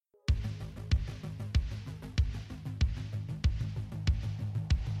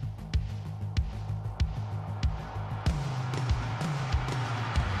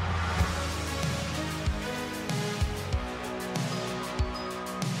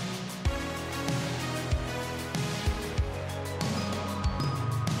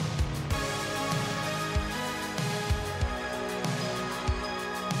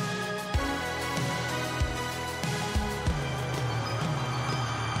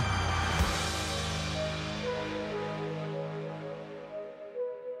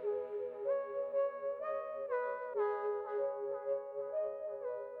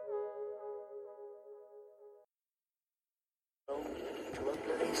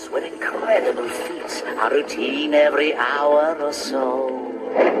with incredible feats, a routine every hour or so.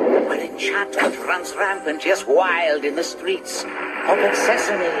 When enchantment runs rampant, yes, wild in the streets. Open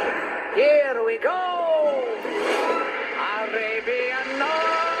sesame, here we go! Arabian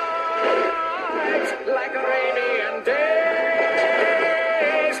Nights, like Arabian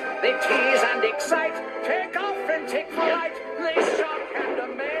Days. They tease and excite, take off and take flight. They shock and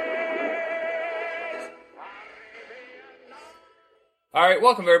amaze. All right,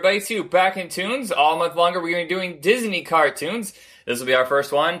 welcome everybody to Back in Tunes. All month longer, we're going to be doing Disney cartoons. This will be our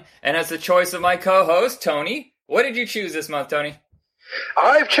first one, and it's the choice of my co-host, Tony. What did you choose this month, Tony?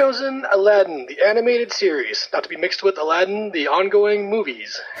 I've chosen Aladdin, the animated series, not to be mixed with Aladdin, the ongoing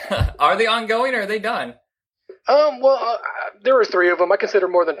movies. Are they ongoing or are they done? There were 3 of them. I consider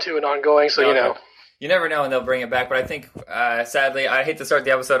more than 2 an ongoing, so you know. You never know when they'll bring it back, but I think, sadly, I hate to start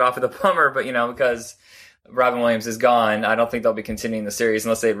the episode off with a bummer, but, because Robin Williams is gone, I don't think they'll be continuing the series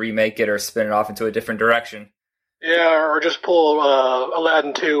unless they remake it or spin it off into a different direction. Yeah, or just pull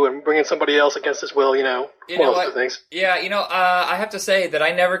Aladdin 2 and bring in somebody else against his will, You know what? Things. Yeah, I have to say that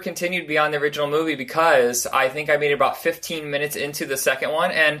I never continued beyond the original movie because I think I made it about 15 minutes into the second one,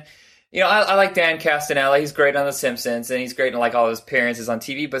 and, I like Dan Castellaneta. He's great on The Simpsons, and he's great in, all his appearances on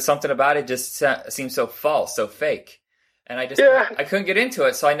TV, but something about it just seems so false, so fake. And I couldn't get into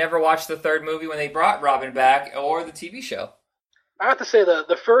it, so I never watched the third movie when they brought Robin back, or the TV show. I have to say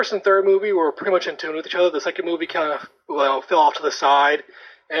the first and third movie were pretty much in tune with each other. The second movie kind of fell off to the side.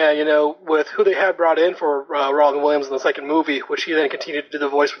 And, with who they had brought in for Robin Williams in the second movie, which he then continued to do the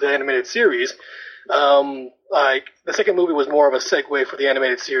voice for the animated series, the second movie was more of a segue for the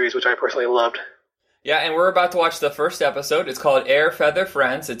animated series, which I personally loved. Yeah, and we're about to watch the first episode. It's called Air Feather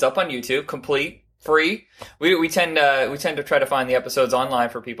Friends. It's up on YouTube, complete, free. We tend to try to find the episodes online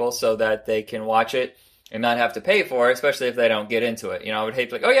for people so that they can watch it and not have to pay for it, especially if they don't get into it. I would hate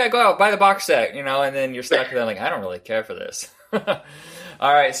to go out, buy the box set, and then you're stuck with it I don't really care for this.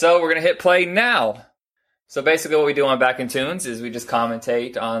 All right, so we're going to hit play now. So basically what we do on Back in Tunes is we just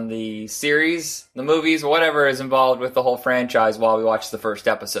commentate on the series, the movies, whatever is involved with the whole franchise while we watch the first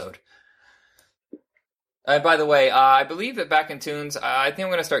episode. And by the way, I believe that Back in Tunes, I think I'm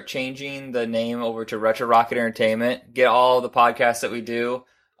going to start changing the name over to Retro Rocket Entertainment, get all the podcasts that we do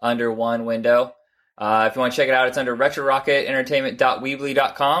under one window. If you want to check it out, it's under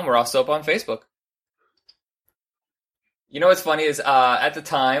retrorocketentertainment.weebly.com. We're also up on Facebook. What's funny is, at the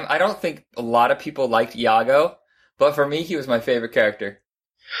time, I don't think a lot of people liked Iago, but for me, he was my favorite character.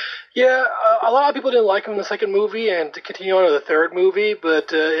 Yeah, a lot of people didn't like him in the second movie and to continue on to the third movie,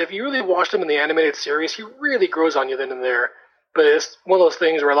 but if you really watched him in the animated series, he really grows on you then and there. But it's one of those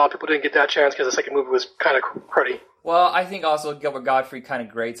things where a lot of people didn't get that chance because the second movie was kind of cruddy. Well, I think also Gilbert Gottfried kind of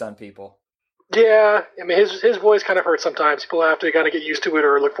grates on people. Yeah, I mean, his voice kind of hurts sometimes. People have to kind of get used to it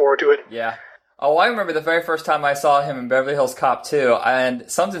or look forward to it. Yeah. Oh, I remember the very first time I saw him in Beverly Hills Cop 2,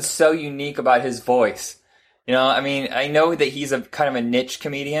 and something so unique about his voice. I know that he's a kind of a niche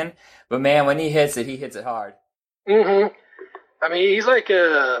comedian, but man, when he hits it hard. Mm-hmm. I mean, he's like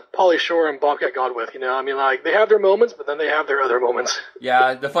Pauly Shore and Bobcat Goldthwait, they have their moments, but then they have their other moments.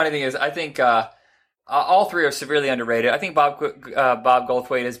 Yeah, the funny thing is, I think all 3 are severely underrated. I think Bob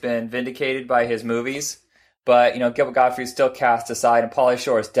Goldthwait has been vindicated by his movies, but, Gilbert Gottfried is still cast aside, and Pauly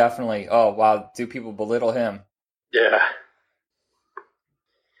Shore is definitely, oh, wow, do people belittle him? Yeah.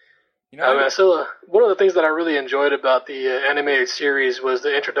 So one of the things that I really enjoyed about the animated series was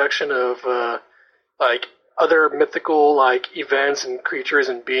the introduction of, other mythical, events and creatures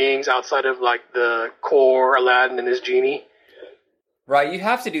and beings outside of, the core Aladdin and his genie. Right, you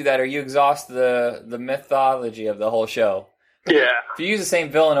have to do that or you exhaust the mythology of the whole show. Yeah. If you use the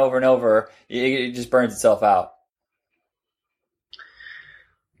same villain over and over, it just burns itself out.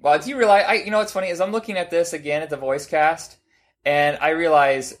 Well, do you realize, what's funny is I'm looking at this again at the voice cast, and I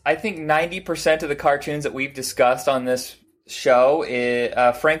realize I think 90% of the cartoons that we've discussed on this show,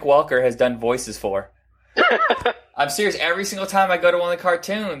 Frank Welker has done voices for. I'm serious, every single time I go to one of the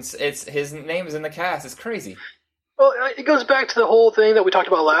cartoons, his name is in the cast. It's crazy. Well, it goes back to the whole thing that we talked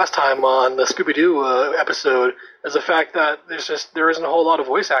about last time on the Scooby-Doo episode, is the fact that there isn't a whole lot of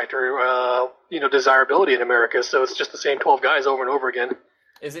voice actor, desirability in America, so it's just the same 12 guys over and over again.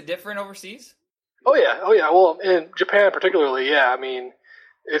 Is it different overseas? Oh yeah. Well, in Japan particularly, yeah. I mean,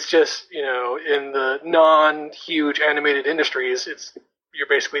 it's just, in the non-huge animated industries, you're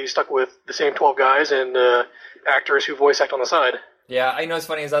basically stuck with the same 12 guys and actors who voice act on the side. Yeah, I know it's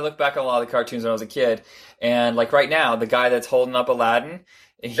funny as I look back on a lot of the cartoons when I was a kid, and right now, the guy that's holding up Aladdin,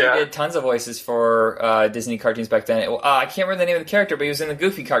 he did tons of voices for Disney cartoons back then. I can't remember the name of the character, but he was in the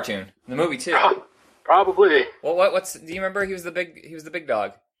Goofy cartoon, the movie too. Probably. Well, do you remember? He was the big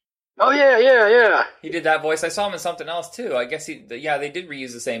dog. Oh yeah. He did that voice. I saw him in something else too. I guess they did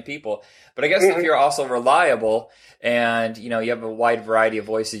reuse the same people. But I guess if you're also reliable and, you have a wide variety of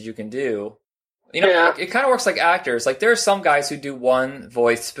voices you can do, it kind of works like actors. Like there are some guys who do one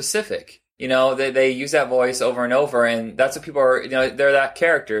voice specific. They use that voice over and over, and that's what people are, they're that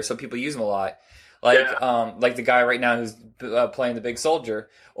character, so people use them a lot. Like the guy right now who's playing the big soldier.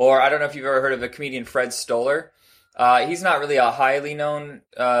 Or I don't know if you've ever heard of the comedian Fred Stoller. He's not really a highly known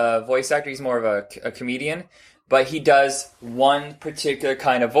voice actor. He's more of a comedian, but he does one particular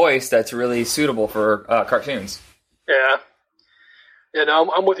kind of voice that's really suitable for cartoons. Yeah.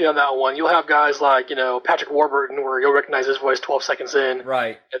 No, I'm with you on that one. You'll have guys like, Patrick Warburton, where you'll recognize his voice 12 seconds in.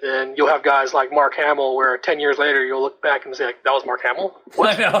 Right. And then you'll have guys like Mark Hamill, where 10 years later you'll look back and say, like, that was Mark Hamill?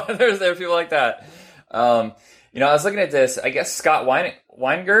 What? I know. There are people like that. I was looking at this. I guess Scott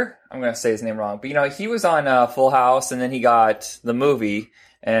Weinger, I'm going to say his name wrong, but, he was on Full House, and then he got the movie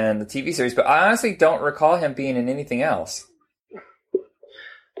and the TV series, but I honestly don't recall him being in anything else.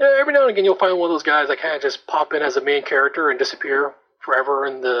 Yeah, every now and again you'll find one of those guys that kind of just pop in as a main character and disappear forever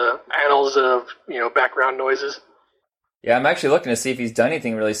in the annals of, background noises. Yeah, I'm actually looking to see if he's done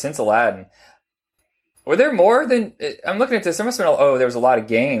anything really since Aladdin. Were there more than... I'm looking at this. There must have been... there was a lot of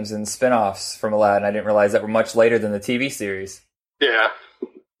games and spin-offs from Aladdin. I didn't realize that were much later than the TV series. Yeah.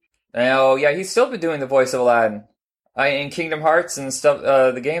 Oh, yeah, he's still been doing the voice of Aladdin. In Kingdom Hearts and stuff,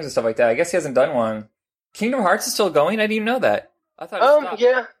 the games and stuff like that. I guess he hasn't done one. Kingdom Hearts is still going? I didn't even know that. I thought it stopped.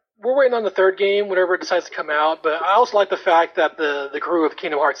 Yeah. We're waiting on the third game, whenever it decides to come out, but I also like the fact that the crew of the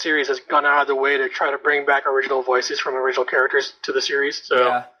Kingdom Hearts series has gone out of their way to try to bring back original voices from original characters to the series. So.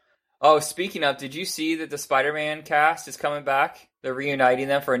 Yeah. Oh, speaking of, did you see that the Spider-Man cast is coming back? They're reuniting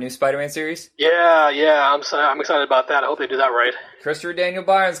them for a new Spider-Man series? Yeah, I'm excited about that. I hope they do that right. Christopher Daniel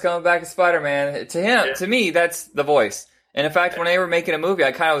Byron's coming back as Spider-Man. To me, that's the voice. And in fact, when they were making a movie,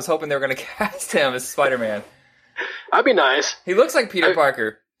 I kind of was hoping they were going to cast him as Spider-Man. That'd be nice. He looks like Peter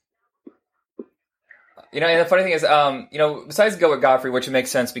Parker. And the funny thing is, besides Gilbert Gottfried, which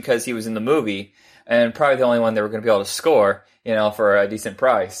makes sense because he was in the movie, and probably the only one they were going to be able to score, for a decent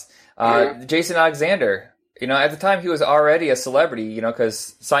price. Jason Alexander, at the time he was already a celebrity,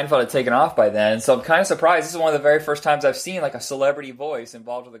 because Seinfeld had taken off by then. So I'm kind of surprised. This is one of the very first times I've seen like a celebrity voice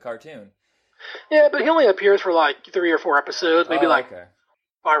involved with a cartoon. Yeah, but he only appears for like 3 or 4 episodes, maybe 5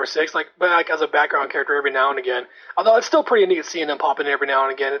 or 6, but as a background character every now and again. Although it's still pretty neat seeing him pop in every now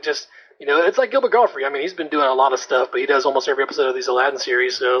and again. It just, it's like Gilbert Gottfried. I mean, he's been doing a lot of stuff, but he does almost every episode of these Aladdin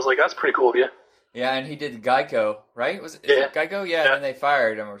series. So I was like, that's pretty cool of you. Yeah, and he did Geico, right? Is it Geico? Yeah, and then they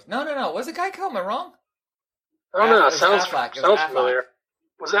fired him. No. Was it Geico? Am I wrong? I don't know. It sounds familiar.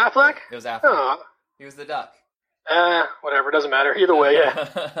 Was it Affleck? It was Affleck. Oh. He was the duck. Whatever. It doesn't matter. Either way,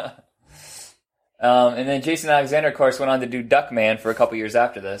 yeah. And then Jason Alexander, of course, went on to do Duckman for a couple years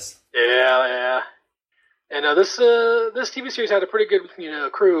after this. Yeah. And this TV series had a pretty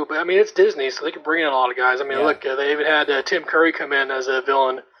good, crew, but I mean, it's Disney, so they can bring in a lot of guys. I mean, look, they even had Tim Curry come in as a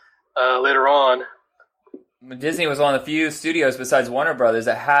villain later on. Disney was one of the few studios besides Warner Brothers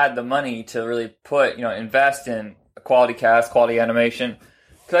that had the money to really invest in a quality cast, quality animation.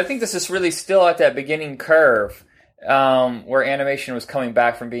 Because I think this is really still at that beginning curve where animation was coming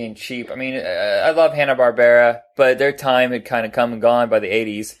back from being cheap. I mean, I love Hanna-Barbera, but their time had kind of come and gone by the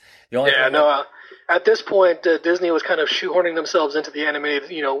 80s. At this point, Disney was kind of shoehorning themselves into the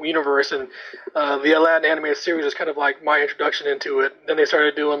animated, universe, and the Aladdin animated series was kind of like my introduction into it. Then they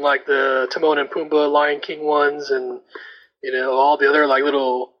started doing like the Timon and Pumbaa, Lion King ones, and all the other like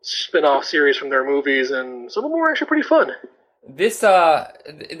little spin-off series from their movies, and some of them were actually pretty fun. This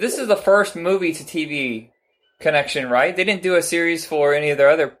is the first movie to TV connection, right? They didn't do a series for any of their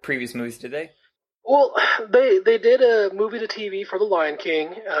other previous movies, did they? Well, they did a movie to TV for The Lion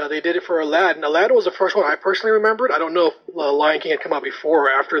King. They did it for Aladdin. Aladdin was the first one I personally remembered. I don't know if Lion King had come out before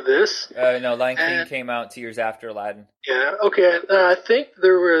or after this. No, Lion King came out 2 years after Aladdin. Yeah, okay. I think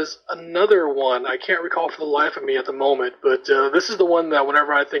there was another one. I can't recall for the life of me at the moment, but this is the one that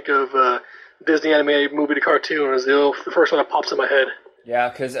whenever I think of Disney animated movie to cartoon is the first one that pops in my head. Yeah,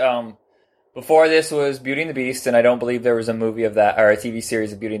 because before this was Beauty and the Beast, and I don't believe there was a movie of that, or a TV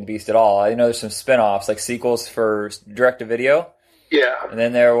series of Beauty and the Beast at all. I know there's some spin-offs, like sequels for direct-to-video. Yeah. And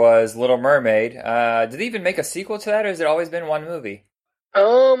then there was Little Mermaid. Did they even make a sequel to that, or has it always been one movie?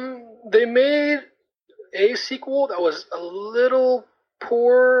 They made a sequel that was a little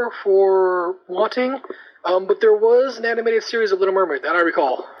poor for wanting, but there was an animated series of Little Mermaid, that I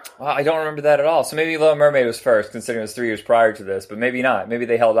recall. Well, I don't remember that at all. So maybe Little Mermaid was first, considering it was 3 years prior to this, but maybe not. Maybe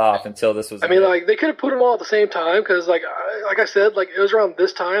they held off until this was. I mean, like, they could have put them all at the same time, because, like I said, like, it was around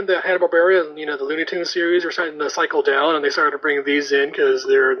this time that Hanna-Barbera and, the Looney Tunes series were starting to cycle down, and they started to bring these in because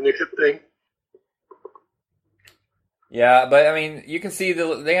they're the new hip thing. Yeah, but I mean, you can see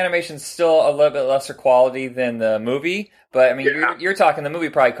the animation's still a little bit lesser quality than the movie. But I mean, you're talking the movie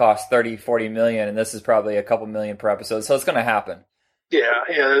probably cost 30, 40 million, and this is probably a couple million per episode, so it's going to happen. Yeah.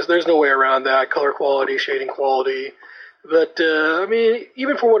 There's no way around that. Color quality, shading quality. But I mean,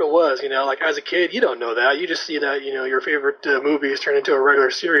 even for what it was, like as a kid, you don't know that. You just see that your favorite movies turn into a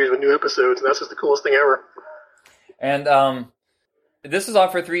regular series with new episodes, and that's just the coolest thing ever. And this was on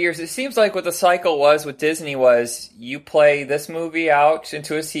for 3 years. It seems like what the cycle was with Disney was you play this movie out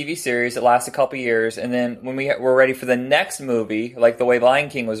into a TV series that lasts a couple years, and then when we were ready for the next movie, like the way Lion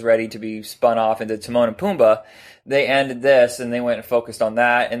King was ready to be spun off into Timon and Pumbaa, they ended this and they went and focused on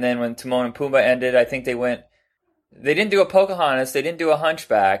that. And then when Timon and Pumbaa ended, I think they didn't do a Pocahontas, they didn't do a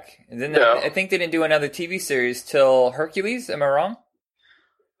Hunchback, and then I think they didn't do another TV series till Hercules. Am I wrong?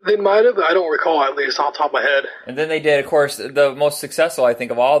 They might have, but I don't recall, at least off the top of my head. And then they did, of course, the most successful, I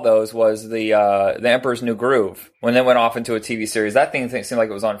think, of all those was the Emperor's New Groove, when they went off into a TV series. That thing seemed like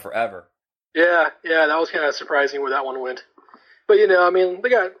it was on forever. Yeah, that was kind of surprising where that one went. But, I mean, they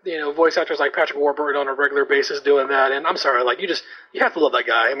got, voice actors like Patrick Warburton on a regular basis doing that, and I'm sorry, like, you have to love that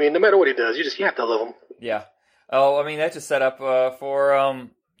guy. I mean, no matter what he does, you have to love him. Yeah. Oh, I mean, that's just set up for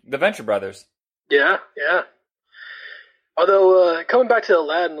the Venture Brothers. Yeah. Although, coming back to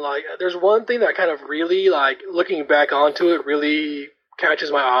Aladdin, like, there's one thing that kind of really, like, looking back onto it really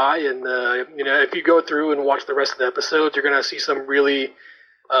catches my eye. And, if you go through and watch the rest of the episodes, you're going to see some really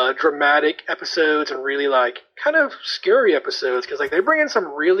dramatic episodes and really, like, kind of scary episodes. Because, like, they bring in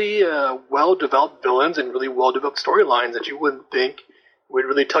some really well-developed villains and really well-developed storylines that you wouldn't think would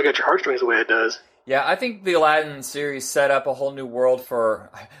really tug at your heartstrings the way it does. Yeah, I think the Aladdin series set up a whole new world for...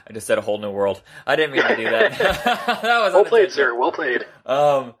 I just said a whole new world. I didn't mean to do that. That was well played, sir. Well played.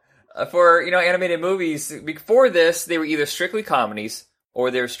 For, animated movies, before this, they were either strictly comedies or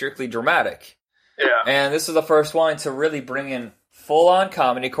they were strictly dramatic. Yeah. And this was the first one to really bring in full-on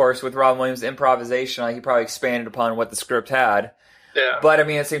comedy, of course, with Robin Williams' improvisation. Like, he probably expanded upon what the script had. Yeah. But, I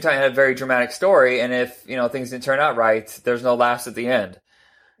mean, at the same time, it had a very dramatic story, and if, things didn't turn out right, there's no laughs at the end.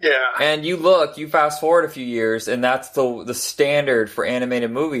 Yeah. And you fast forward a few years, and that's the standard for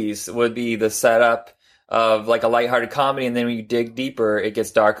animated movies would be the setup of like a lighthearted comedy, and then when you dig deeper, it gets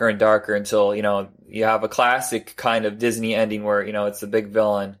darker and darker until, you have a classic kind of Disney ending where, it's the big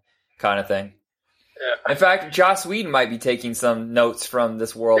villain kind of thing. Yeah. In fact, Joss Whedon might be taking some notes from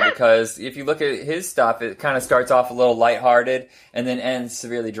this world, because if you look at his stuff, it kind of starts off a little lighthearted and then ends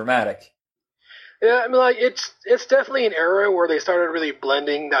severely dramatic. Yeah, I mean, like, it's definitely an era where they started really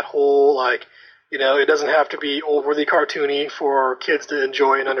blending that whole, like, it doesn't have to be overly cartoony for kids to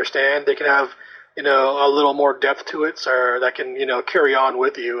enjoy and understand. They can have, a little more depth to it, so that can, carry on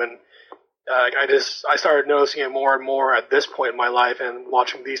with you. And I started noticing it more and more at this point in my life and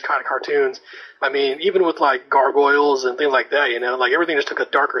watching these kind of cartoons. I mean, even with, like, gargoyles and things like that, like, everything just took a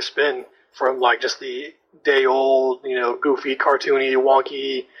darker spin from, like, just the day-old, goofy, cartoony,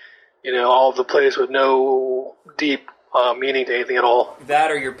 wonky, all over the place with no deep meaning to anything at all.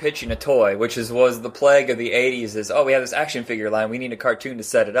 That or you're pitching a toy, which was the plague of the 80s, is, we have this action figure line, we need a cartoon to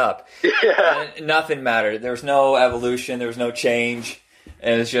set it up. Yeah. And nothing mattered. There was no evolution, there was no change.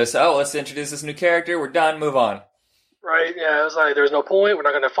 And it's just, let's introduce this new character, we're done, move on. Right, yeah, it was like, there's no point, we're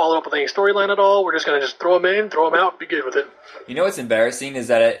not going to follow up with any storyline at all, we're just going to just throw them in, throw them out, be good with it. You know what's embarrassing is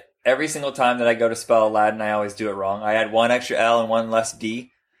that every single time that I go to spell Aladdin, I always do it wrong. I add one extra L and one less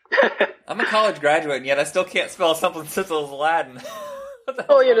D. I'm a college graduate, and yet I still can't spell something simple as Aladdin.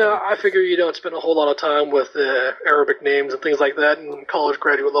 Well, I figure you don't spend a whole lot of time with Arabic names and things like that in college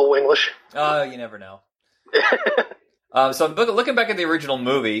graduate level English. Oh, you never know. So I'm looking back at the original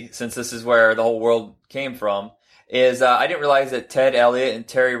movie, since this is where the whole world came from, I didn't realize that Ted Elliott and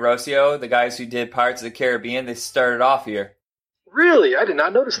Terry Rossio, the guys who did Pirates of the Caribbean, they started off here. Really? I did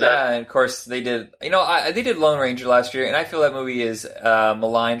not notice that. Yeah, and of course they did. They did Lone Ranger last year, and I feel that movie is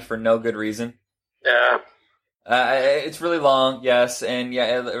maligned for no good reason. Yeah. It's really long, yes, and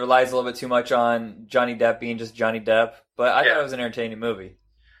yeah, it relies a little bit too much on Johnny Depp being just Johnny Depp. But I thought it was an entertaining movie.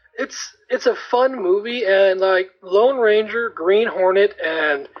 It's a fun movie, and like Lone Ranger, Green Hornet,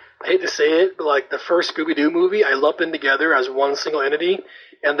 and I hate to say it, but like the first Scooby-Doo movie, I lump them together as one single entity,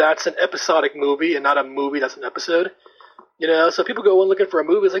 and that's an episodic movie and not a movie that's an episode. You know, so people go in looking for a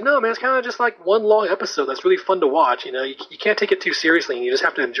movie. It's like, no, man, it's kind of just like one long episode that's really fun to watch. You know, you can't take it too seriously, and you just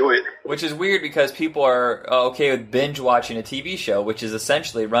have to enjoy it. Which is weird because people are okay with binge watching a TV show, which is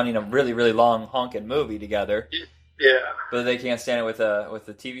essentially running a really, really long honking movie together. Yeah. But they can't stand it with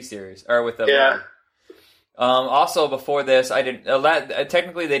a TV series or with a yeah. movie. Also, before this,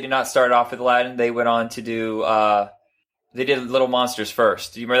 technically they did not start off with Aladdin. They went on to do they did Little Monsters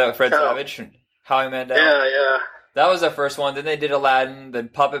first. Do you remember that with Fred Savage? Howie Mandel? Yeah. That was their first one. Then they did Aladdin, then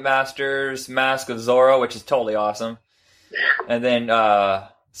Puppet Masters, Mask of Zorro, which is totally awesome. And then,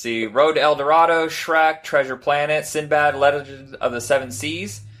 Road to El Dorado, Shrek, Treasure Planet, Sinbad, Legend of the Seven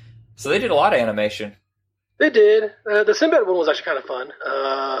Seas. So they did a lot of animation. They did. The Sinbad one was actually kind of fun.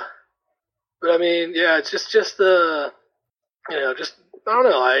 But I mean, yeah, it's just the, I don't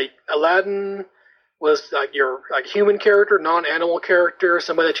know, like Aladdin was like your like human character, non-animal character,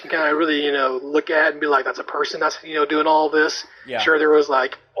 somebody that you can kind of really, look at and be like, that's a person that's, doing all this. Yeah. Sure, there was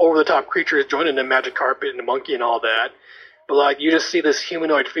like over-the-top creatures joining the magic carpet and the monkey and all that. But like, you just see this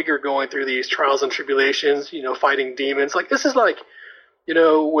humanoid figure going through these trials and tribulations, fighting demons. Like, this is like,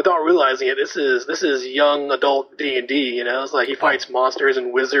 without realizing it, this is young adult D&D, It's like he fights monsters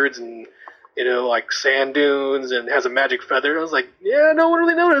and wizards and, like sand dunes and has a magic feather. I was like, yeah, no one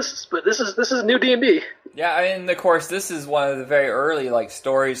really noticed, but this is new D&D. Yeah, and of course, this is one of the very early like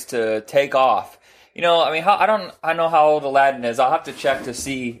stories to take off. I don't know how old Aladdin is. I'll have to check to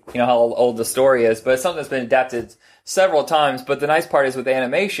see, how old the story is, but it's something that's been adapted several times. But the nice part is with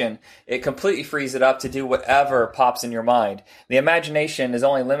animation, it completely frees it up to do whatever pops in your mind. The imagination is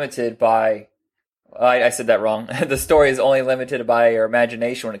only limited by... I said that wrong. The story is only limited by your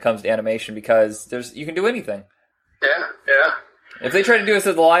imagination when it comes to animation because you can do anything. Yeah. If they tried to do this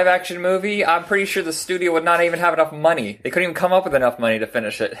as a live-action movie, I'm pretty sure the studio would not even have enough money. They couldn't even come up with enough money to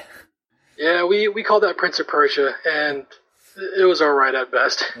finish it. Yeah, we called that Prince of Persia, and it was all right at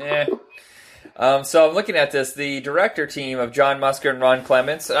best. Yeah. So I'm looking at this, the director team of John Musker and Ron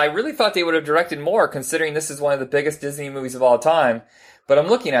Clements. I really thought they would have directed more, considering this is one of the biggest Disney movies of all time. But I'm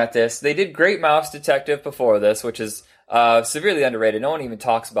looking at this. They did Great Mouse Detective before this, which is severely underrated. No one even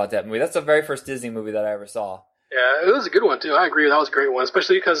talks about that movie. That's the very first Disney movie that I ever saw. Yeah, it was a good one too. I agree. That was a great one,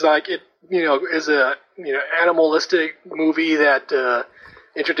 especially because like it, is a animalistic movie that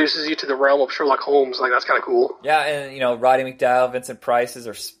introduces you to the realm of Sherlock Holmes. Like that's kind of cool. Yeah, and Roddy McDowall, Vincent Price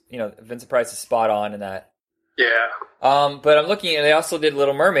is spot on in that. Yeah. But I'm looking, and they also did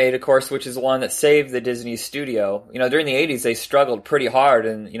Little Mermaid, of course, which is one that saved the Disney studio. During the 80s, they struggled pretty hard,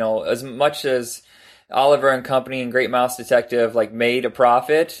 and, as much as Oliver and Company and Great Mouse Detective, made a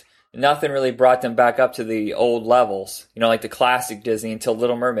profit, nothing really brought them back up to the old levels, like the classic Disney until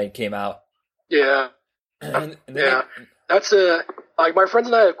Little Mermaid came out. Yeah. That's, my friends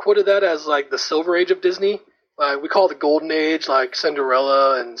and I have quoted that as, the Silver Age of Disney. We call it the Golden Age, like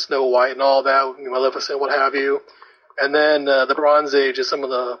Cinderella and Snow White and all that, Maleficent, what have you. And then the Bronze Age is some of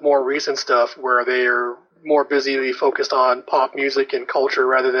the more recent stuff where they are more busily focused on pop music and culture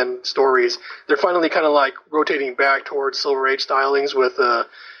rather than stories. They're finally kind of rotating back towards Silver Age stylings with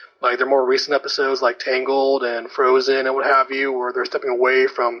their more recent episodes like Tangled and Frozen and what have you, where they're stepping away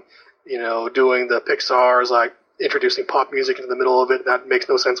from, doing the Pixar's, introducing pop music into the middle of it. That makes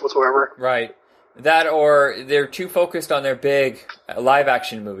no sense whatsoever. Right. That or they're too focused on their big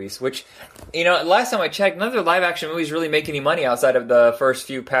live-action movies, which, last time I checked, none of their live-action movies really make any money outside of the first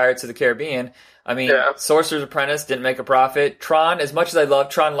few Pirates of the Caribbean. Sorcerer's Apprentice didn't make a profit. Tron, as much as I love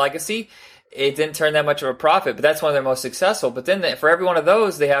Tron Legacy, it didn't turn that much of a profit, but that's one of their most successful. But then for every one of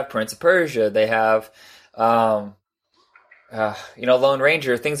those, they have Prince of Persia, they have... Lone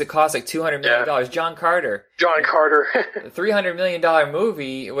Ranger, things that cost $200 million. Yeah. John Carter. $300 million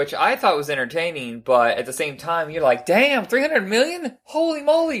movie, which I thought was entertaining, but at the same time, you're like, damn, $300 million? Holy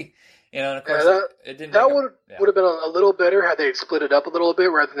moly. And of course, it didn't. That would have been a little better had they split it up a little bit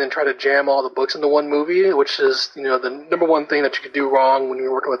rather than try to jam all the books into one movie, which is, the number one thing that you could do wrong when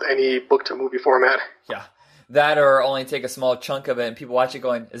you're working with any book-to-movie format. Yeah. That or only take a small chunk of it and people watch it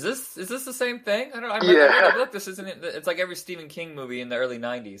going, is this the same thing? I read the book, this isn't it. It's like every Stephen King movie in the early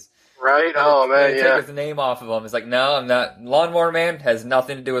 90s. Right? Oh, man, yeah. Take his name off of them. It's like, no, I'm not. Lawnmower Man has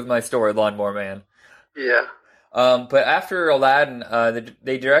nothing to do with my story, Lawnmower Man. Yeah. But after Aladdin,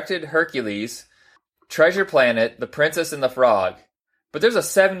 they directed Hercules, Treasure Planet, The Princess and the Frog. But there's a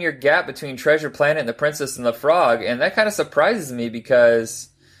 7-year gap between Treasure Planet and The Princess and the Frog, and that kind of surprises me because...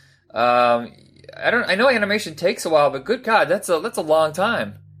 I know animation takes a while, but good God, that's a long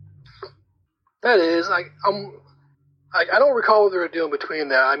time. That is. I don't recall what they were doing between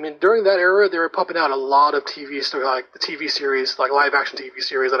that. I mean, during that era, they were pumping out a lot of TV stories, the TV series, live-action TV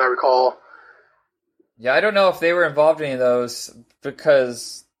series that I recall. Yeah, I don't know if they were involved in any of those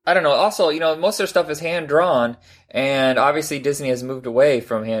because I don't know. Also, most of their stuff is hand drawn, and obviously Disney has moved away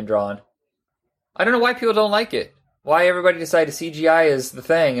from hand drawn. I don't know why people don't like it. Why everybody decided CGI is the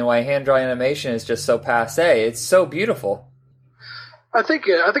thing, and why hand drawn animation is just so passe. It's so beautiful. I think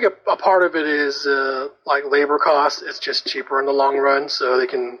a part of it is like labor costs. It's just cheaper in the long run, so they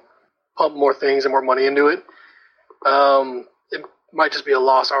can pump more things and more money into it. It might just be a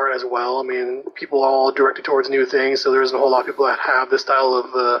lost art as well. I mean, people are all directed towards new things, so there isn't a whole lot of people that have this style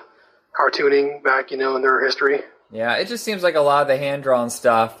of cartooning back, in their history. Yeah, it just seems like a lot of the hand-drawn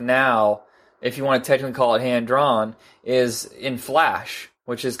stuff now, if you want to technically call it hand-drawn, is in Flash,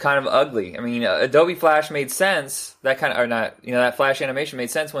 which is kind of ugly. I mean, Adobe Flash made sense, that Flash animation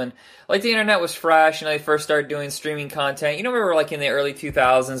made sense when, like, the internet was fresh, they first started doing streaming content. Remember, like, in the early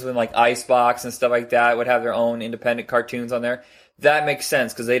 2000s when, like, Icebox and stuff like that would have their own independent cartoons on there? That makes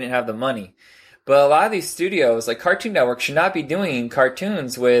sense, because they didn't have the money. But a lot of these studios, like Cartoon Network, should not be doing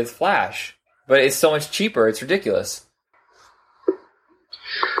cartoons with Flash. But it's so much cheaper, it's ridiculous.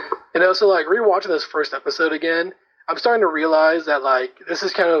 So, like, rewatching this first episode again, I'm starting to realize that, like, this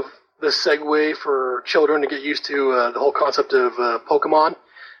is kind of the segue for children to get used to the whole concept of Pokemon.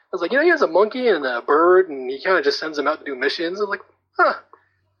 I was like, he has a monkey and a bird, and he kind of just sends them out to do missions. I'm like, never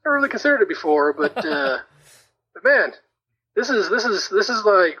really considered it before, but but man, this is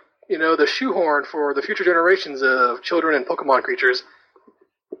like, the shoehorn for the future generations of children and Pokemon creatures.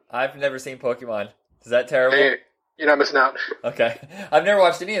 I've never seen Pokemon. Is that terrible? Hey, you're not missing out. Okay. I've never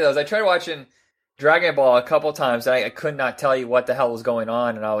watched any of those. I tried watching Dragon Ball a couple times, and I could not tell you what the hell was going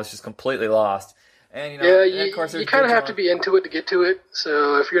on, and I was just completely lost. And, of course, you kind of have to be into it to get to it.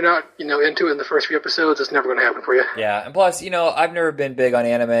 So if you're not, into it in the first few episodes, it's never going to happen for you. Yeah, and plus, I've never been big on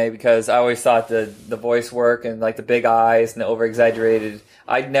anime because I always thought the voice work and, like, the big eyes and the over-exaggerated,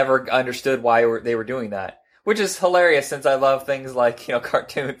 I never understood why they were doing that. Which is hilarious since I love things like,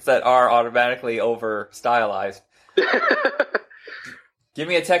 cartoons that are automatically over-stylized. Give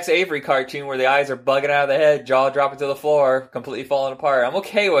me a Tex Avery cartoon where the eyes are bugging out of the head, jaw dropping to the floor, completely falling apart. I'm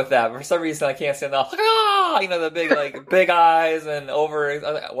okay with that. But for some reason, I can't stand the big, like, big eyes and over.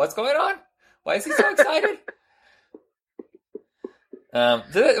 What's going on? Why is he so excited?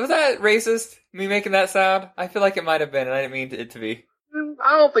 Was that racist? Me making that sound? I feel like it might have been, and I didn't mean it to be.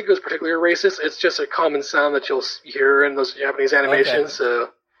 I don't think it was particularly racist. It's just a common sound that you'll hear in those Japanese animations. Okay.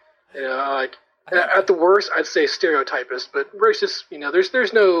 So, at the worst, I'd say stereotypist, but racist,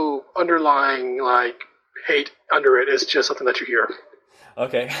 there's no underlying, like, hate under it. It's just something that you hear.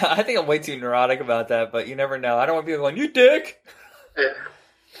 Okay, I think I'm way too neurotic about that, but you never know. I don't want people going, you dick! Yeah.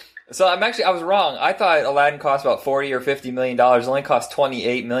 So I was wrong. I thought Aladdin cost about $40 or $50 million. It only cost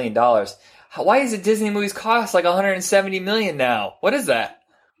 $28 million. Why is it Disney movies cost like $170 million now? What is that?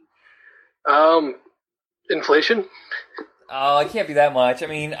 Inflation. Oh, it can't be that much. I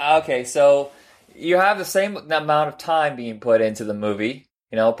mean, okay, so you have the same amount of time being put into the movie,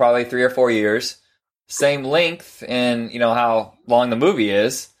 probably 3 or 4 years. Same length in, how long the movie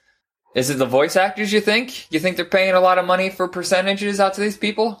is. Is it the voice actors, you think? You think they're paying a lot of money for percentages out to these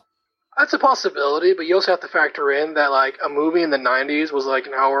people? That's a possibility, but you also have to factor in that, like, a movie in the 90s was like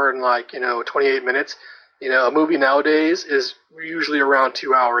an hour and, like, 28 minutes. A movie nowadays is usually around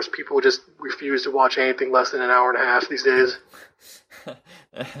 2 hours. People just refuse to watch anything less than an hour and a half these days.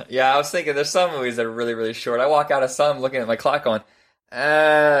 Yeah, I was thinking there's some movies that are really, really short. I walk out of some looking at my clock going,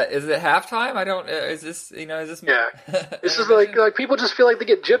 is it halftime? Is this? Yeah. This is like people just feel like they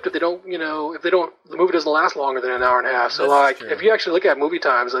get gypped if they don't, the movie doesn't last longer than an hour and a half. So, like, true. If you actually look at movie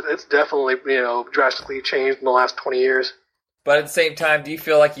times, it's definitely, drastically changed in the last 20 years. But at the same time, do you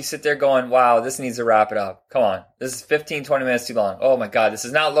feel like you sit there going, wow, this needs to wrap it up? Come on. This is 15, 20 minutes too long. Oh my God, this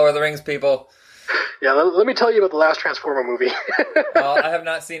is not Lord of the Rings, people. Yeah, let me tell you about the last Transformer movie. Well, I have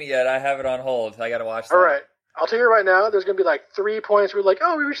not seen it yet. I have it on hold. I got to watch that. All right. I'll tell you right now, there's going to be like 3 points where you're like,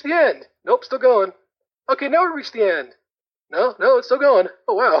 oh, we reached the end. Nope, still going. Okay, now we reached the end. No, it's still going.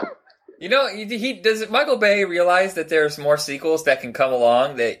 Oh, wow. Does Michael Bay realize that there's more sequels that can come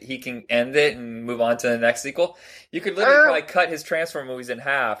along, that he can end it and move on to the next sequel? You could literally probably cut his Transformer movies in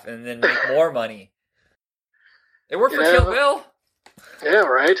half and then make more money. It worked for Kill Bill. Yeah,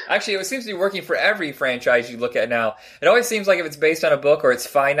 right. Actually, it seems to be working for every franchise you look at now. It always seems like if it's based on a book or it's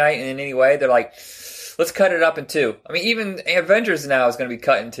finite in any way, they're like, let's cut it up in 2. I mean, even Avengers now is going to be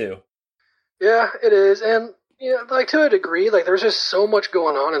cut in 2. Yeah, it is. And, like, to a degree, like, there's just so much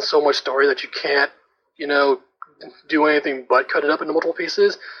going on and so much story that you can't, do anything but cut it up into multiple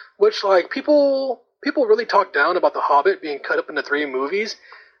pieces, which, like, people really talk down about The Hobbit being cut up into 3 movies.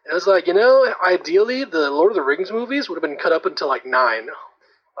 And it's like, ideally, the Lord of the Rings movies would have been cut up into, like, 9.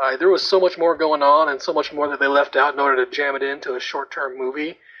 There was so much more going on and so much more that they left out in order to jam it into a short-term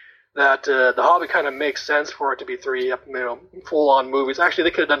movie that The Hobbit kind of makes sense for it to be three, full-on movies. Actually,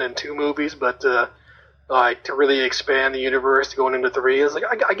 they could have done it in two movies, but to really expand the universe to going into three is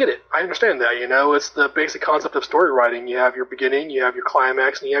I get it. I understand that. It's the basic concept of story writing. You have your beginning, you have your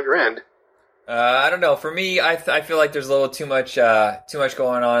climax, and you have your end. I don't know. For me, I feel like there's a little too much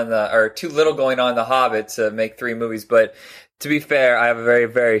going on or too little going on in The Hobbit to make three movies. But to be fair, I have a very,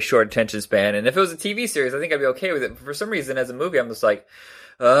 very short attention span. And if it was a TV series, I think I'd be okay with it. But for some reason, as a movie, I'm just like,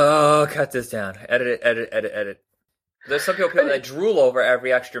 oh, cut this down. Edit it. There's some people that drool over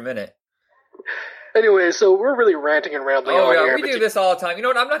every extra minute. Anyway, so we're really ranting and rambling on here. We do this all the time. You know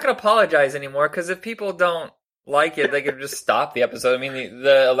what? I'm not going to apologize anymore, because if people don't like it, they could just stop the episode. I mean,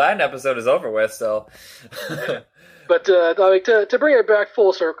 the Aladdin episode is over with, so... But to bring it back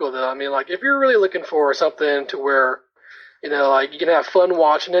full circle, though, I mean, if you're really looking for something to where, you can have fun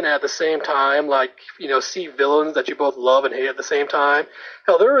watching it and at the same time, see villains that you both love and hate at the same time.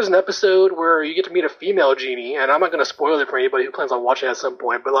 Hell, there was an episode where you get to meet a female genie, and I'm not going to spoil it for anybody who plans on watching it at some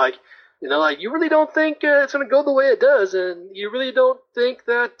point, but you really don't think it's going to go the way it does, and you really don't think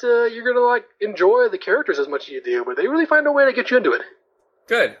that you're going to, enjoy the characters as much as you do, but they really find a way to get you into it.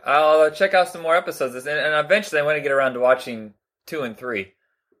 Good. I'll check out some more episodes, and eventually I want to get around to watching 2 and 3.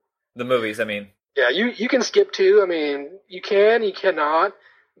 The movies, I mean. Yeah, you can skip 2. I mean, you can, you cannot.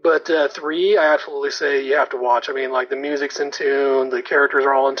 But 3, I absolutely say you have to watch. I mean, the music's in tune, the characters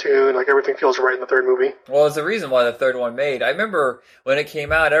are all in tune, everything feels right in the third movie. Well, it's the reason why the third one made. I remember when it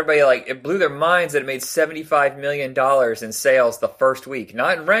came out, everybody, it blew their minds that it made $75 million in sales the first week.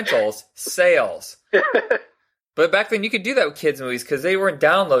 Not in rentals, sales. But back then, you could do that with kids' movies because they weren't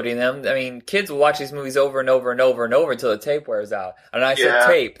downloading them. I mean, kids will watch these movies over and over and over and over until the tape wears out. And I said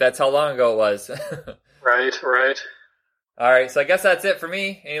tape. That's how long ago it was. Right. All right, so I guess that's it for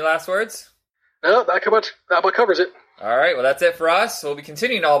me. Any last words? No, that about covers it. All right, well, that's it for us. We'll be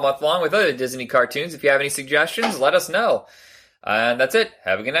continuing all month long with other Disney cartoons. If you have any suggestions, let us know. And that's it.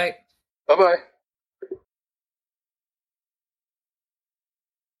 Have a good night. Bye-bye.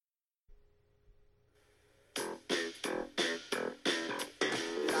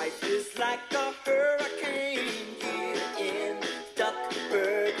 Life is like a hurricane here in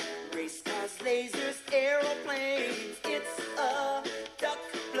Duckburg. Race cars, lasers, aeroplanes. It's a duck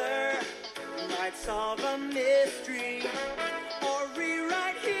blur. Might solve a mystery or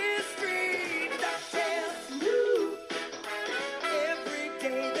rewrite history. DuckTales, woo! Every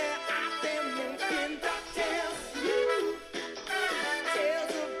day they're out there making DuckTales, woo!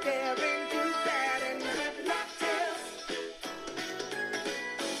 Tales of daring, do bad, and DuckTales.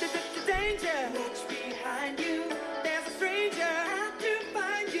 Danger! Watch behind you. There's a stranger out to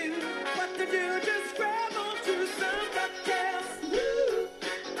find you. What to do? Just grab onto some DuckTales. Woo!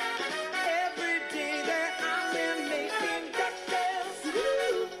 Every day they're out there making DuckTales.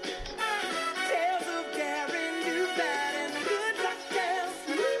 Woo! Tales of daring, do bad, and good DuckTales.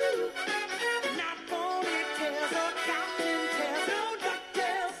 Woo! Not ponytails or cotton tails. No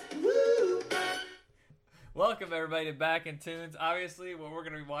DuckTales. Woo! Welcome, everybody, to Back in Tunes. Obviously, what we're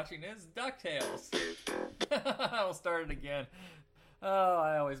going to be watching is DuckTales. I'll start it again. Oh,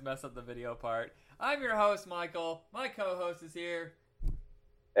 I always mess up the video part. I'm your host, Michael. My co-host is here.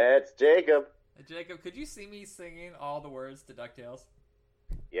 It's Jacob. Jacob, could you see me singing all the words to DuckTales?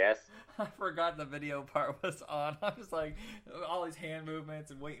 Yes. I forgot the video part was on. I was like, all these hand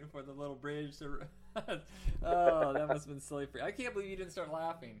movements and waiting for the little bridge to... Oh, that must have been silly for you. I can't believe you didn't start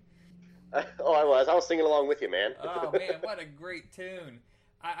laughing. Oh, I was singing along with you, man. Oh, man, what a great tune.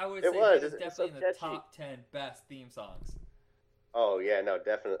 I would say it's definitely so in the catchy. top 10 best theme songs. Oh yeah, no,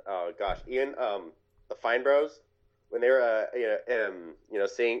 definitely. Oh gosh, even the Fine Bros, when they were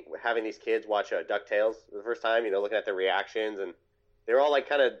having these kids watch DuckTales for the first time, looking at their reactions, and they were all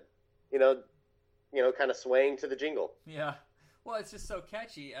kind of, kind of swaying to the jingle. Yeah, well, it's just so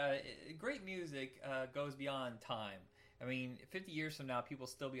catchy. Great music goes beyond time. I mean, 50 years from now, people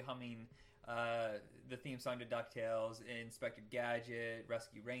still be humming the theme song to DuckTales, Inspector Gadget,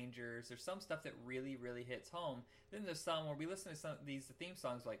 Rescue Rangers. There's some stuff that really, really hits home. Then there's some where we listen to some of these theme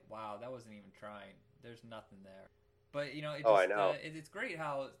songs like, wow, that wasn't even trying. There's nothing there. But, I know. It's great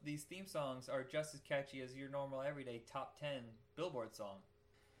how these theme songs are just as catchy as your normal, everyday top 10 Billboard song.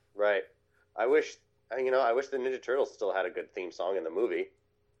 Right. I wish the Ninja Turtles still had a good theme song in the movie.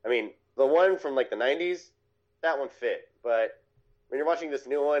 I mean, the one from, the 90s, that one fit. But when you're watching this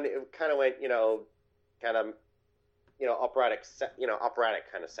new one, it kind of went, operatic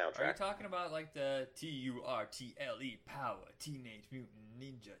kind of soundtrack. Are you talking about the TURTLE Power Teenage Mutant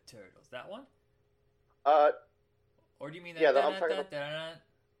Ninja Turtles? That one? Or do you mean that? Yeah, I'm talking about...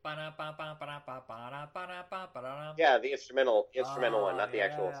 Yeah, the instrumental one, not the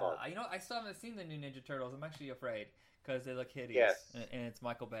actual yeah. song. I still haven't seen the new Ninja Turtles. I'm actually afraid because they look hideous. Yes. And it's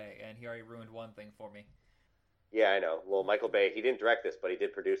Michael Bay, and he already ruined one thing for me. Yeah, I know. Well, Michael Bay, he didn't direct this, but he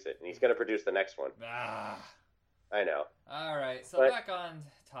did produce it, and he's going to produce the next one. Ah. I know. All right, so But- back on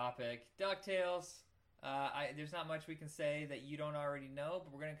topic. DuckTales. There's not much we can say that you don't already know,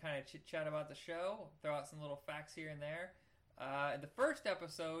 but we're going to kind of chit-chat about the show, throw out some little facts here and there. The first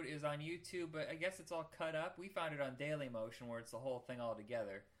episode is on YouTube, but I guess it's all cut up. We found it on Dailymotion, where it's the whole thing all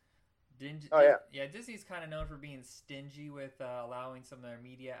together. Yeah, Disney's kind of known for being stingy with allowing some of their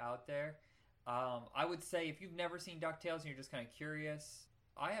media out there. I would say if you've never seen DuckTales and you're just kind of curious,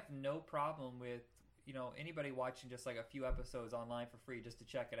 I have no problem with anybody watching just like a few episodes online for free just to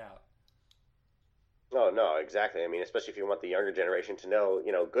check it out. Oh, no, exactly. I mean, especially if you want the younger generation to know,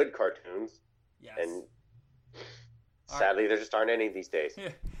 good cartoons. Yes. And sadly, there just aren't any these days.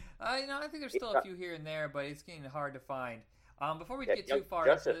 I think there's still a few here and there, but it's getting hard to find. Before we get too Young far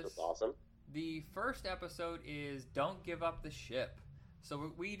Justice into this, was awesome. the first episode is Don't Give Up the Ship.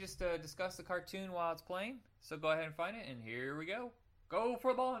 So we just discussed the cartoon while it's playing. So go ahead and find it, and here we go. Go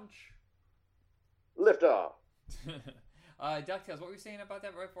for launch. Lift off. DuckTales, what were you saying about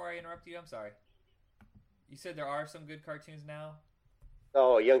that right before I interrupt you? I'm sorry. You said there are some good cartoons now?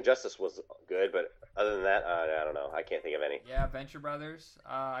 Oh, Young Justice was good, but other than that, I don't know. I can't think of any. Yeah, Venture Brothers.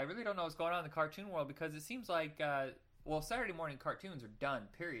 I really don't know what's going on in the cartoon world because it seems like, Saturday morning cartoons are done,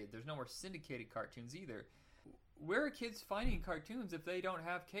 period. There's no more syndicated cartoons either. Where are kids finding cartoons if they don't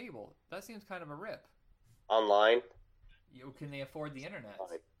have cable? That seems kind of a rip. Online? Can they afford the internet?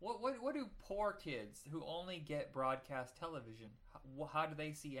 Fine. What do poor kids who only get broadcast television, how do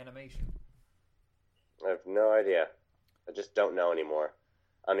they see animation? I have no idea. I just don't know anymore.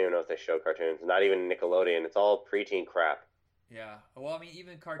 I don't even know if they show cartoons. Not even Nickelodeon. It's all preteen crap. Yeah. Well, I mean,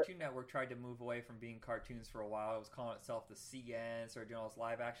 even Cartoon Network tried to move away from being cartoons for a while. It was calling itself the CN, started doing all this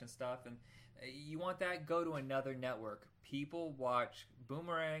live action stuff. And you want that? Go to another network. People watch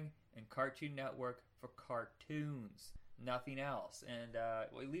Boomerang and Cartoon Network for cartoons, nothing else. And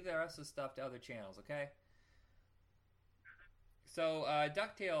we leave the rest of the stuff to other channels, okay? So,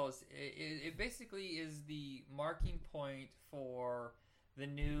 DuckTales, it basically is the marking point for the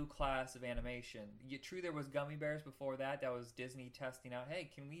new class of animation. True, there was Gummy Bears before that. That was Disney testing out, hey,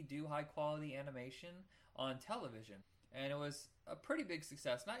 can we do high-quality animation on television? And it was a pretty big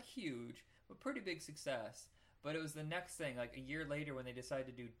success. Not huge, but pretty big success. But it was the next thing, like a year later when they decided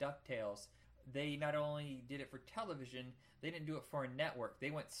to do DuckTales, they not only did it for television, they didn't do it for a network. They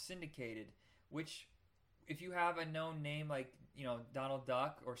went syndicated, which, if you have a known name like, Donald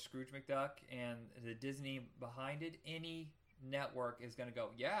Duck or Scrooge McDuck and the Disney behind it, any network is going to go,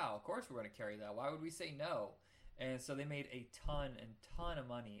 yeah, of course we're going to carry that. Why would we say no? And so they made a ton of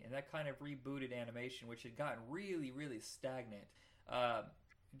money, and that kind of rebooted animation, which had gotten really, really stagnant.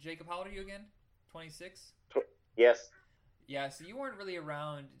 Jacob, how old are you again? 26? Yes. Yeah, so you weren't really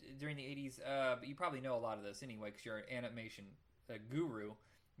around during the 80s, but you probably know a lot of this anyway because you're an animation guru.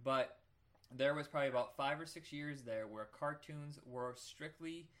 But there was probably about 5 or 6 years there where cartoons were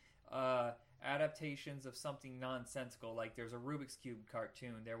strictly adaptations of something nonsensical. Like there's a Rubik's Cube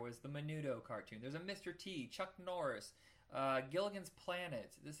cartoon, there was the Menudo cartoon, there's a Mr. T, Chuck Norris, Gilligan's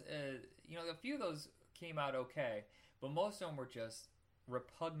Planet. A few of those came out okay, but most of them were just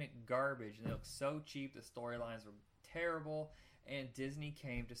repugnant garbage, and they looked so cheap. The storylines were terrible, and Disney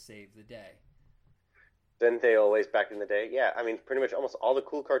came to save the day. Didn't they always back in the day? Yeah, I mean, pretty much almost all the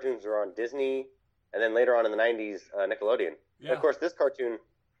cool cartoons were on Disney, and then later on in the 90s, Nickelodeon. Yeah. And of course, this cartoon,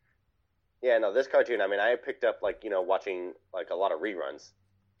 I mean, I picked up, watching, a lot of reruns.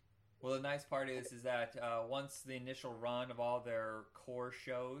 Well, the nice part is that once the initial run of all their core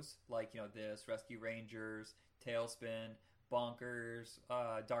shows, like, this, Rescue Rangers, Tailspin, Bonkers,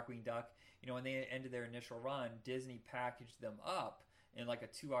 Darkwing Duck, when they ended their initial run, Disney packaged them up in like a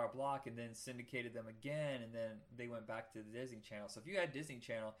 2-hour block and then syndicated them again, and then they went back to the Disney Channel. So if you had Disney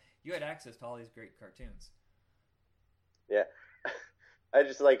Channel, you had access to all these great cartoons. Yeah. I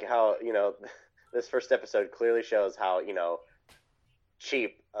just like how, this first episode clearly shows how,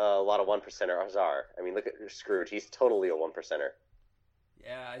 cheap a lot of 1%ers are. I mean, look at Scrooge. He's totally a 1%er.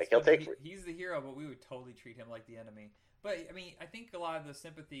 Yeah, Like, he'll take... he's the hero, but we would totally treat him like the enemy. But, I mean, I think a lot of the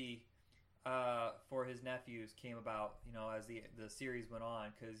sympathy for his nephews came about, as the series went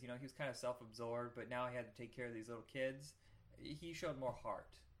on, because he was kind of self-absorbed, but now he had to take care of these little kids. He showed more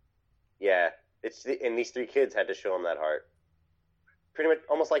heart. Yeah, and these 3 kids had to show him that heart. Pretty much,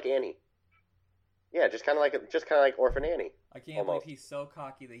 almost like Annie. Yeah, just kind of like Orphan Annie. I can't believe he's so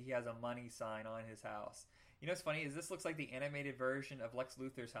cocky that he has a money sign on his house. You know what's funny is this looks like the animated version of Lex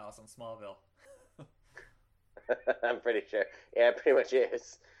Luthor's house on Smallville. I'm pretty sure. Yeah, it pretty much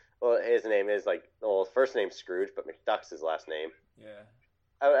is. Well, his name is his first name's Scrooge, but McDuck's his last name. Yeah.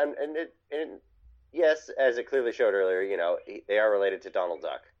 And yes, as it clearly showed earlier, they are related to Donald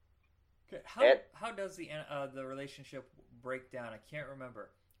Duck. Okay, how does the relationship break down? I can't remember.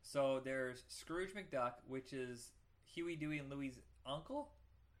 So there's Scrooge McDuck, which is Huey, Dewey, and Louie's uncle.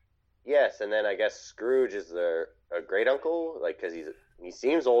 Yes, and then I guess Scrooge is a great uncle, because he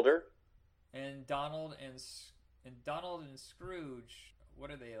seems older. And Donald and Scrooge, what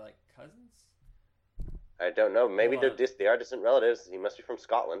are they, like cousins? I don't know. Maybe Hold on. they are distant relatives. He must be from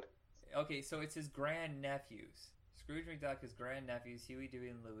Scotland. Okay, so it's his grandnephews. Scrooge McDuck is grandnephews, Huey, Dewey,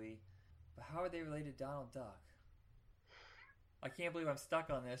 and Louie. But how are they related to Donald Duck? I can't believe I'm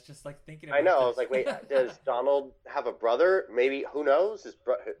stuck on this. Just like thinking about I know. this. I was like, wait, does Donald have a brother? Maybe, who knows? His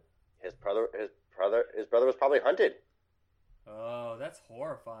brother was probably hunted. Oh, that's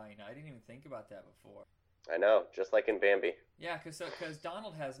horrifying. I didn't even think about that before. I know, just like in Bambi. Yeah, because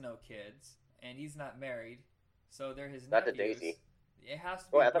Donald has no kids and he's not married, so they're his Not to nephews. Daisy. It has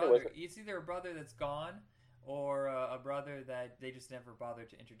to be Oh, a I thought it brother. was- It's either a brother that's gone or a brother that they just never bothered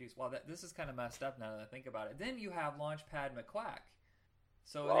to introduce. Well, this is kind of messed up now that I think about it. Then you have Launchpad McQuack.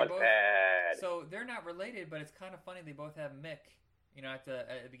 So Launchpad. So they're not related, but it's kind of funny. They both have Mick, at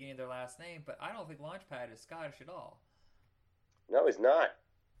the beginning of their last name. But I don't think Launchpad is Scottish at all. No, he's not.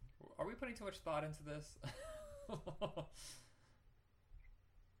 Are we putting too much thought into this?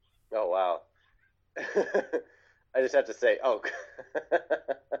 Oh, wow. I just have to say,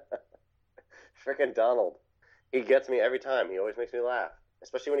 frickin' Donald. He gets me every time. He always makes me laugh,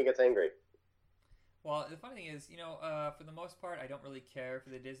 especially when he gets angry. Well, the funny thing is, for the most part, I don't really care for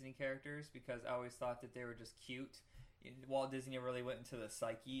the Disney characters because I always thought that they were just cute. Walt Disney really went into the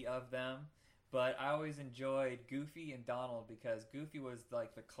psyche of them. But I always enjoyed Goofy and Donald because Goofy was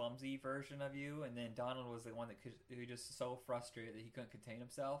like the clumsy version of you, and then Donald was the one who just so frustrated that he couldn't contain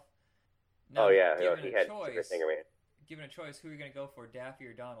himself. Now, He given had a choice, Secret Singer Man. given a choice, who are you going to go for, Daffy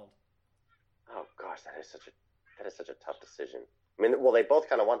or Donald? Oh gosh, that is such a tough decision. I mean, well, they both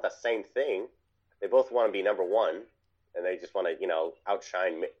kind of want the same thing. They both want to be number one, and they just want to,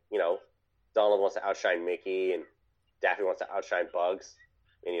 outshine. Donald wants to outshine Mickey, and Daffy wants to outshine Bugs.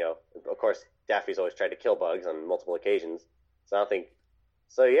 And of course, Daffy's always tried to kill Bugs on multiple occasions. So I don't think.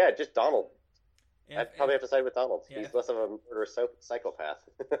 So yeah, just Donald. I'd probably have to side with Donald. Yeah, He's less of a murderous psychopath.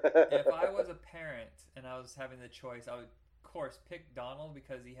 If I was a parent and I was having the choice, I would, of course, pick Donald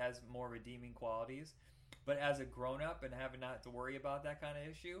because he has more redeeming qualities. But as a grown-up and having not to worry about that kind of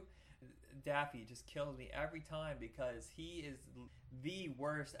issue, Daffy just kills me every time because he is the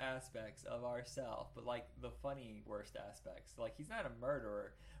worst aspects of ourself, but like the funny worst aspects. Like, he's not a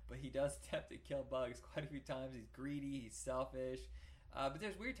murderer, but he does attempt to kill Bugs quite a few times. He's greedy, he's selfish. But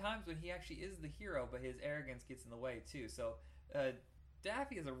there's weird times when he actually is the hero, but his arrogance gets in the way too. So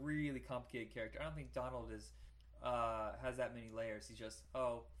Daffy is a really complicated character. I don't think Donald has that many layers. He's just,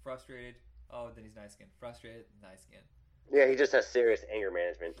 frustrated. Oh, then he's nice skin. Frustrated, nice skin. Yeah, he just has serious anger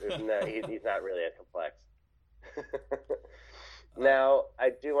management. He's not really that complex. Now,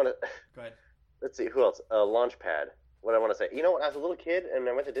 I do want to. Go ahead. Let's see, who else? Launchpad. What I want to say. When I was a little kid and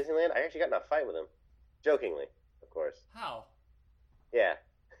I went to Disneyland, I actually got in a fight with him. Jokingly, of course. How? Yeah.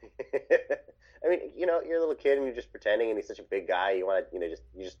 I mean, you're a little kid and you're just pretending, and he's such a big guy. You want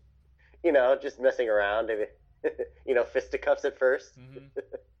to, just messing around. Maybe, fisticuffs at first.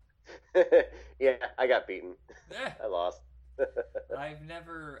 Mm-hmm. Yeah, I got beaten. Yeah. I lost. I've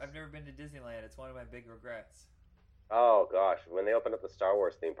never been to Disneyland. It's one of my big regrets. Oh gosh, when they open up the Star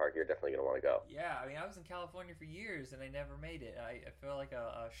Wars theme park, you're definitely gonna want to go. Yeah, I mean, I was in California for years and I never made it. I feel like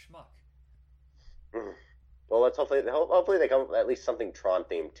a schmuck. Well, let's hopefully they come up with at least something Tron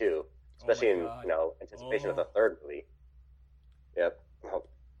themed too, especially in God. anticipation of the third movie. Yep.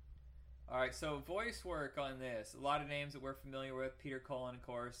 All right, so voice work on this. A lot of names that we're familiar with. Peter Cullen, of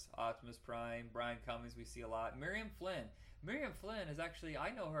course. Optimus Prime. Brian Cummings, we see a lot. Miriam Flynn. Miriam Flynn is actually,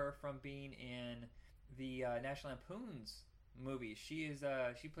 I know her from being in the National Lampoon's movie. She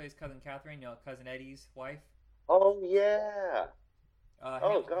plays Cousin Catherine, Cousin Eddie's wife. Oh, yeah.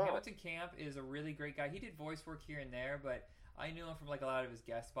 God. God. Hamilton Camp is a really great guy. He did voice work here and there, but I knew him from like a lot of his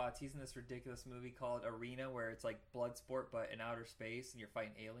guest spots. He's in this ridiculous movie called Arena, where it's like blood sport, but in outer space, and you're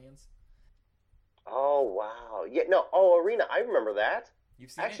fighting aliens. Oh, wow. Yeah, no. Oh, Arena. I remember that. You've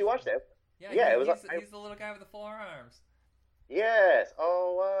seen I actually it? watched it. Yeah, it was. He's the little guy with the four arms. Yes.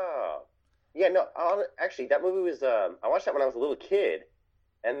 Oh, wow. Yeah, no. Actually, that movie was. I watched that when I was a little kid,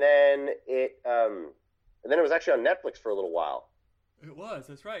 and then it was actually on Netflix for a little while. It was.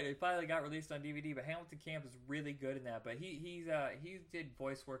 That's right. It finally got released on DVD. But Hamilton Camp is really good in that. But he did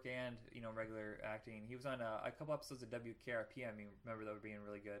voice work and regular acting. He was on a couple episodes of WKRP. I mean, remember those being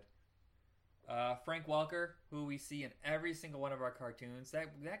really good. Frank Welker, who we see in every single one of our cartoons.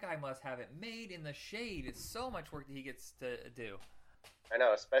 That guy must have it made in the shade. It's so much work that he gets to do. I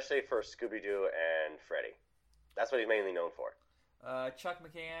know, especially for Scooby-Doo and Freddy. That's what he's mainly known for. Chuck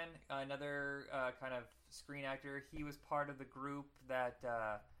McCann, another kind of screen actor. He was part of the group that...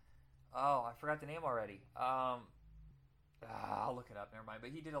 I forgot the name already. I'll look it up. Never mind. But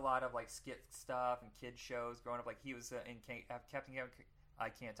he did a lot of like skit stuff and kid shows growing up. Like he was in Captain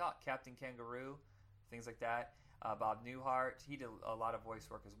Kangaroo, things like that. Bob Newhart. He did a lot of voice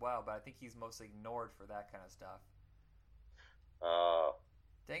work as well. But I think he's mostly ignored for that kind of stuff.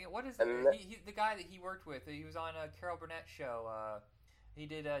 Dang it! What is the guy that he worked with? He was on a Carol Burnett show. He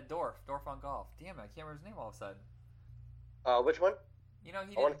did Dorf on Golf. Damn it! I can't remember his name all of a sudden. Which one? He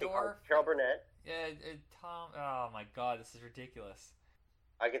did Dorf. Carol Burnett. Yeah, Tom. Oh my God, this is ridiculous.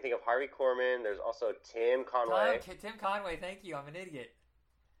 I can think of Harvey Korman. There's also Tim Conway. Tim Conway. Thank you. I'm an idiot.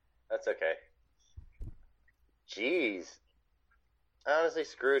 That's okay. Jeez. Honestly,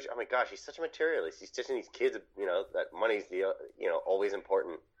 Scrooge, oh my gosh, he's such a materialist. He's teaching these kids, that money's always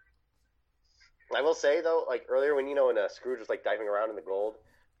important. I will say, though, like earlier when Scrooge was like diving around in the gold,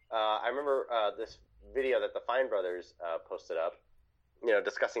 I remember this video that the Fine Brothers posted up,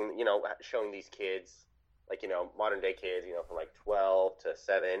 discussing, showing these kids, like, modern day kids, from like 12 to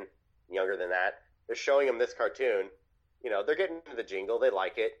 7, younger than that. They're showing them this cartoon. They're getting into the jingle. They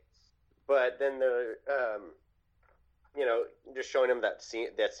like it. But then they're, just showing them that scene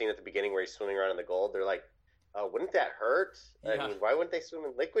at the beginning where he's swimming around in the gold. They're like, wouldn't that hurt? Yeah. I mean, why wouldn't they swim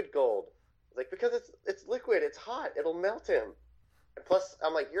in liquid gold? It's like, because it's liquid. It's hot. It'll melt him. And plus,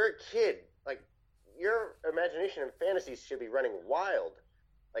 I'm like, you're a kid. Like, your imagination and fantasies should be running wild.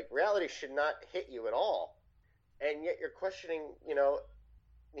 Like, reality should not hit you at all. And yet you're questioning,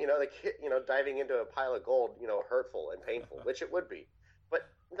 the kid, diving into a pile of gold, hurtful and painful, which it would be. But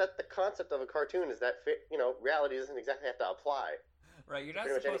that the concept of a cartoon is that reality doesn't exactly have to apply. Right, you're not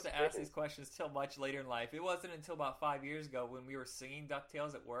supposed to ask these questions till much later in life. It wasn't until about 5 years ago when we were singing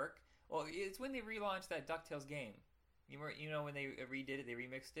DuckTales at work. Well, it's when they relaunched that DuckTales game. When they redid it, they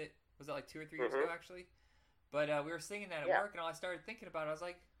remixed it. Was that like 2 or 3 years ago, actually? But we were singing that at work, and I started thinking about it. I was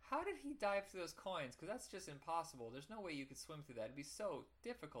like, how did he dive through those coins? Because that's just impossible. There's no way you could swim through that. It'd be so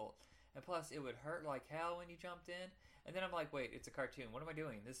difficult. And plus, it would hurt like hell when you jumped in. And then I'm like, wait, it's a cartoon. What am I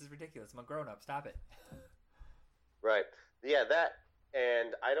doing? This is ridiculous. I'm a grown-up. Stop it. Right. Yeah, that.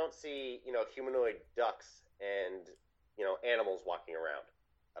 And I don't see, humanoid ducks and, animals walking around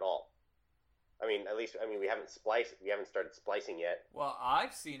at all. I mean, at least, we haven't started splicing yet. Well,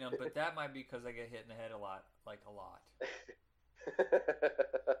 I've seen them, but that might be because I get hit in the head a lot. Like, a lot.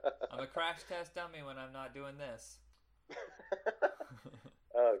 I'm a crash test dummy when I'm not doing this.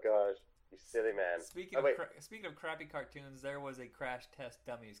 Oh, gosh. You silly man. Speaking of crappy cartoons, there was a Crash Test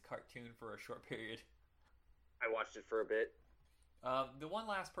Dummies cartoon for a short period. I watched it for a bit. The one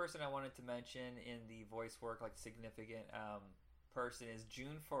last person I wanted to mention in the voice work, like significant person, is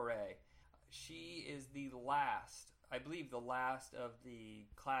June Foray. She is the last of the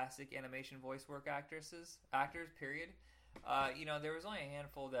classic animation voice work actors, period. There was only a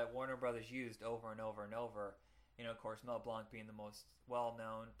handful that Warner Brothers used over and over and over. Of course, Mel Blanc being the most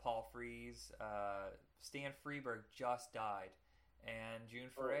well-known, Paul Frees, Stan Freberg just died, and June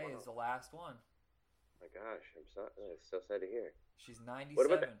Foray is the last one. My gosh, I'm so sad to hear. She's 97. What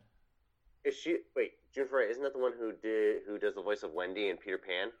about is she? Wait, June Foray, isn't that the one who does the voice of Wendy and Peter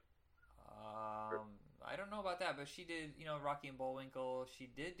Pan? I don't know about that, but she did, Rocky and Bullwinkle. She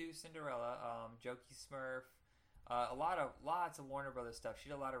did do Cinderella, Jokey Smurf. Lots of Warner Brothers stuff. She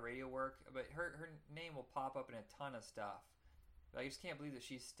did a lot of radio work, but her name will pop up in a ton of stuff. I just can't believe that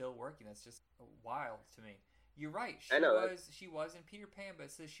she's still working. That's just wild to me. You're right. She was in Peter Pan, but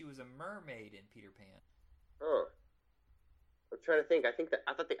it says she was a mermaid in Peter Pan. Oh, I'm trying to think. I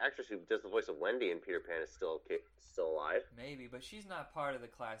thought the actress who does the voice of Wendy in Peter Pan is still alive. Maybe, but she's not part of the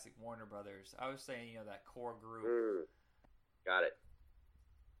classic Warner Brothers. I was saying, that core group. Got it.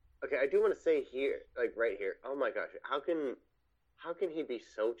 Okay, I do want to say here, like right here. Oh my gosh, how can he be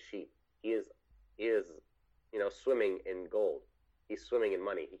so cheap? He is, swimming in gold. He's swimming in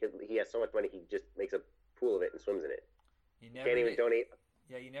money. He has so much money. He just makes a pool of it and swims in it. You can't even donate.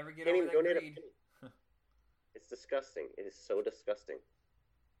 Yeah, you never get over that greed. It's disgusting. It is so disgusting.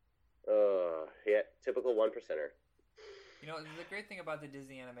 Yeah, typical 1%er. The great thing about the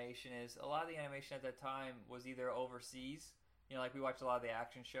Disney animation is a lot of the animation at that time was either overseas. Like we watch a lot of the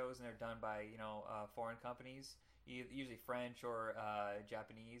action shows and they're done by, foreign companies. usually French or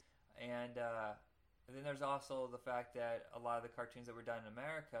Japanese. And then there's also the fact that a lot of the cartoons that were done in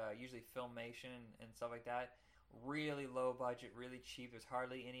America, usually Filmation and stuff like that, really low budget, really cheap. There's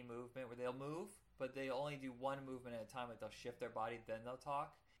hardly any movement where they'll move, but they only do one movement at a time. Like they'll shift their body, then they'll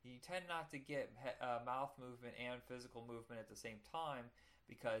talk. You tend not to get mouth movement and physical movement at the same time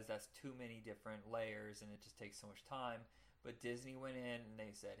because that's too many different layers and it just takes so much time. But Disney went in and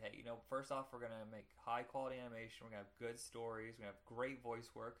they said, hey, first off, we're going to make high quality animation. We're going to have good stories. We're going to have great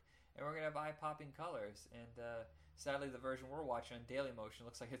voice work. And we're going to have eye-popping colors. And sadly, the version we're watching on Dailymotion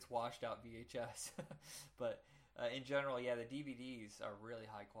looks like it's washed out VHS. But in general, yeah, the DVDs are really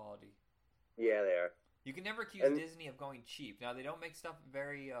high quality. Yeah, they are. You can never accuse Disney of going cheap. Now, they don't make stuff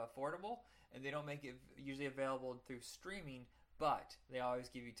very affordable, and they don't make it usually available through streaming, but they always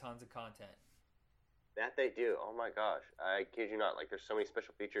give you tons of content. That they do. Oh my gosh. I kid you not. Like, there's so many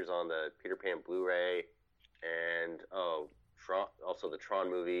special features on the Peter Pan Blu-ray and, also the Tron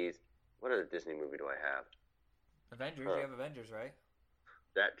movies. What other Disney movie do I have? Avengers. You have Avengers, right?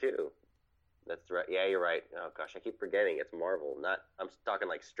 That too. That's right. Yeah, you're right. Oh gosh, I keep forgetting. It's Marvel. I'm talking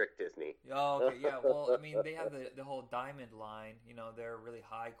like strict Disney. Oh, okay. Yeah. Well, I mean, they have the whole Diamond line. They're really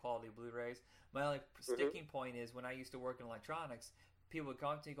high quality Blu-rays. My only sticking point is when I used to work in electronics, people would come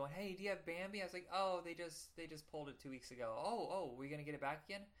up to me going, "Hey, do you have Bambi?" I was like, "Oh, they just pulled it 2 weeks ago." Oh, we're gonna get it back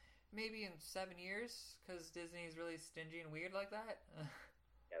again? Maybe in 7 years, because Disney's really stingy and weird like that.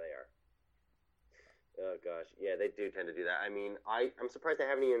 Yeah, they are. Oh gosh, yeah, they do tend to do that. I mean, I'm surprised they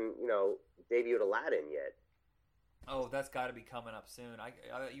haven't even debuted Aladdin yet. Oh, that's got to be coming up soon.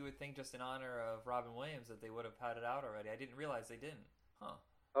 You would think just in honor of Robin Williams that they would have had it out already. I didn't realize they didn't. Huh.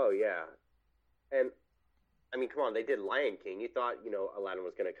 Oh yeah, and I mean, come on, they did Lion King. You thought Aladdin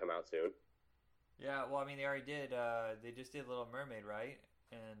was going to come out soon. Yeah, well, I mean, they already did. They just did Little Mermaid, right?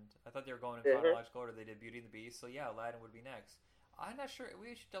 And I thought they were going in chronological order. They did Beauty and the Beast, so yeah, Aladdin would be next. I'm not sure.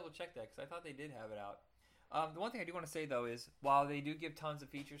 We should double check that because I thought they did have it out. The one thing I do want to say though is while they do give tons of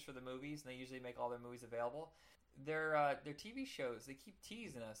features for the movies and they usually make all their movies available, their TV shows, they keep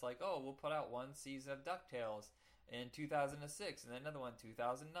teasing us like, oh, we'll put out one season of DuckTales in 2006 and then another one in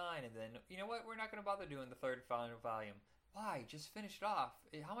 2009 and then you know what? We're not going to bother doing the third final volume. Why? Just finish it off.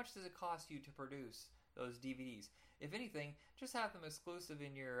 How much does it cost you to produce those DVDs? If anything, just have them exclusive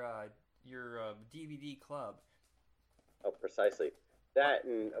in your DVD club. Oh, precisely. That,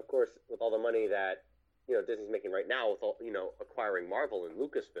 and of course, with all the money that Disney's making right now, with all acquiring Marvel and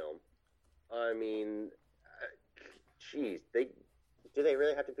Lucasfilm, I mean, geez, do they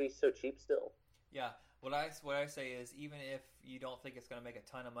really have to be so cheap still? Yeah. What I say is, even if you don't think it's going to make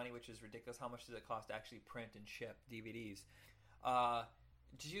a ton of money, which is ridiculous, how much does it cost to actually print and ship DVDs?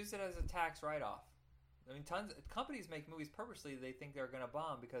 Just use it as a tax write-off. I mean, companies make movies purposely. They think they're going to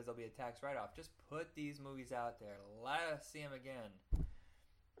bomb because there'll be a tax write-off. Just put these movies out there. Let us see them again.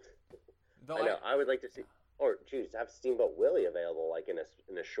 I know. I would like to see, or have Steamboat Willie available, like in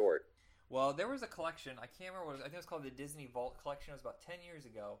a short. Well, there was a collection. I can't remember what it was. I think it was called the Disney Vault Collection. It was about 10 years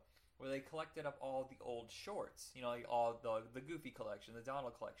ago, where they collected up all the old shorts. Like all the Goofy collection, the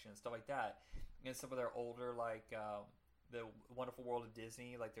Donald collection, and stuff like that, and some of their older the Wonderful World of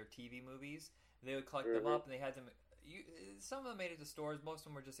Disney, like their TV movies. They would collect them up, and they had them. Some of them made it to stores. Most of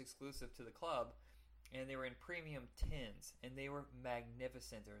them were just exclusive to the club, and they were in premium tins, and they were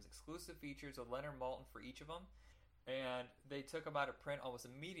magnificent. There was exclusive features with Leonard Maltin for each of them, and they took them out of print almost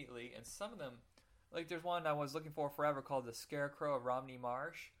immediately. And some of them, like there's one I was looking for forever called The Scarecrow of Romney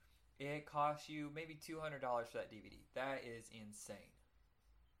Marsh. It costs you maybe $200 for that DVD. That is insane.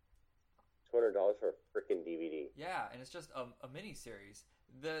 $200 for a freaking DVD. Yeah, and it's just a mini series.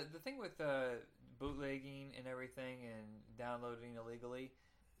 The thing with bootlegging and everything and downloading illegally,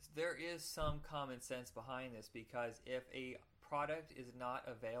 there is some common sense behind this because if a product is not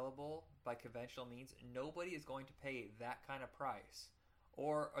available by conventional means, nobody is going to pay that kind of price.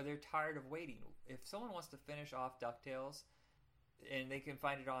 Or are they tired of waiting? If someone wants to finish off DuckTales and they can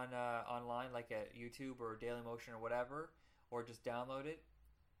find it on online like at YouTube or Dailymotion or whatever, or just download it,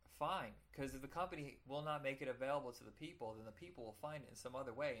 fine, because if the company will not make it available to the people, then the people will find it in some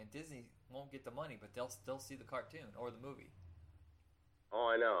other way, and Disney won't get the money, but they'll still see the cartoon or the movie.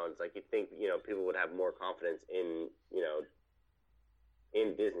 Oh, I know. It's like you'd think people would have more confidence in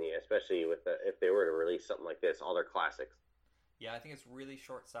in Disney, especially with if they were to release something like this, all their classics. Yeah, I think it's really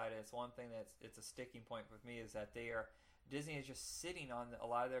short-sighted. It's one thing it's a sticking point with me is that Disney is just sitting on a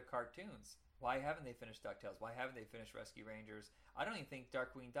lot of their cartoons. Why haven't they finished DuckTales? Why haven't they finished Rescue Rangers? I don't even think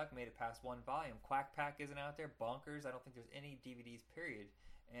Darkwing Duck made it past one volume. Quack Pack isn't out there. Bonkers, I don't think there's any DVDs, period.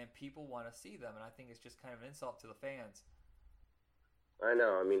 And people want to see them, and I think it's just kind of an insult to the fans. I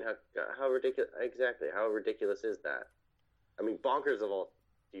know. I mean, how ridiculous? Exactly. How ridiculous is that? I mean, Bonkers of all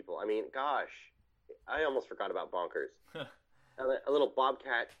people. I mean, gosh, I almost forgot about Bonkers. A little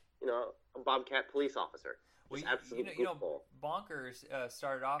Bobcat, a Bobcat police officer. Well, Just absolute goofball. Bonkers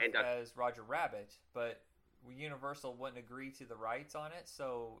started off And as Roger Rabbit, but Universal wouldn't agree to the rights on it,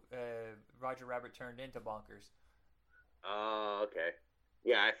 so Roger Rabbit turned into Bonkers. Oh, okay.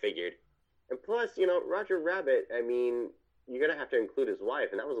 Yeah, I figured. And plus, Roger Rabbit, I mean, you're going to have to include his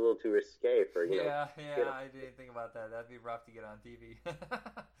wife, and that was a little too risque for, Yeah, I didn't think about that. That'd be rough to get on TV.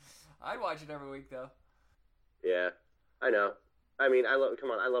 I'd watch it every week, though. Yeah, I know. I mean, I loved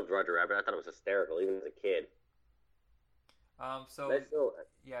Roger Rabbit. I thought it was hysterical, even as a kid.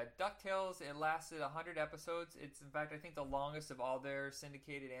 Yeah, DuckTales, it lasted 100 episodes. It's, in fact, I think the longest of all their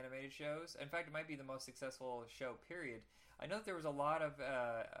syndicated animated shows. In fact, it might be the most successful show, period. I know that there was a lot of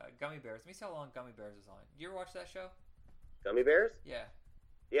Gummy Bears. Let me see how long Gummy Bears was on. You ever watch that show? Gummy Bears? Yeah.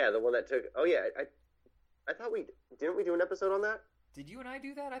 Yeah, the one that took... Oh, yeah, I thought Didn't we do an episode on that? Did you and I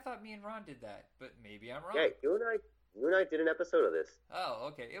do that? I thought me and Ron did that, but maybe I'm wrong. Yeah, you and I did an episode of this. Oh,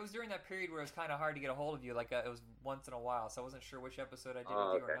 okay. It was during that period where it was kind of hard to get a hold of you. Like it was once in a while, so I wasn't sure which episode I did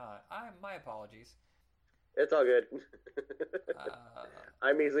with you or not. My apologies. It's all good.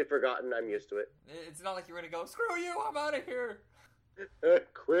 I'm easily forgotten. I'm used to it. It's not like you're gonna go, screw you, I'm out of here.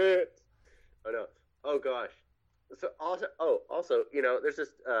 Quit. Oh no. Oh gosh. So also, there's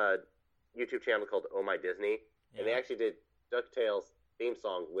this YouTube channel called Oh My Disney, and they actually did DuckTales theme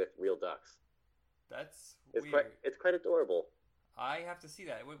song with real ducks. That's weird. It's quite adorable. I have to see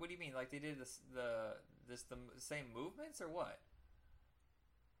that. What do you mean? Like they did the same movements or what?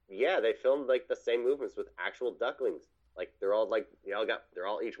 Yeah, they filmed like the same movements with actual ducklings. Like they're all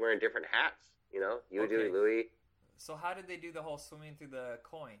each wearing different hats. Huey, Dewey, Louie. So how did they do the whole swimming through the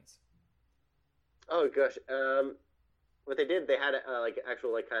coins? Oh gosh, what they did, they had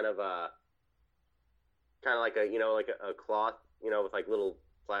actual kind of like a cloth, with like little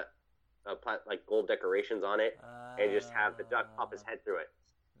like gold decorations on it, and just have the duck pop his head through it.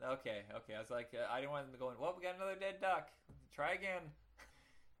 Okay. I was like, I didn't want them going, well, we got another dead duck. Try again.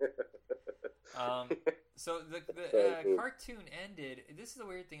 So the cartoon ended. This is the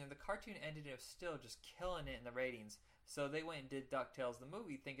weird thing. The cartoon ended and it was still just killing it in the ratings. So they went and did DuckTales the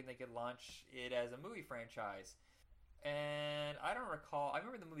movie, thinking they could launch it as a movie franchise. And I don't recall. I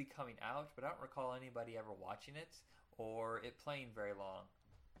remember the movie coming out, but I don't recall anybody ever watching it or it playing very long.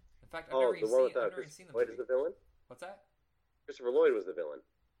 In fact, I've never even seen the movie. Lloyd is the villain? What's that? Christopher Lloyd was the villain.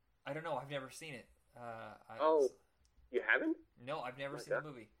 I don't know. I've never seen it. You haven't? No, I've never seen the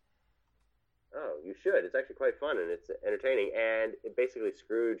movie. Oh, you should. It's actually quite fun and it's entertaining. And it basically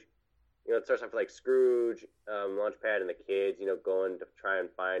Scrooge, it starts off like Scrooge, Launchpad, and the kids, going to try and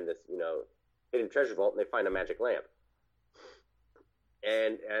find this, hidden treasure vault, and they find a magic lamp.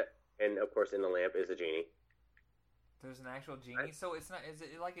 And of course, in the lamp is a genie. There's an actual genie. So it's not. Is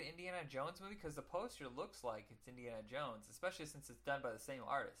it like an Indiana Jones movie? Because the poster looks like it's Indiana Jones, especially since it's done by the same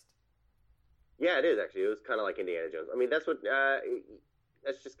artist. Yeah, it is actually. It was kind of like Indiana Jones. I mean, that's just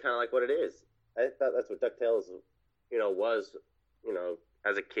kind of like what it is. I thought that's what DuckTales, was,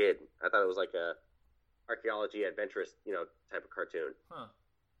 as a kid. I thought it was like a archaeology adventurous, type of cartoon. Huh.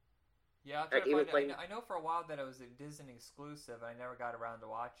 Yeah, I'll try to find it. I know for a while that it was a Disney exclusive. I never got around to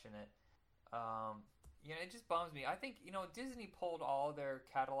watching it. It just bums me. I think, Disney pulled all their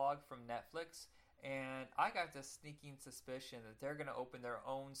catalog from Netflix, and I got this sneaking suspicion that they're going to open their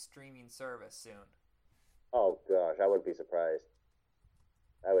own streaming service soon. Oh, gosh, I wouldn't be surprised.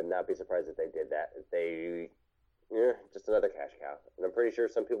 I would not be surprised if they did that. Just another cash cow. And I'm pretty sure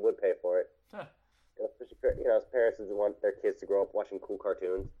some people would pay for it. Huh. As parents who want their kids to grow up watching cool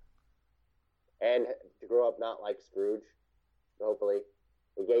cartoons. And to grow up not like Scrooge, hopefully.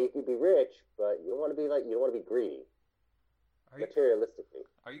 Yeah, you can be rich, but you don't want to be greedy. Materialistically.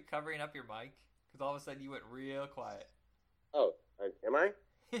 Are you covering up your mic? Because all of a sudden you went real quiet. Oh, am I?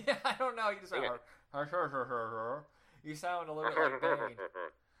 Yeah, I don't know. You just went, you sound a little bit like Bane.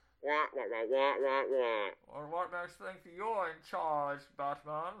 Or what makes you think you're in charge,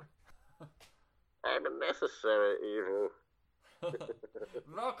 Batman? I'm a necessary evil.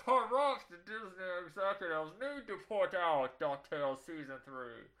 The corrupt Disney executives need to put out DuckTales Season 3.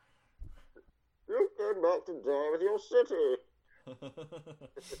 You came back to die with your city.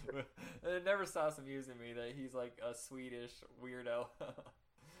 It never stops amusing me that he's like a Swedish weirdo.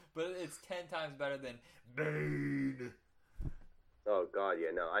 But it's 10 times better than Bane. Oh God,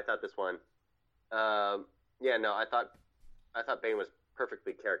 yeah, no. I thought this one. I thought Bane was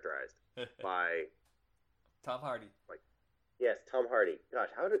perfectly characterized by Tom Hardy. Yes, Tom Hardy. Gosh,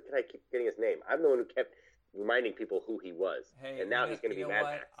 can I keep getting his name? I'm the one who kept reminding people who he was. Hey, and now he's going to be Mad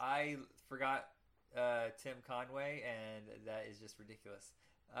Max. I forgot Tim Conway, and that is just ridiculous.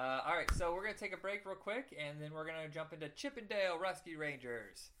 All right, so we're going to take a break real quick, and then we're going to jump into Chip and Dale Rescue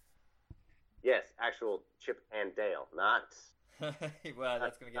Rangers. Yes, actual Chip and Dale, not... Well,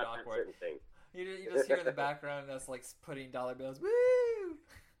 that's going to get awkward. Certain thing. You just hear in the background that's like putting dollar bills. Woo!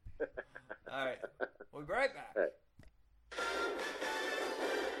 All right, we'll be right back. All right.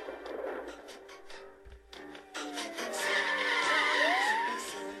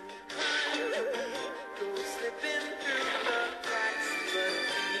 Go slipping through the cracks, but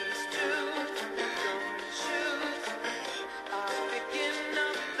these two golden shoes are picking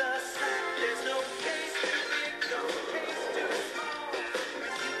up the slack. There's no case too big, no case too small.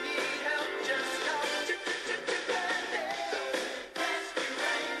 When you need help, just call Chip and Dale. Rescue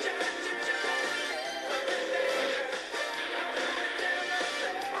Rangers, Chip and Dale.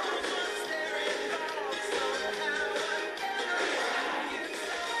 Once they're involved, somehow, whatever you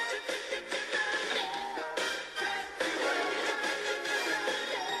say, Chip and Dale.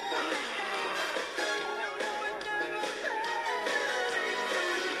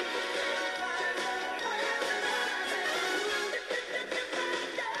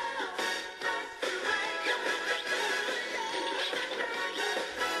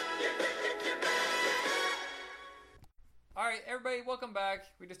 All right, everybody, welcome back.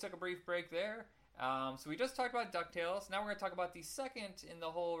 We just took a brief break there. So we just talked about DuckTales. Now we're going to talk about the second in the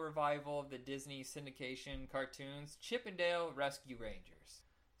whole revival of the Disney syndication cartoons, Chip and Dale Rescue Rangers.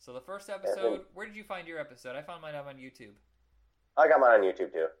 So the first episode, where did you find your episode? I found mine up on YouTube. I got mine on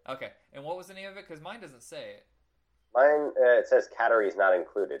YouTube, too. Okay, and what was the name of it? Because mine doesn't say it. Mine, it says Cattery's not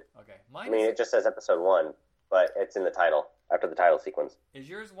included. Okay, I mean, it just says episode 1, but it's in the title, after the title sequence. Is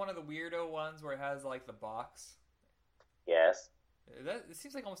yours one of the weirdo ones where it has, like, the box? Yes. It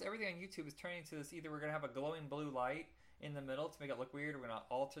seems like almost everything on YouTube is turning to this. Either we're going to have a glowing blue light in the middle to make it look weird, we're going to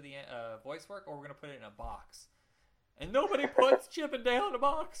alter the voice work, or we're going to put it in a box. And nobody puts Chip and Dale in a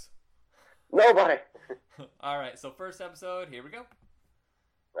box. Nobody! All right, so first episode, here we go.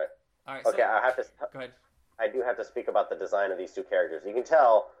 Right. All right. Okay, So, I have to... go ahead. I do have to speak about the design of these two characters. You can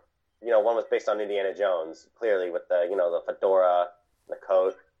tell, one was based on Indiana Jones, clearly, with the, the fedora, the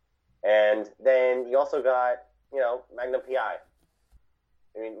coat. And then you also got, Magnum P.I.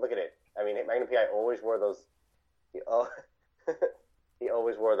 I mean, look at it. I mean, Magnum P.I. always wore those, he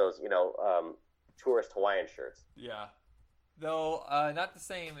always wore those, tourist Hawaiian shirts. Yeah. Though, not the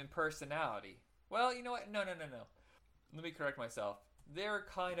same in personality. Well, you know what? No. Let me correct myself. They're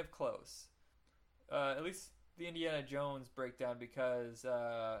kind of close. At least the Indiana Jones breakdown, because,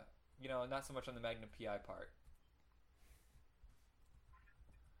 not so much on the Magnum P.I. part.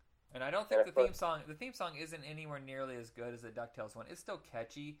 And I don't think the theme song isn't anywhere nearly as good as the DuckTales one. It's still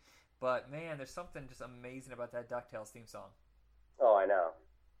catchy, but man, there's something just amazing about that DuckTales theme song. Oh, I know.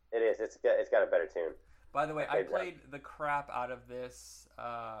 It is. It's got a better tune. By the way, I played the crap out of this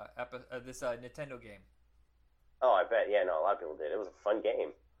Nintendo game. Oh, I bet. Yeah, no, a lot of people did. It was a fun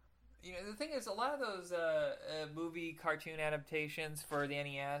game. The thing is, a lot of those movie cartoon adaptations for the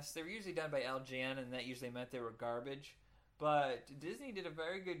NES, they were usually done by LJN, and that usually meant they were garbage. But Disney did a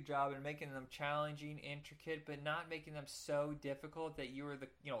very good job in making them challenging, intricate, but not making them so difficult that you were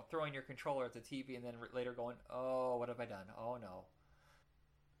throwing your controller at the TV and then later going, "Oh, what have I done? Oh no."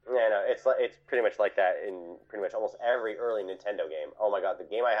 Yeah, no, it's pretty much like that in pretty much almost every early Nintendo game. Oh my god, the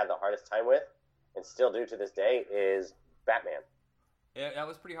game I had the hardest time with, and still do to this day, is Batman. Yeah, that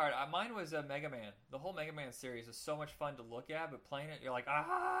was pretty hard. Mine was Mega Man. The whole Mega Man series is so much fun to look at, but playing it, you're like,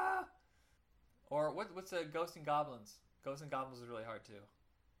 ah! Or what's Ghosts and Goblins? Ghosts and Goblins is really hard too.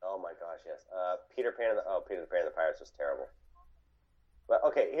 Oh my gosh, yes. Peter Pan and the Pirates was terrible. But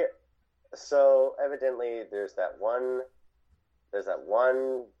okay, here. So evidently, there's that one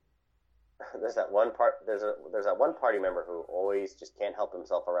party member who always just can't help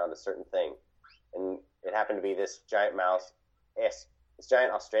himself around a certain thing, and it happened to be this giant mouse. Yes, this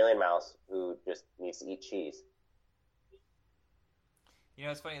giant Australian mouse who just needs to eat cheese.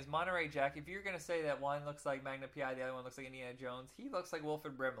 It's funny, is Monterey Jack, if you're going to say that one looks like Magnum P.I., the other one looks like Indiana Jones, he looks like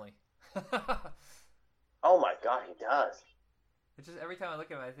Wilford Brimley. Oh my god, he does. It's just every time I look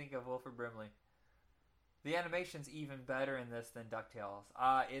at him, I think of Wilford Brimley. The animation's even better in this than DuckTales.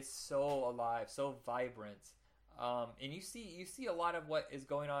 It's so alive, so vibrant. And you see a lot of what is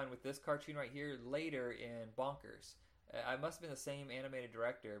going on with this cartoon right here later in Bonkers. I must have been the same animated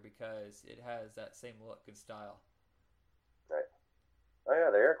director because it has that same look and style. Right. Oh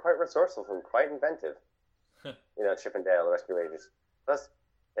yeah, they're quite resourceful and quite inventive. Chip and Dale, the Rescue Rangers. Plus,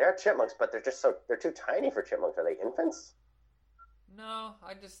 they are chipmunks, but they're too tiny for chipmunks. Are they infants? No,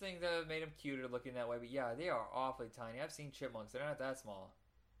 I just think that it made them cuter looking that way. But yeah, they are awfully tiny. I've seen chipmunks; they're not that small.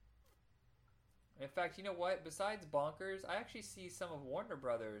 In fact, you know what? Besides Bonkers, I actually see some of Warner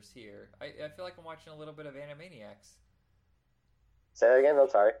Brothers here. I feel like I'm watching a little bit of Animaniacs. Say that again. I'm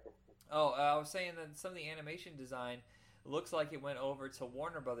sorry. Oh, I was saying that some of the animation design looks like it went over to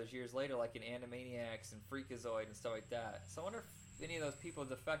Warner Brothers years later, like in Animaniacs and Freakazoid and stuff like that. So I wonder if any of those people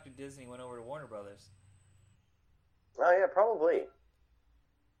defected Disney went over to Warner Brothers. Oh yeah, probably.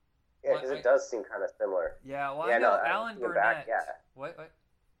 Yeah, because What- it does seem kind of similar. Yeah, well, Yeah, I know no, Alan looking Burnett. back, yeah. What?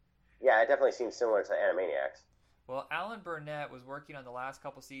 Yeah, it definitely seems similar to Animaniacs. Well, Alan Burnett was working on the last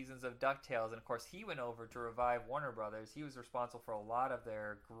couple seasons of DuckTales, and of course he went over to revive Warner Brothers. He was responsible for a lot of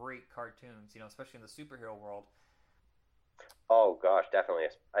their great cartoons, especially in the superhero world. Oh gosh, definitely.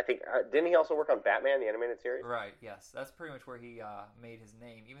 I think didn't he also work on Batman the animated series? Right, yes. That's pretty much where he made his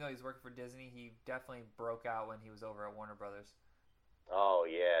name. Even though he's working for Disney, he definitely broke out when he was over at Warner Brothers. Oh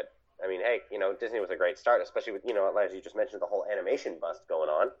yeah. I mean, hey, Disney was a great start, especially with as you just mentioned, the whole animation bust going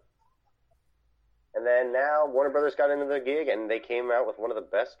on. And then now Warner Brothers got into the gig, and they came out with one of the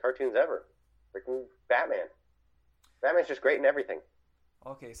best cartoons ever, freaking Batman. Batman's just great in everything.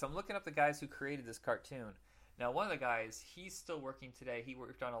 Okay, so I'm looking up the guys who created this cartoon. Now, one of the guys, he's still working today. He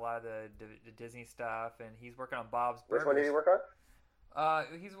worked on a lot of the Disney stuff, and he's working on Bob's Burgers. Which one did he work on?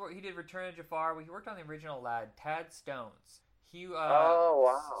 He did Return of Jafar. He worked on the original Aladdin, Tad Stones. Oh,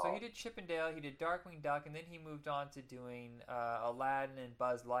 wow. So he did Chippendale, he did Darkwing Duck, and then he moved on to doing Aladdin and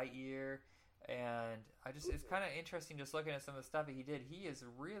Buzz Lightyear. And it's kind of interesting just looking at some of the stuff that he did. He is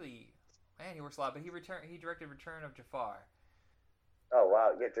really, man, he works a lot. But he directed Return of Jafar. Oh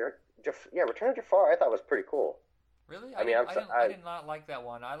wow, yeah, Return of Jafar I thought was pretty cool. Really? I did not like that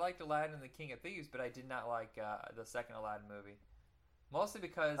one. I liked Aladdin and the King of Thieves, but I did not like the second Aladdin movie. Mostly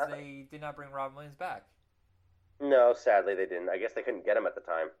because they did not bring Robin Williams back. No, sadly they didn't. I guess they couldn't get him at the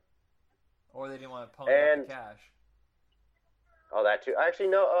time. Or they didn't want to pony up the cash. Oh, that too. Actually,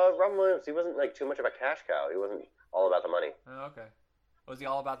 no. Robin Williams, he wasn't like too much of a cash cow. He wasn't all about the money. Oh, okay. Was he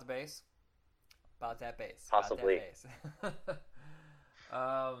all about the bass? About that bass. Possibly. About that bass.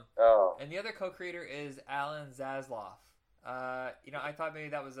 Oh. And the other co-creator is Alan Zasloff. I thought maybe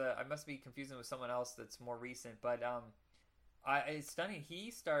that was I must be confusing with someone else that's more recent, but it's stunning.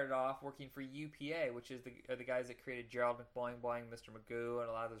 He started off working for UPA, which is the guys that created Gerald McBoing Boing, Mr. Magoo, and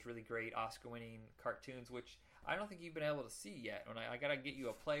a lot of those really great Oscar-winning cartoons, which I don't think you've been able to see yet. When I gotta get you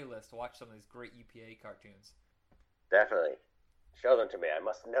a playlist to watch some of these great UPA cartoons. Definitely. Show them to me. I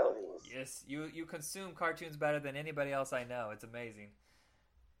must know these. Yes, you consume cartoons better than anybody else I know. It's amazing.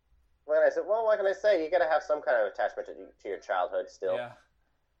 When I said, well, what can I say? You gotta have some kind of attachment to your childhood still. Yeah.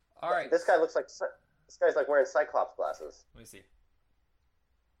 All right. This guy's like wearing Cyclops glasses. Let me see.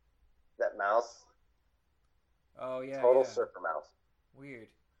 That mouse. Oh yeah. Total yeah. surfer mouse. Weird.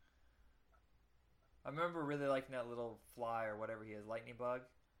 I remember really liking that little fly or whatever he is, lightning bug.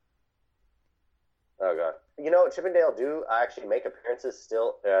 Oh god. Chippendale do actually make appearances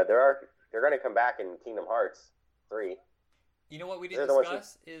still. They're going to come back in Kingdom Hearts 3. You know what we didn't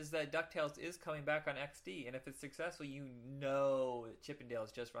discuss is that DuckTales is coming back on XD, and if it's successful, that Chippendale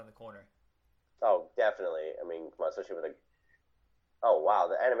is just around the corner. Oh, definitely. I mean, come on, especially with oh wow,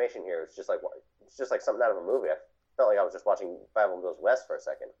 the animation here is just like something out of a movie. I felt like I was just watching Five Goes West for a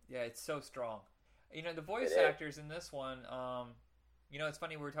second. Yeah, it's so strong. The voice actors in this one, it's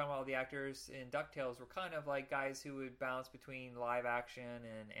funny, we were talking about all the actors in DuckTales were kind of like guys who would bounce between live action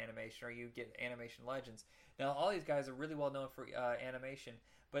and animation, or you get animation legends. Now, all these guys are really well known for animation,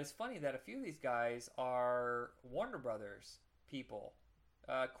 but it's funny that a few of these guys are Warner Brothers people.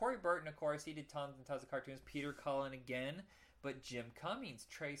 Corey Burton, of course, he did tons and tons of cartoons. Peter Cullen again, but Jim Cummings,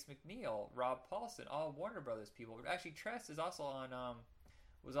 Trace McNeil, Rob Paulson, all Warner Brothers people. Actually, Tress is also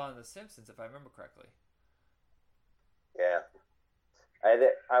was on The Simpsons, if I remember correctly. Yeah.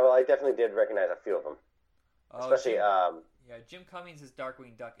 I definitely did recognize a few of them. Especially, Jim Cummings is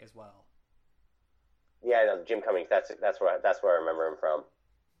Darkwing Duck as well. Yeah, I know, Jim Cummings, that's where I remember him from.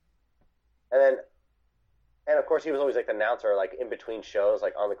 And of course he was always like the announcer, like in between shows,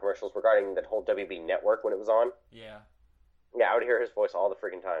 like on the commercials regarding that whole WB network when it was on. Yeah. Yeah, I would hear his voice all the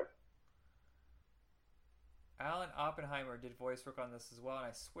freaking time. Alan Oppenheimer did voice work on this as well, and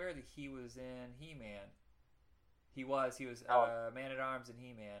I swear that he was in He-Man. He was Man-at-Arms in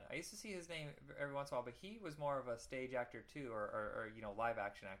He-Man. I used to see his name every once in a while, but he was more of a stage actor too, or live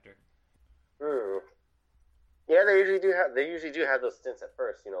action actor. Yeah, they usually do have those stints at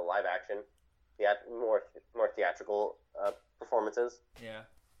first, live action, more theatrical performances. Yeah.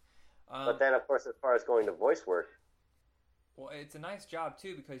 But then, of course, as far as going to voice work, Well, it's a nice job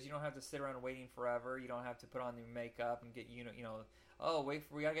too because you don't have to sit around waiting forever. You don't have to put on your makeup and get oh wait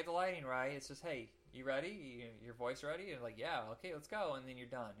we gotta get the lighting right. It's just hey, you ready? Your voice ready? And like yeah, okay, let's go. And then you're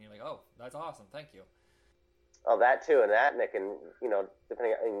done. And you're like oh that's awesome, thank you. Oh, that too, and that, Nick, and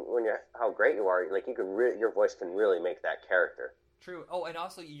depending on when you're how great you are, like you can your voice can really make that character. True. Oh, and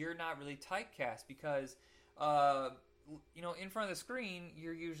also you're not really typecast because, in front of the screen,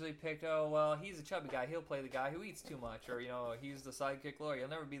 you're usually picked, oh, well, he's a chubby guy. He'll play the guy who eats too much. Or, he's the sidekick lawyer. He'll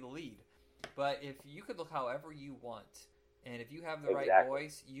never be the lead. But if you could look however you want, and if you have the right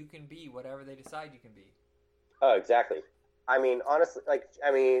voice, you can be whatever they decide you can be. Oh, exactly. I mean, honestly,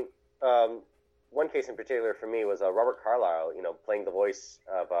 one case in particular for me was Robert Carlyle, playing the voice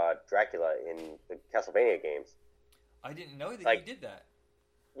of Dracula in the Castlevania games. I didn't know that he did that.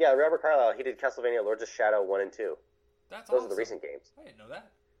 Yeah, Robert Carlyle, he did Castlevania Lords of Shadow 1 and 2. Those awesome. Are the recent games. I didn't know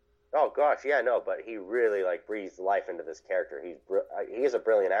that. Oh, gosh, yeah, no, but he really, breathes life into this character. He is a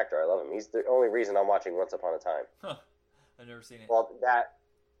brilliant actor. I love him. He's the only reason I'm watching Once Upon a Time. Huh. I've never seen it.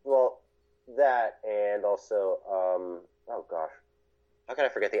 That, and also, oh, gosh. How can I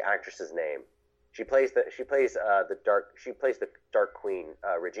forget the actress's name? She plays the Dark Queen,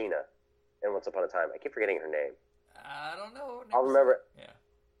 Regina, in Once Upon a Time. I keep forgetting her name. I don't know. I'll remember it. Yeah.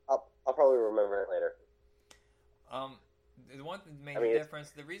 I'll probably remember it later. The one major difference,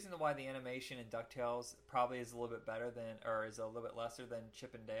 the reason why the animation in DuckTales probably is a little bit better is a little bit lesser than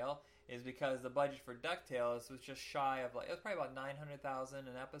Chip and Dale, is because the budget for DuckTales was just shy of it was probably about $900,000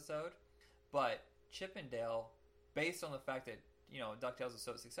 an episode, but Chip and Dale, based on the fact that DuckTales was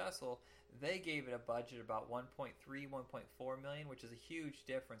so successful, they gave it a budget about $1.4 million, which is a huge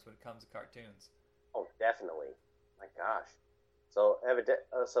difference when it comes to cartoons. Oh, definitely. My gosh. So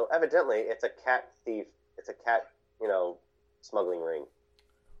evidently, it's a cat thief. It's a cat, smuggling ring.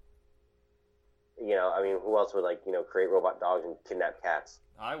 Who else would create robot dogs and kidnap cats?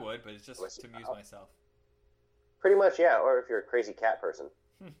 I would, but it's just to amuse myself. Pretty much, yeah. Or if you're a crazy cat person.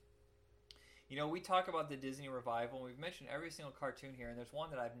 We talk about the Disney revival, and we've mentioned every single cartoon here, and there's one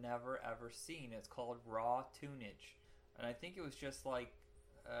that I've never, ever seen. It's called Raw Toonage. And I think it was just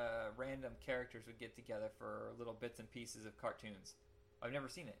random characters would get together for little bits and pieces of cartoons. I've never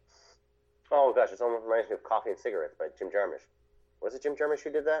seen it. Oh, gosh, it almost reminds me of Coffee and Cigarettes by Jim Jarmusch. Was it Jim Jarmusch who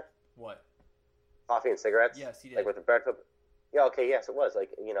did that? What? Coffee and Cigarettes? Yes, he did. With the Berto... Yeah, okay, yes, it was.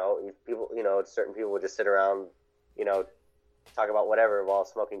 People, certain people would just sit around, talk about whatever while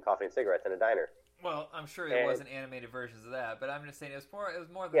smoking coffee and cigarettes in a diner. Well, I'm sure it wasn't animated versions of that, but I'm just saying it was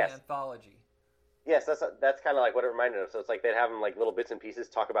more than an anthology. Yes, that's kind of like what it reminded of. So it's like they'd have them little bits and pieces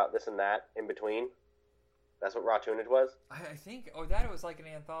talk about this and that in between. That's what Raw Toonage was. I think, that it was like an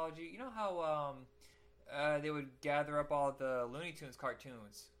anthology. You know how they would gather up all the Looney Tunes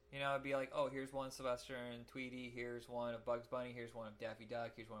cartoons. It'd be like, oh, here's one Sylvester and Tweety, here's one of Bugs Bunny, here's one of Daffy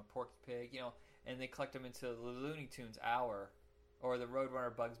Duck, here's one of Porky Pig, and they collect them into the Looney Tunes Hour, or the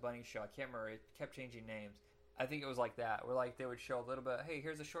Roadrunner Bugs Bunny show. I can't remember. It kept changing names. I think it was like that, where they would show a little bit, hey,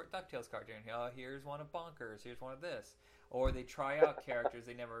 here's a short DuckTales cartoon. Here's one of Bonkers. Here's one of this. Or they try out characters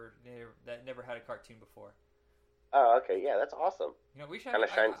that never had a cartoon before. Oh, okay, yeah, that's awesome. We should.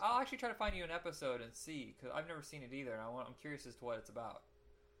 I'll actually try to find you an episode and see, because I've never seen it either, and I'm curious as to what it's about.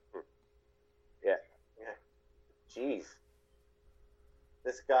 Yeah. Jeez.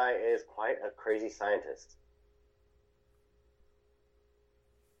 This guy is quite a crazy scientist.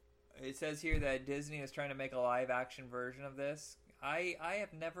 It says here that Disney is trying to make a live-action version of this. I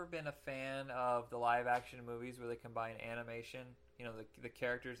have never been a fan of the live-action movies where they combine animation, the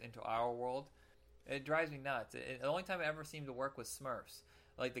characters into our world. It drives me nuts. The only time it ever seemed to work was Smurfs.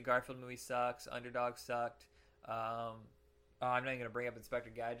 Like the Garfield movie sucks, Underdog sucked. I'm not even going to bring up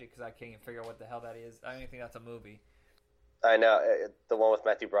Inspector Gadget because I can't even figure out what the hell that is. I don't even think that's a movie. I know, the one with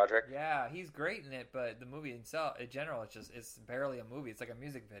Matthew Broderick. Yeah, he's great in it, but the movie itself, in general, it's barely a movie. It's like a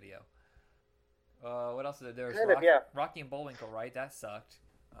music video. What else is there? There's Rocky and Bullwinkle, right? That sucked.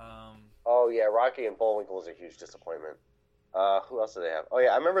 Oh yeah, Rocky and Bullwinkle was a huge disappointment. Who else do they have? Oh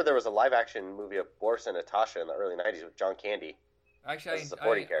yeah, I remember there was a live-action movie of Boris and Natasha in the early '90s with John Candy. Actually,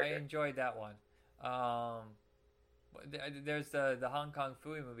 I enjoyed that one. There's the Hong Kong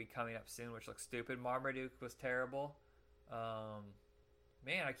Phooey movie coming up soon, which looks stupid. Marmaduke was terrible.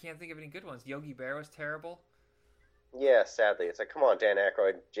 Man, I can't think of any good ones. Yogi Bear was terrible. Yeah, sadly. It's like, come on, Dan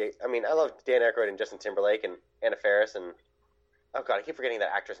Aykroyd. I love Dan Aykroyd and Justin Timberlake and Anna Faris and... Oh, God, I keep forgetting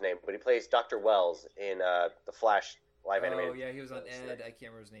that actor's name, but he plays Dr. Wells in The Flash live animated. Oh, yeah, he was on Ed. I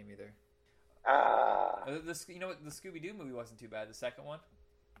can't remember his name either. The Scooby-Doo movie wasn't too bad. The second one?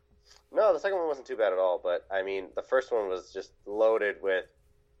 No, the second one wasn't too bad at all, but, the first one was just loaded with,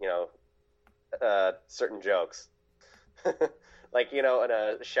 certain jokes. Like,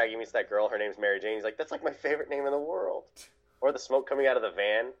 and Shaggy meets that girl, her name's Mary Jane. He's like, that's like my favorite name in the world. Or the smoke coming out of the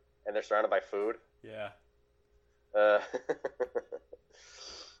van, and they're surrounded by food. Yeah. Uh,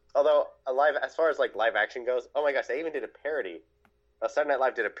 although, as far as like live action goes, oh my gosh, they even did a parody. Saturday Night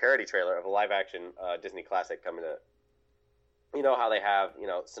Live did a parody trailer of a live action Disney classic coming to. You know how they have,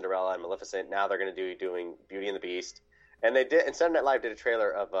 Cinderella and Maleficent. Now they're going to be doing Beauty and the Beast. And they did. And Saturday Night Live did a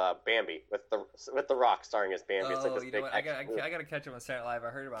trailer of Bambi with the Rock starring as Bambi. It's like this you know big what? I got to catch up on Saturday Night Live. I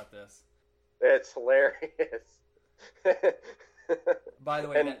heard about this. It's hilarious. By the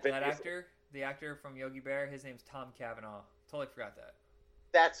way, And that actor, the actor from Yogi Bear, his name's Tom Cavanaugh. Totally forgot that.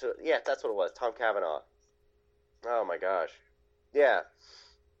 That's what it was. Tom Cavanaugh. Oh my gosh. Yeah.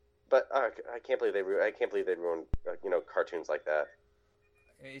 But I can't believe they ruined cartoons like that.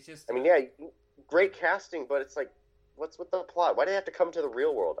 It's just. I mean, yeah, great casting, but it's like, what's with the plot? Why do they have to come to the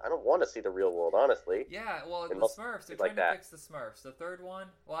real world? I don't want to see the real world, honestly. Yeah, well, the And Smurfs, they're like trying that. to fix the Smurfs. The third one,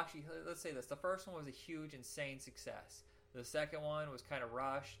 well, actually, let's say this. The first one was a huge, insane success. The second one was kind of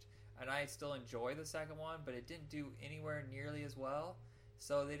rushed, and I still enjoy the second one, but it didn't do anywhere nearly as well.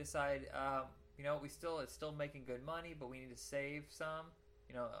 So they decided, it's still making good money, but we need to save some,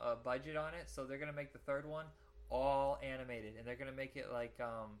 a budget on it. So they're going to make the third one all animated, and they're going to make it like,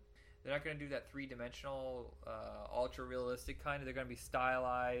 they're not going to do that three-dimensional, ultra-realistic kind. They're going to be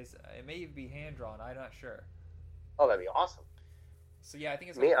stylized. It may even be hand-drawn. I'm not sure. Oh, that'd be awesome. So yeah, I think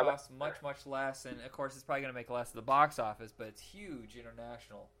it's going to cost much, much less, and of course it's probably going to make less at the box office, but it's huge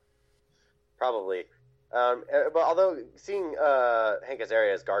international. Probably. But although seeing Hank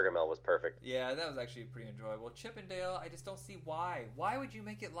Azaria as Gargamel was perfect. Yeah, that was actually pretty enjoyable. Chippendale, I just don't see why. Why would you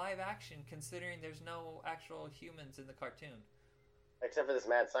make it live action considering there's no actual humans in the cartoon? Except for this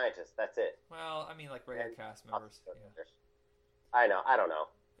mad scientist. That's it. Well, I mean, like regular And cast members. Yeah. I know. I don't know.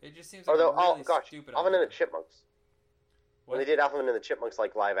 It just seems like Although, a really oh gosh, stupid Alvin idea. and the Chipmunks. What? When they did Alvin and the Chipmunks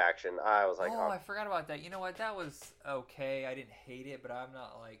like live action, I was like, I forgot about that. You know what? That was okay. I didn't hate it, but I'm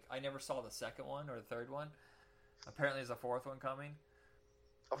not like... I never saw the second one or the third one. Apparently there's a fourth one coming.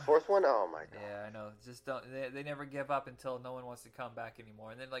 a fourth one? Oh my god. Yeah, I know. Just don't... They never give up until no one wants to come back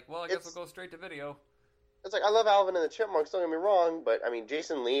anymore. And then like, well, I guess we'll go straight to video. It's like, I love Alvin and the Chipmunks, don't get me wrong, but I mean,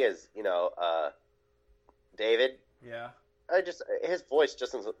 Jason Lee is, David. Yeah. His voice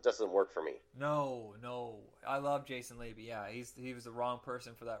just doesn't work for me. No. I love Jason Lee, but yeah, he was the wrong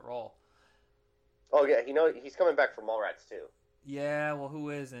person for that role. Oh yeah, he's coming back for Mallrats too. Yeah, well, who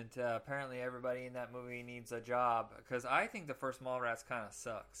isn't? Apparently everybody in that movie needs a job, because I think the first Mallrats kind of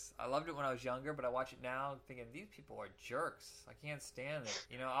sucks. I loved it when I was younger, but I watch it now thinking, these people are jerks. I can't stand it.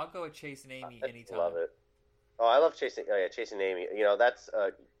 I'll go with Chase and Amy anytime. I love it. Oh, I love Chasing Amy. That's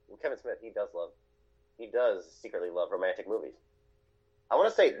Kevin Smith. He does secretly love romantic movies. I want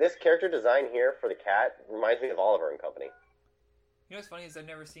to say this character design here for the cat reminds me of Oliver and Company. You know what's funny is I've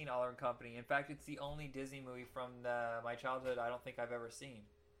never seen Oliver and Company. In fact, it's the only Disney movie from my childhood I don't think I've ever seen.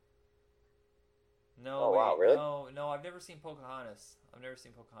 No, oh, wow, really? No, I've never seen Pocahontas. I've never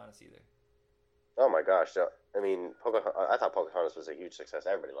seen Pocahontas either. Oh my gosh! I mean, I thought Pocahontas was a huge success.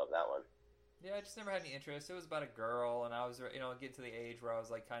 Everybody loved that one. Yeah, I just never had any interest. It was about a girl, and I was, getting to the age where I was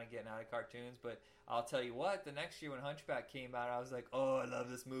like kind of getting out of cartoons. But I'll tell you what, the next year when Hunchback came out, I was like, oh, I love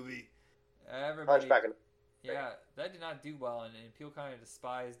this movie. Everybody, Hunchback. Yeah, that did not do well, and people kind of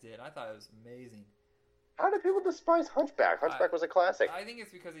despised it. I thought it was amazing. How did people despise Hunchback? Hunchback was a classic. I think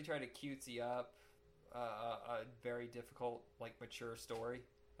it's because he tried to cutesy up a very difficult, like, mature story.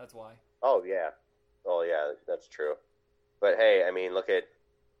 That's why. Oh yeah, that's true. But hey, I mean, look at.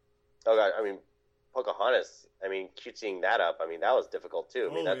 Oh god, I mean, Pocahontas. I mean, cutesying that up. I mean, that was difficult too.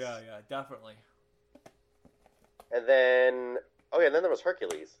 I mean, yeah, definitely. And then, then there was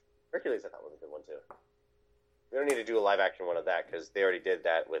Hercules. Hercules, I thought was a good one too. We don't need to do a live action one of that because they already did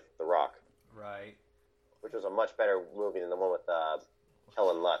that with The Rock, Right. which was a much better movie than the one with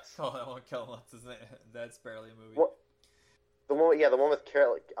Kellen Lutz. Oh, that one, Kellen Lutz, that's barely a movie. What? The one with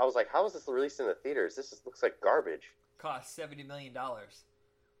Carol. I was like, how is this released in the theaters? Looks like garbage. Cost $70 million.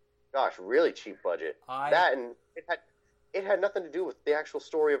 Gosh, really cheap budget. That and it had nothing to do with the actual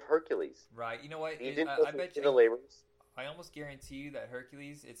story of Hercules. Right. You know what? He didn't I bet you the laborers. I almost guarantee you that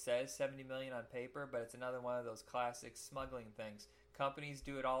Hercules, it says $70 million on paper, but it's another one of those classic smuggling things. Companies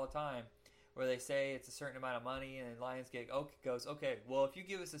do it all the time, where they say it's a certain amount of money, and Lionsgate goes, okay, well, if you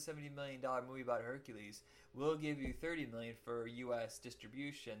give us a $70 million movie about Hercules, we'll give you $30 million for U.S.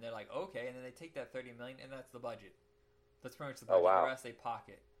 distribution. They're like, okay, and then they take that $30 million, and that's the budget. That's pretty much the budget. wow. The rest they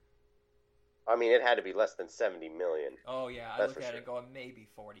pocket. I mean, it had to be less than $70 million. Oh yeah, I That's look for at sure. it going maybe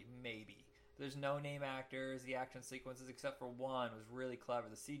 40, maybe. There's no name actors. The action sequences, except for one, was really clever.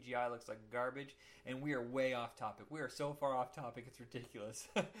 The CGI looks like garbage, and we are way off topic. We are so far off topic, it's ridiculous.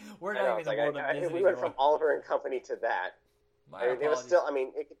 We're I not know, even it's in the like, world of Disney. we went anymore. from Oliver and Company to that. My I mean, it was apologies. still. I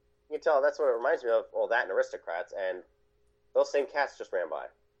mean, you can tell that's what it reminds me of. Well, that and Aristocrats, and those same cats just ran by.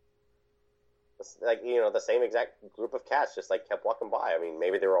 It's like, the same exact group of cats just like kept walking by. I mean,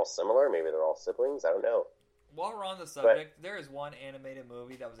 maybe they were all similar. Maybe they're all siblings. I don't know. While we're on the subject, there is one animated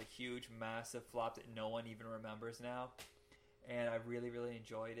movie that was a huge, massive flop that no one even remembers now, and I really, really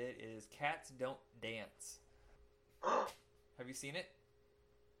enjoyed it. It is Cats Don't Dance. Have you seen it?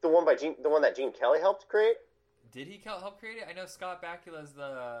 The one that Gene Kelly helped create. Did he help create it? I know Scott Bakula's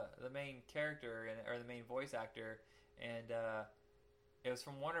the main character or the main voice actor, and it was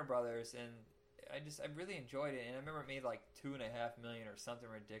from Warner Brothers, and I really enjoyed it. And I remember it made like $2.5 million or something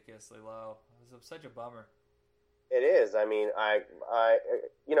ridiculously low. It was such a bummer. It is. I mean,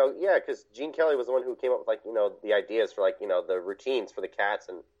 yeah, because Gene Kelly was the one who came up with the ideas for the routines for the cats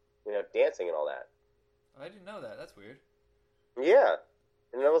and dancing and all that. I didn't know that. That's weird. Yeah,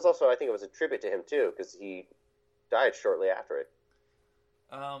 and that was also, I think it was a tribute to him too, because he died shortly after it.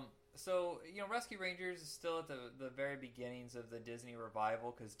 So, Rescue Rangers is still at the very beginnings of the Disney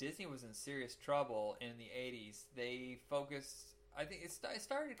revival, because Disney was in serious trouble in the 80s. They focused, I think it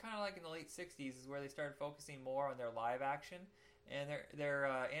started kind of like in the late 60s is where they started focusing more on their live action, and their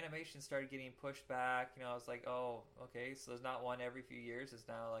animation started getting pushed back. It's like, oh, okay, so there's not one every few years, it's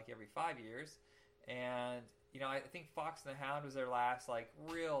now like every 5 years. And, I think Fox and the Hound was their last like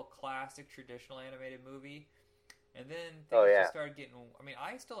real classic traditional animated movie. And then things just started getting... I mean,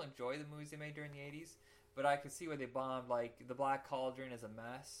 I still enjoy the movies they made during the 80s, but I could see where they bombed. Like, The Black Cauldron is a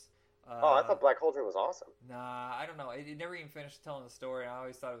mess. I thought Black Cauldron was awesome. Nah, I don't know. It never even finished telling the story, and I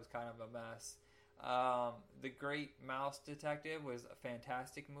always thought it was kind of a mess. The Great Mouse Detective was a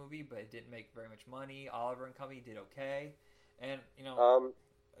fantastic movie, but it didn't make very much money. Oliver and Company did okay. And,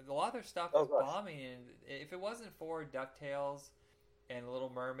 a lot of their stuff was bombing, and if it wasn't for DuckTales and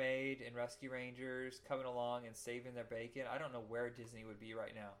Little Mermaid and Rescue Rangers coming along and saving their bacon, I don't know where Disney would be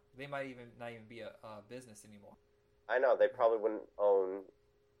right now. They might not even be a business anymore. I know, they probably wouldn't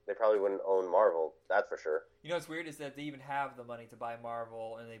own Marvel, that's for sure. What's weird is that they even have the money to buy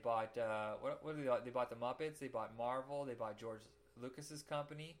Marvel, and they bought what did they buy? They bought the Muppets, they bought Marvel, they bought George Lucas's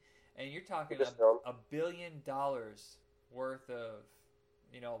company, and you're talking $1 billion worth of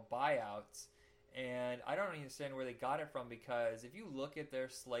buyouts. And I don't understand where they got it from, because if you look at their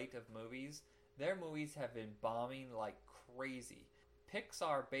slate of movies, their movies have been bombing like crazy.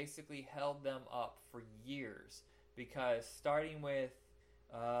 Pixar basically held them up for years, because starting with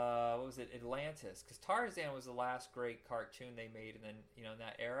what was it, Atlantis, because Tarzan was the last great cartoon they made, and then in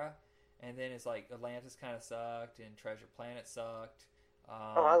that era, and then it's like Atlantis kind of sucked, and Treasure Planet sucked.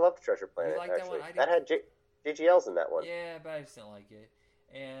 I loved Treasure Planet. You like actually. that one? That had JGLs in that one. Yeah, but I just didn't like it.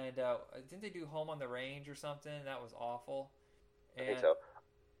 And didn't they do Home on the Range or something? That was awful. And I think so.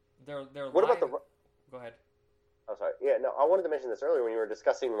 Their What live... about Go ahead. Oh, sorry. Yeah, no, I wanted to mention this earlier when you were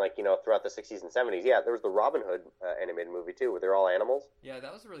discussing, throughout the 60s and 70s. Yeah, there was the Robin Hood animated movie, too, where they're all animals. Yeah,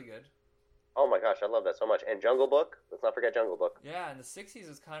 that was really good. Oh, my gosh, I love that so much. And Jungle Book. Let's not forget Jungle Book. Yeah, and the 60s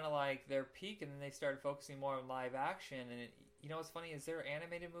was kind of like their peak, and then they started focusing more on live action. And, what's funny is their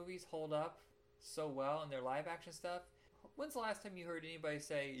animated movies hold up so well, and their live action stuff. When's the last time you heard anybody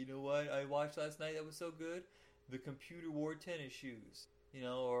say, you know what, I watched last night that was so good? The Computer Wore Tennis Shoes.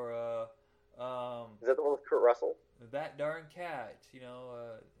 Or... Is that the one with Kurt Russell? That Darn Cat,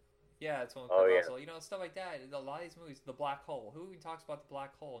 yeah, it's one with Kurt Russell. Stuff like that. A lot of these movies, The Black Hole. Who even talks about The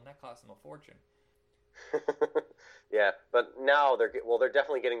Black Hole? And that cost them a fortune. Yeah, but now they're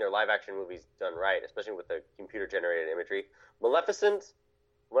definitely getting their live action movies done right, especially with the computer generated imagery. Maleficent,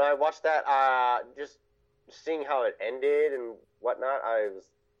 when I watched that, just seeing how it ended and whatnot,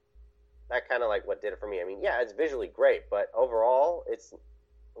 that kind of like what did it for me. I mean, yeah, it's visually great, but overall, it's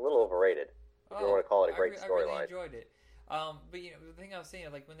a little overrated. If you want to call it a great storyline. I really enjoyed it. But the thing I was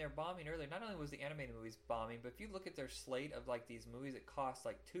saying, like when they were bombing earlier, not only was the animated movies bombing, but if you look at their slate of like these movies that cost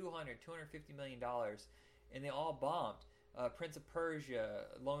like $250 million, and they all bombed. Prince of Persia,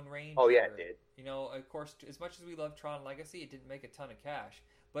 Lone Ranger. Oh yeah, it did. Of course, as much as we love Tron Legacy, it didn't make a ton of cash,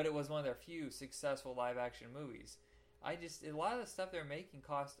 but it was one of their few successful live action movies. A lot of the stuff they're making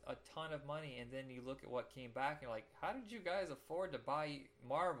cost a ton of money, and then you look at what came back, and you're like, how did you guys afford to buy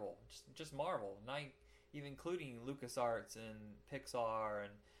Marvel? Just Marvel, not even including LucasArts and Pixar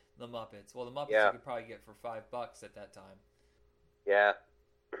and the Muppets. Well, the Muppets you could probably get for $5 at that time. Yeah.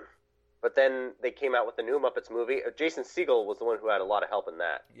 But then they came out with the new Muppets movie. Jason Segel was the one who had a lot of help in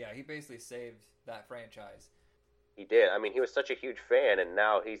that. Yeah, he basically saved that franchise. He did. I mean, he was such a huge fan, and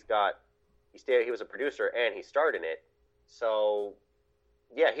now he's got he was a producer and he starred in it. So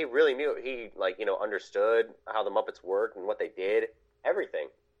yeah, he really knew. He understood how the Muppets worked and what they did, everything,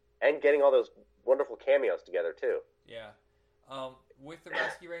 and getting all those wonderful cameos together too. Yeah. With the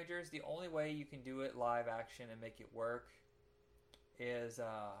Rescue Rangers, the only way you can do it live action and make it work is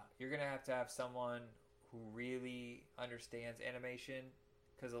you're gonna have to have someone who really understands animation,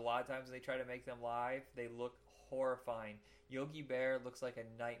 because a lot of times when they try to make them live, they look horrifying. Yogi Bear looks like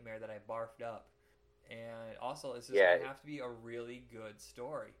a nightmare that I barfed up, and also it's just gonna have to be a really good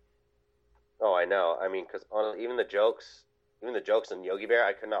story. Oh, I know. I mean, because even the jokes in Yogi Bear,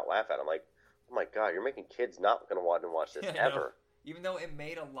 I could not laugh at. I'm like, oh my god, you're making kids not gonna want to watch this ever. Even though it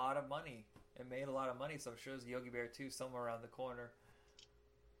made a lot of money. So I'm sure there's Yogi Bear 2 somewhere around the corner.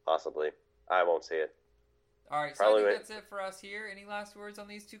 Possibly. I won't see it. Alright, so I think that's it for us here. Any last words on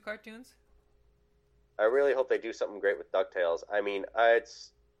these two cartoons? I really hope they do something great with DuckTales. I mean,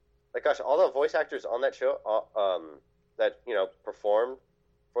 it's like, gosh, all the voice actors on that show, that performed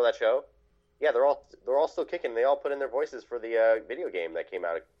for that show, yeah, they're all still kicking. They all put in their voices for the video game that came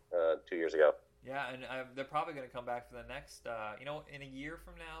out 2 years ago. Yeah, and they're probably going to come back for the next, in a year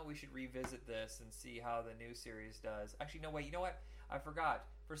from now, we should revisit this and see how the new series does. Actually, no, wait, you know what? I forgot.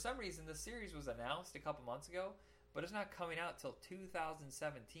 For some reason, the series was announced a couple months ago, but it's not coming out till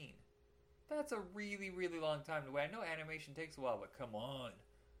 2017. That's a really, really long time to wait. I know animation takes a while, but come on.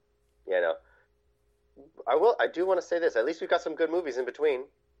 Yeah, no. I do want to say this. At least we've got some good movies in between.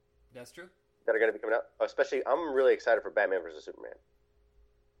 That's true. That are going to be coming out. Especially, I'm really excited for Batman vs. Superman.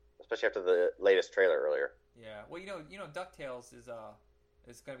 Especially after the latest trailer earlier. Yeah. Well, DuckTales is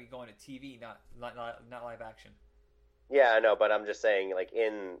going to be going to TV, not live action. Yeah, I know, but I'm just saying, like,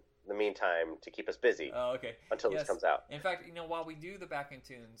 in the meantime, to keep us busy. Oh, okay. Until this comes out. In fact, while we do the Back in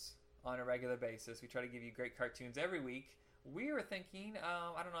Tunes on a regular basis, we try to give you great cartoons every week. We were thinking,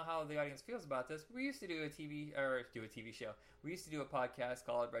 I don't know how the audience feels about this. We used to do a TV show. We used to do a podcast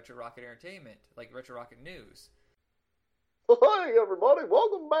called Retro Rocket Entertainment, like Retro Rocket News. Hey, everybody,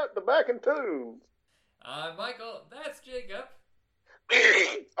 welcome back to Back in Tunes. I'm Michael. That's Jacob.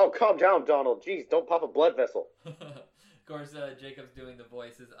 Oh, calm down, Donald. Jeez, don't pop a blood vessel. Of course, Jacob's doing the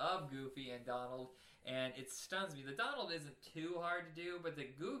voices of Goofy and Donald, and it stuns me. The Donald isn't too hard to do, but the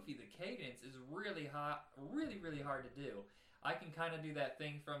Goofy, the cadence, is really hard to do. I can kind of do that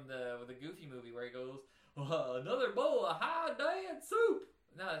thing from the Goofy movie where he goes, another bowl of high-dad soup.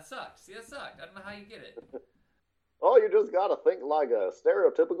 No, that sucked. See, that sucked. I don't know how you get it. Oh, you just gotta think like a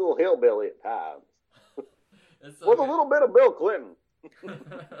stereotypical hillbilly at times. With a little bit of Bill Clinton.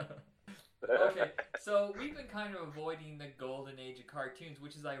 Okay, so we've been kind of avoiding the golden age of cartoons,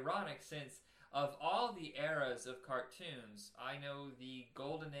 which is ironic since of all the eras of cartoons, I know the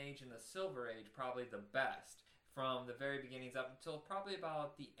golden age and the silver age probably the best. From the very beginnings up until probably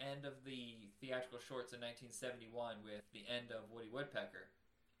about the end of the theatrical shorts in 1971 with the end of Woody Woodpecker.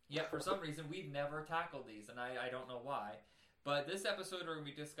 Yet for some reason we've never tackled these, and I don't know why. But this episode we're going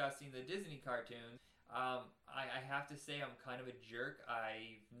to be discussing the Disney cartoon. I have to say I'm kind of a jerk.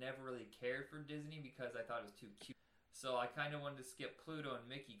 I never really cared for Disney because I thought it was too cute. So I kind of wanted to skip Pluto and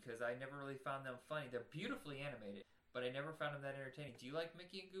Mickey because I never really found them funny. They're beautifully animated, but I never found them that entertaining. Do you like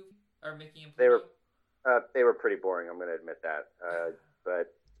Mickey and Goofy? Or Mickey and Pluto? They were pretty boring, I'm going to admit that.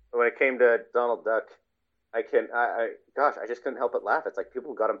 But when it came to Donald Duck, I just couldn't help but laugh. It's like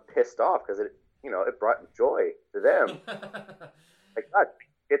people got him pissed off because it brought joy to them. Like, God,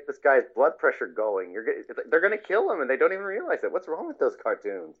 get this guy's blood pressure going. They're going to kill him, and they don't even realize it. What's wrong with those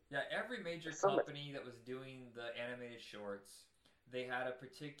cartoons? Yeah, every major company that was doing the animated shorts, they had a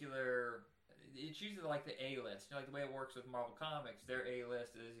particular. It's usually like the A-list, like the way it works with Marvel Comics. Their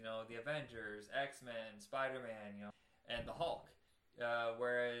A-list is the Avengers, X-Men, Spider-Man, and the Hulk.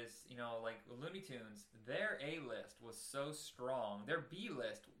 Whereas like Looney Tunes, their A-list was so strong. Their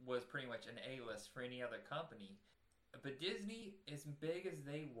B-list was pretty much an A-list for any other company. But Disney, as big as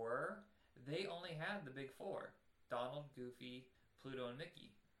they were, they only had the big four: Donald, Goofy, Pluto, and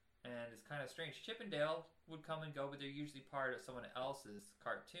Mickey. And it's kind of strange. Chip and Dale would come and go, but they're usually part of someone else's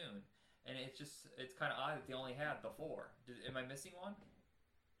cartoon. And it's kind of odd that they only had the four. Am I missing one?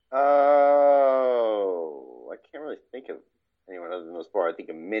 Oh, I can't really think of anyone other than those four. I think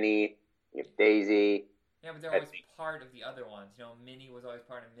of Minnie, you have Daisy. Yeah, but they're always part of the other ones. Minnie was always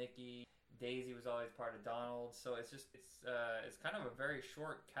part of Mickey. Daisy was always part of Donald. So it's kind of a very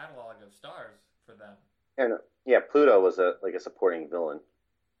short catalog of stars for them. And yeah, Pluto was a supporting villain.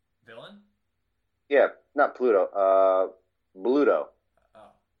 Villain? Yeah, not Pluto. Bluto.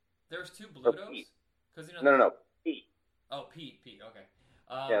 Oh, there's two Blutos. No. Pete. Oh, Pete. Okay.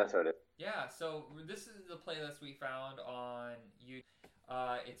 Yeah, that's what it is. Yeah. So this is the playlist we found on YouTube.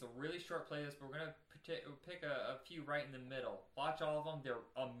 It's a really short playlist, but we're gonna pick a few right in the middle. Watch all of them; they're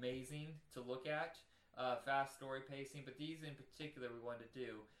amazing to look at. Fast story pacing, but these in particular we wanted to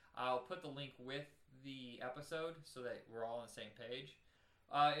do. I'll put the link with the episode so that we're all on the same page.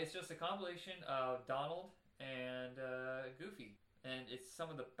 It's just a compilation of Donald and Goofy, and it's some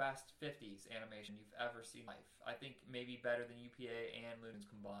of the best 50s animation you've ever seen in life. I think maybe better than UPA and Looney Tunes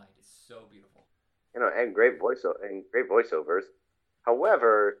combined. It's so beautiful. And great voiceovers.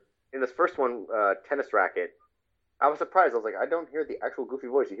 However, in this first one, Tennis Racket, I was surprised. I was like, I don't hear the actual Goofy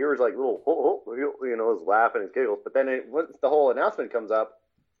voice. You hear his like little, his laugh and his giggles. But then once the whole announcement comes up,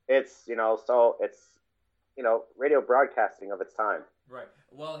 it's radio broadcasting of its time. Right.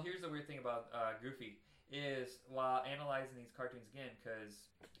 Well, here's the weird thing about Goofy is while analyzing these cartoons again, because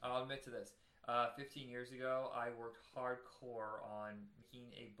I'll admit to this, 15 years ago I worked hardcore on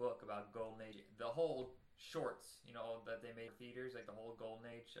making a book about Golden Age, the whole shorts, that they made theaters, like the whole Golden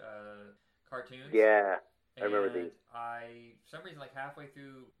Age cartoons. Yeah, I remember And these. for some reason, like halfway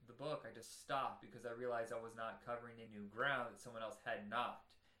through the book, I just stopped because I realized I was not covering any new ground that someone else had not.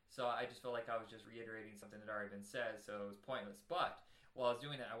 So I just felt like I was just reiterating something that had already been said, so it was pointless. But while I was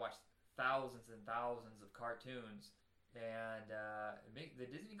doing that, I watched thousands and thousands of cartoons, and the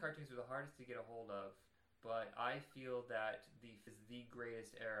Disney cartoons were the hardest to get a hold of. But I feel that is the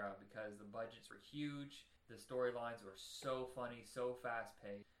greatest era because the budgets were huge, the storylines were so funny, so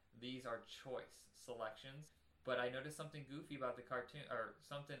fast-paced. These are choice selections. But I noticed something goofy about the cartoon, or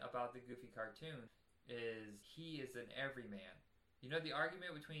something about the Goofy cartoon, is he is an everyman. The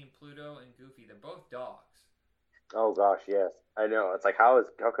argument between Pluto and Goofy, they're both dogs. Oh gosh, yes, I know. It's like how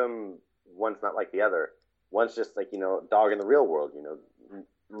come one's not like the other? One's just like dog in the real world.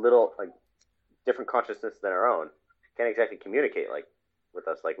 Little like different consciousness than our own. Can't exactly communicate like with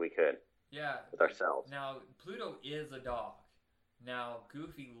us like we could. Yeah. With ourselves. Now Pluto is a dog. Now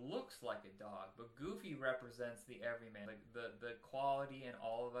Goofy looks like a dog, but Goofy represents the everyman, like the quality in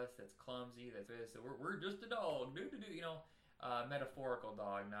all of us that's clumsy. That's this. We're just a dog. Metaphorical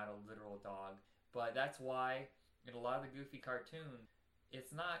dog, not a literal dog. But that's why in a lot of the Goofy cartoons, it's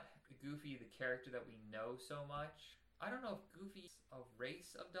not Goofy the character that we know so much. I don't know if Goofy's a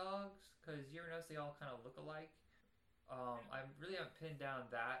race of dogs, because you ever notice they all kind of look alike. I really haven't pinned down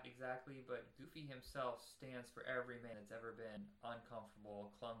that exactly, but Goofy himself stands for every man that's ever been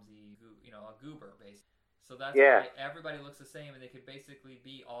uncomfortable, clumsy, a goober, basically. So that's why everybody looks the same, and they could basically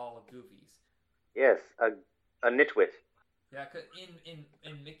be all Goofies. Yes, a nitwit. Yeah, because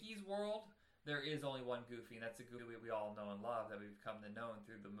in Mickey's world, there is only one Goofy, and that's the Goofy we all know and love that we've come to know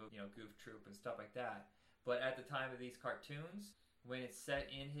through the movie, Goof Troop and stuff like that. But at the time of these cartoons, when it's set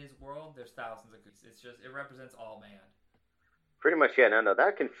in his world, there's thousands of Goofys. It represents all man. Pretty much, yeah. No,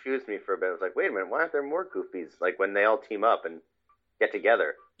 that confused me for a bit. I was like, wait a minute, why aren't there more Goofies? Like when they all team up and get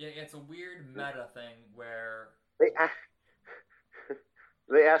together. Yeah, it's a weird meta thing where they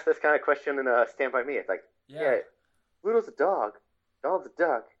ask this kind of question in Stand By Me. It's like, yeah, Pluto's a dog, Donald's a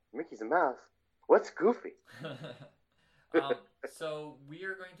duck, Mickey's a mouse. What's Goofy? So we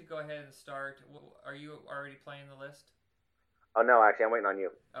are going to go ahead and start. Are you already playing the list? Oh no, actually, I'm waiting on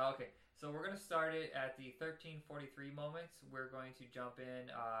you. Oh, okay. So we're going to start it at the 13:43 moments. We're going to jump in,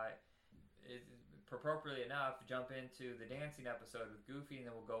 appropriately enough, jump into the dancing episode with Goofy, and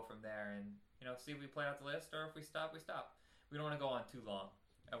then we'll go from there and, see if we play out the list, or if we stop, we stop. We don't want to go on too long.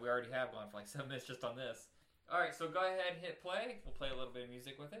 We already have gone for like 7 minutes just on this. All right, so go ahead and hit play. We'll play a little bit of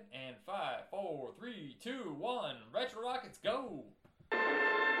music with it. And 5, 4, 3, 2, 1. Retro Rockets, go!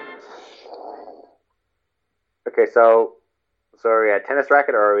 Okay, so are we at Tennis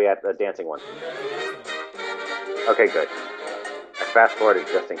Racket, or are we at the dancing one? Okay, good. I fast-forwarded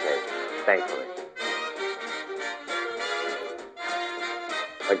just in case, thankfully.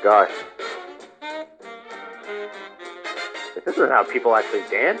 My gosh. This isn't how people actually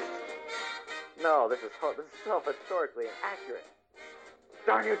dance. No, this is self-historically inaccurate.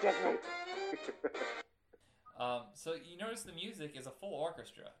 Darn you, Disney! So you notice the music is a full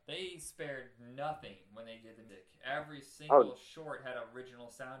orchestra. They spared nothing when they did the music. Every single short had an original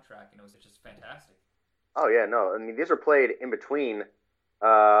soundtrack, and it was just fantastic. Oh yeah, no, I mean these were played in between,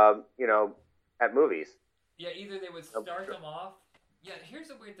 at movies. Yeah, either they would start them off. Yeah, here's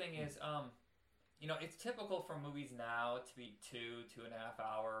the weird thing is, it's typical for movies now to be 2.5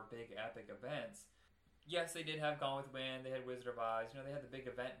 hour big epic events. Yes, they did have Gone with the Wind, they had Wizard of Oz, they had the big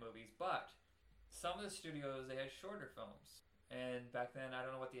event movies, but some of the studios, they had shorter films. And back then, I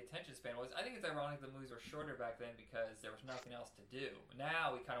don't know what the attention span was. I think it's ironic the movies were shorter back then because there was nothing else to do.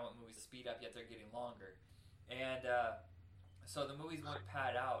 Now, we kind of want movies to speed up, yet they're getting longer. And so the movies wouldn't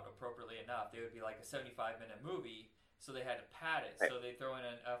pad out appropriately enough. They would be like a 75-minute movie, so they had to pad it. So they throw in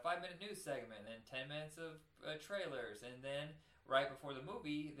a 5-minute news segment, and 10 minutes of trailers, and then right before the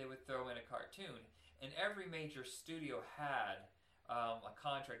movie, they would throw in a cartoon. And every major studio had a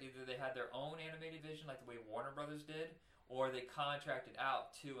contract. Either they had their own animated division, like the way Warner Brothers did, or they contracted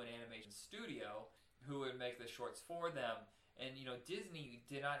out to an animation studio who would make the shorts for them. And, Disney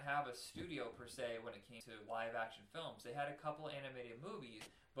did not have a studio, per se, when it came to live-action films. They had a couple animated movies,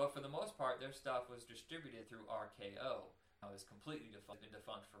 but for the most part, their stuff was distributed through RKO. It was completely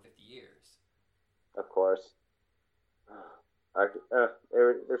defunct for 50 years. Of course.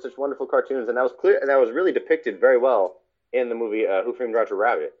 They're such wonderful cartoons, and that was clear. That was really depicted very well in the movie Who Framed Roger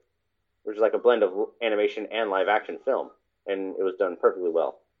Rabbit, which is like a blend of animation and live-action film, and it was done perfectly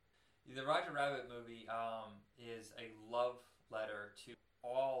well. The Roger Rabbit movie is a love letter to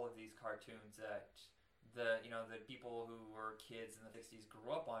all of these cartoons that the people who were kids in the 60s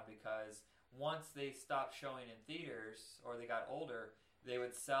grew up on, because once they stopped showing in theaters or they got older, they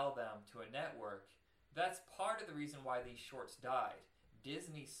would sell them to a network. That's part of the reason why these shorts died.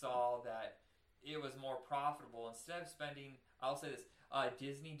 Disney saw that it was more profitable. Instead of spending, I'll say this,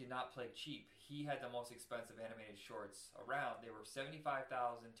 Disney did not play cheap. He had the most expensive animated shorts around. They were $75,000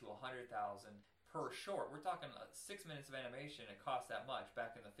 to $100,000 per short. We're talking 6 minutes of animation. It cost that much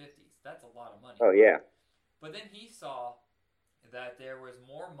back in the 50s. That's a lot of money. Oh, yeah. But then he saw that there was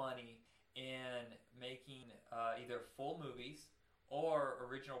more money in making either full movies or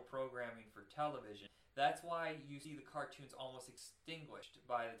original programming for television. That's why you see the cartoons almost extinguished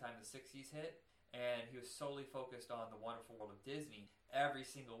by the time the 60s hit, and he was solely focused on the wonderful world of Disney, every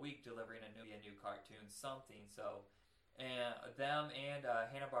single week delivering a new cartoon, something. So, and them and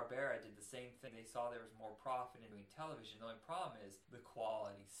Hanna-Barbera did the same thing. They saw there was more profit in doing television. The only problem is the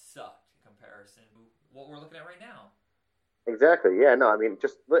quality sucked in comparison to what we're looking at right now. Exactly. Yeah. No.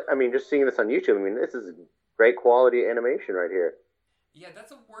 Just seeing this on YouTube. This is great quality animation right here. Yeah,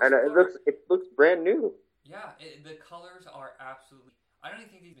 that's a worse. And it looks brand new. Yeah, the colors are absolutely. I don't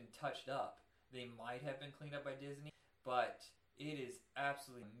even think they've been touched up. They might have been cleaned up by Disney, but it is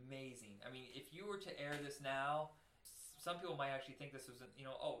absolutely amazing. If you were to air this now, some people might actually think this was,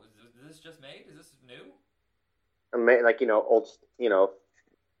 is this just made? Is this new? Old,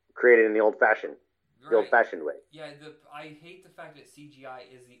 created in the old-fashioned. Right. The old-fashioned way. Yeah, I hate the fact that CGI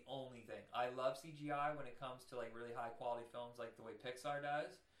is the only thing. I love CGI when it comes to really high-quality films like the way Pixar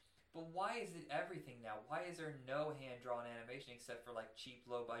does. But why is it everything now? Why is there no hand-drawn animation except for cheap,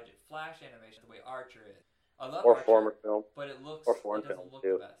 low-budget Flash animation the way Archer is? I love Archer, foreign film. But it doesn't films look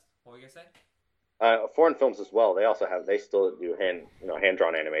too. the best. What were you gonna say? Foreign films as well. They still do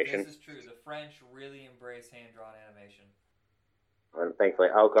hand-drawn animation. This is true. The French really embrace hand-drawn animation. And thankfully,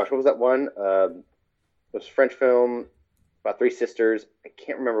 oh gosh, what was that one? It was a French film about three sisters. I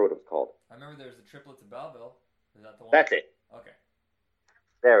can't remember what it was called. I remember there was the Triplets of Belleville. Is that the one? That's it. Okay.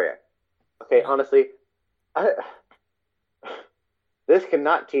 There we are. Okay, honestly, this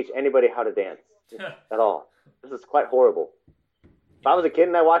cannot teach anybody how to dance at all. This is quite horrible. If I was a kid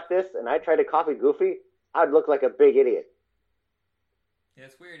and I watched this and I tried to copy Goofy, I'd look like a big idiot. Yeah,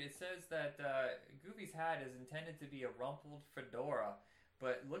 it's weird. It says that Goofy's hat is intended to be a rumpled fedora,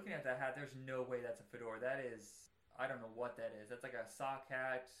 but looking at that hat, there's no way that's a fedora. That is, I don't know what that is. That's like a sock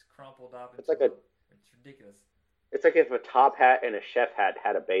hat crumpled up. It's ridiculous. It's like if a top hat and a chef hat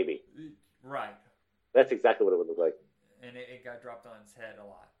had a baby. Right. That's exactly what it would look like. And it got dropped on his head a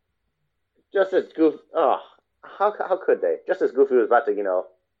lot. Just as Goofy, how could they? Just as Goofy was about to,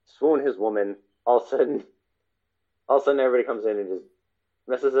 swoon his woman, all of a sudden everybody comes in and just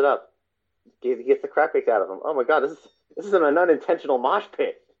messes it up. He gets the crap kicked out of him. Oh my God, this is an unintentional mosh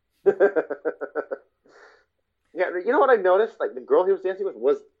pit. Yeah, you know what I noticed? The girl he was dancing with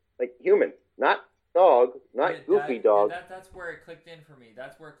was human, not dog, not Goofy dog. That's where it clicked in for me.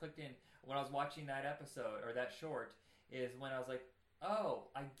 That's where it clicked in when I was watching that episode or that short. Is when I was like, oh,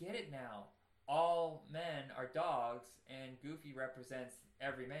 I get it now. All men are dogs, and Goofy represents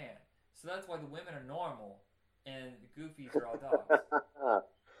every man. So that's why the women are normal, and the Goofies are all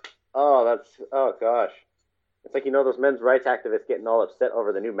dogs. Oh gosh. It's like, those men's rights activists getting all upset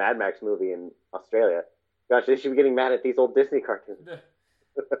over the new Mad Max movie in Australia. Gosh, they should be getting mad at these old Disney cartoons.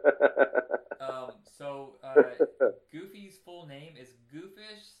 Goofy's full name is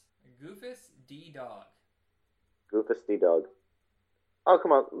Goofus D. Dog. Goofus D. Dog. Oh,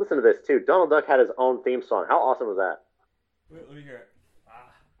 come on. Listen to this, too. Donald Duck had his own theme song. How awesome was that? Wait, let me hear it.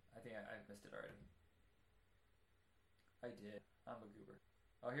 I think I missed it already. I did. I'm a goober.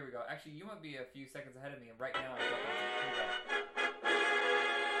 Oh, here we go. Actually, you might be a few seconds ahead of me, and right now I'm jumping. Here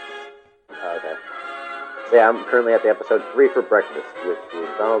we go. Okay. So, yeah, I'm currently at the episode 3 for breakfast, which was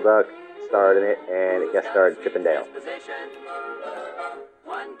Donald Duck starred in it, and it guest starred Chip and Dale.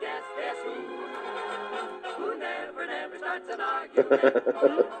 One guess who never starts an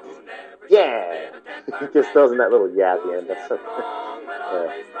argument. Yeah! He just throws in that little yeah at the end. That's so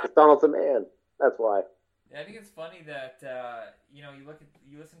yeah. It's Donald's a man. That's why. Yeah, I think it's funny that you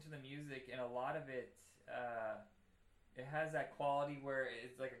listen to the music, and a lot of it it has that quality where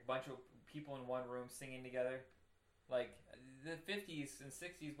it's like a bunch of people in one room singing together. Like the 50s and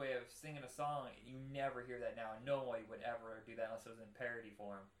 60s way of singing a song, you never hear that now. Nobody would ever do that unless it was in parody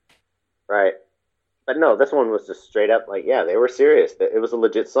form. Right. But no, this one was just straight up like, yeah, they were serious. It was a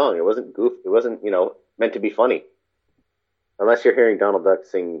legit song. It wasn't It wasn't, meant to be funny. Unless you're hearing Donald Duck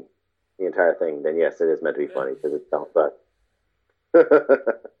sing the entire thing, then yes, it is meant to be funny because it's Donald Duck.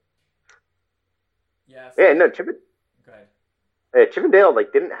 Yes. Yeah, no, Chip Go ahead. and Dale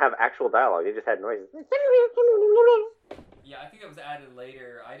didn't have actual dialogue. They just had noises. Yeah, I think it was added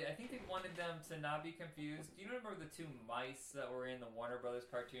later. I think they wanted them to not be confused. Do you remember the two mice that were in the Warner Brothers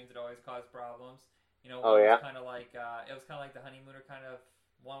cartoons that always caused problems? One was kind of like it was kind of like the Honeymooner kind of.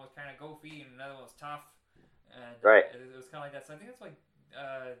 One was kind of goofy and another one was tough, and right. It was kind of like that. So I think that's why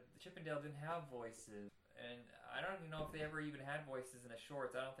Chip and Dale didn't have voices, and I don't even know if they ever even had voices in the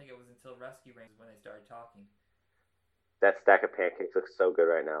shorts. I don't think it was until Rescue Rangers when they started talking. That stack of pancakes looks so good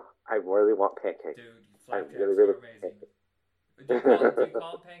right now. I really want pancakes. Dude, flapjacks really are amazing. Do you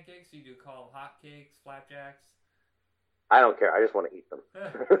call them pancakes? Or do you call them hotcakes, flapjacks? I don't care. I just want to eat them.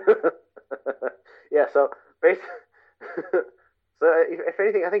 Yeah, so basically, if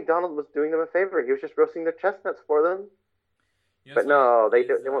anything, I think Donald was doing them a favor. He was just roasting their chestnuts for them. But no, they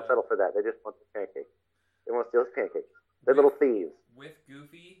won't settle for that. They just want the pancakes. They want to steal his pancakes. They're little thieves. With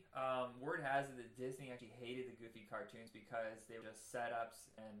Goofy, word has it that Disney actually hated the Goofy cartoons because they were just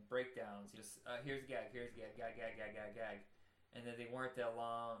setups and breakdowns. Just here's a gag, gag. And then they weren't that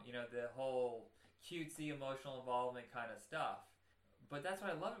long, the whole cutesy emotional involvement kind of stuff. But that's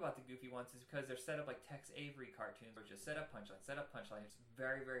what I love about the Goofy ones is because they're set up like Tex Avery cartoons, which is set up punchline. It's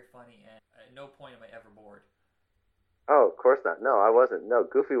very, very funny, and at no point am I ever bored. Oh, of course not. No, I wasn't. No,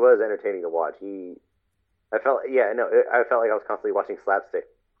 Goofy was entertaining to watch. I felt like I was constantly watching slapstick.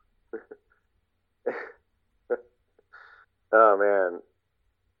 Oh man,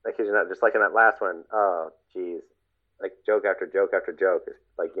 I kid you not. Just like in that last one. Oh, jeez. Like joke after joke after joke.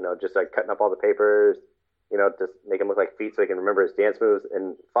 It's like just like cutting up all the papers. Just make him look like feet so he can remember his dance moves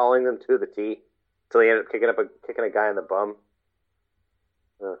and following them to the T until he ended up kicking a guy in the bum.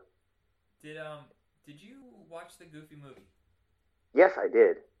 Did you watch the Goofy movie? Yes, I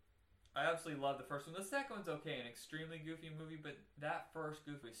did. I absolutely love the first one. The second one's okay, an extremely goofy movie, but that first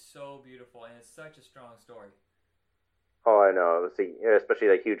Goofy is so beautiful, and it's such a strong story. Oh, I know. Especially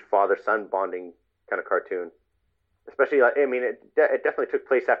like huge father-son bonding kind of cartoon. Especially, it definitely took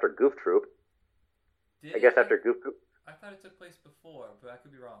place after Goof Troop. After Goof Troop. I thought it took place before, but I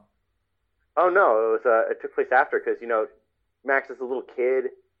could be wrong. Oh no, it took place after because Max is a little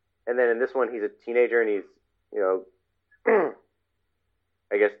kid, and then in this one he's a teenager and he's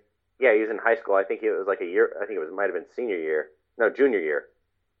I guess. Yeah, he was in high school. I think it was like a year. I think might have been junior year.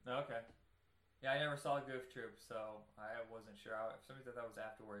 Okay. Yeah, I never saw Goof Troop, so I wasn't sure. For some reason, I thought it was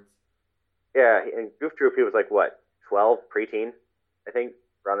afterwards. Yeah, in Goof Troop, he was like, what, 12, preteen, I think,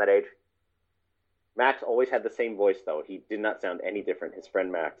 around that age. Max always had the same voice, though. He did not sound any different, his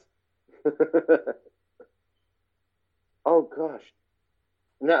friend Max. Oh, gosh.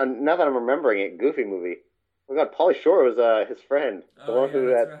 Now that I'm remembering it, Goofy movie. Oh, God, Pauly Shore was his friend. The one who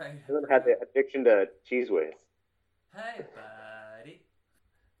had the addiction to Cheese Whiz. Hey, buddy.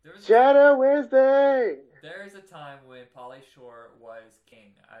 Shadow Wednesday! There's a time when Pauly Shore was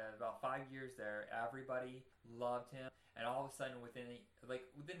king. About 5 years there, everybody loved him, and all of a sudden, within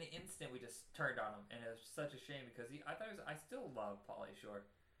the instant, we just turned on him, and it was such a shame because I still love Pauly Shore.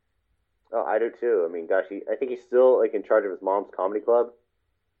 Oh, I do too. I mean, gosh, I think he's still in charge of his mom's comedy club.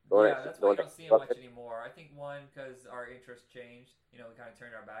 Yeah, that's why you don't see him much anymore. I think one, because our interests changed. We kind of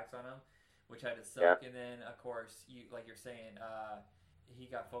turned our backs on him, which had to suck. Yeah. And then, of course, like you're saying, he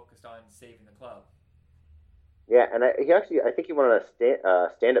got focused on saving the club. Yeah, and I think he went on a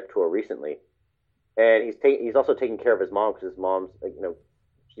stand-up tour recently, and he's also taking care of his mom because his mom's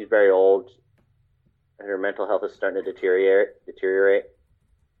she's very old, and her mental health is starting to deteriorate.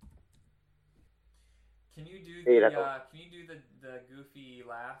 Can you do the Goofy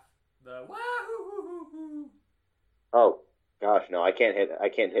laugh? The wahoo! Oh gosh, no! I can't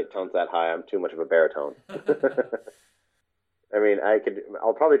hit tones that high. I'm too much of a baritone. I mean,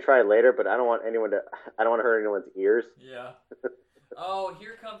 I'll probably try it later, but I don't want to hurt anyone's ears. Yeah. Oh,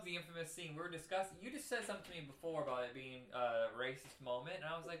 here comes the infamous scene. We were discussing. You just said something to me before about it being a racist moment, and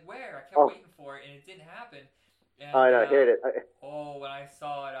I was like, "Where?" I kept Oh. waiting for it, and it didn't happen. And, Oh, no, here it is. Oh, when I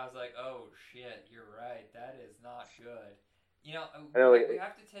saw it, I was like, "Oh shit, you're right. That is not good." You know, I know, we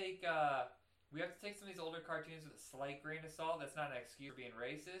have to take some of these older cartoons with a slight grain of salt. That's not an excuse for being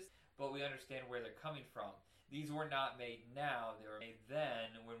racist, but we understand where they're coming from. These were not made now; they were made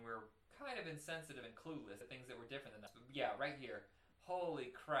then, when we're kind of insensitive and clueless at things that were different than us. But yeah, right here.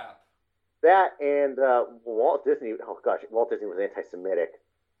 Holy crap. That and Walt Disney. Oh gosh, Walt Disney was anti-Semitic.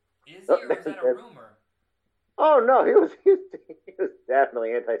 Is he, or was that a rumor? Oh no, he was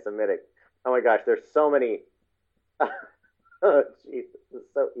definitely anti-Semitic. Oh my gosh, there's so many. Oh jeez, this is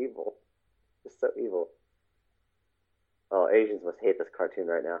so evil. It's so evil. Oh, Asians must hate this cartoon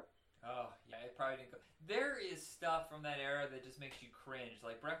right now. Oh, yeah, it probably didn't go. There is stuff from that era that just makes you cringe.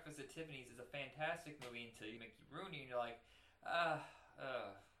 Like Breakfast at Tiffany's is a fantastic movie until you make you Rooney, and you're like, I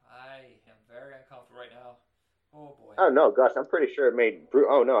am very uncomfortable right now. Oh boy. Oh no, gosh, I'm pretty sure it made.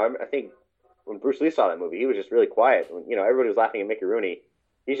 Oh no, I think when Bruce Lee saw that movie, he was just really quiet. You know, everybody was laughing at Mickey Rooney.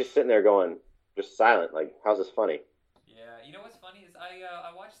 He's just sitting there going, just silent. Like, how's this funny? Yeah, you know what's funny is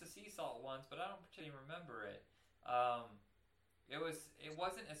I watched the Sea Salt once, but I don't particularly remember it. It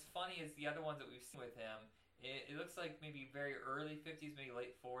wasn't as funny as the other ones that we've seen with him. It looks like maybe very early 50s, maybe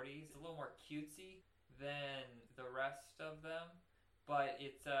late 40s. It's a little more cutesy than the rest of them, but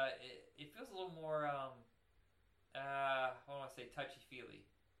it feels a little more I want to say touchy-feely.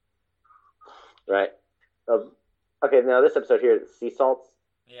 Right. Okay, now this episode here, Sea Salts.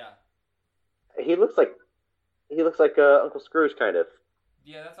 Yeah. He looks like Uncle Scrooge, kind of.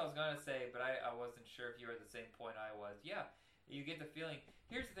 Yeah, that's what I was gonna say, but I wasn't sure if you were at the same point I was. Yeah, you get the feeling.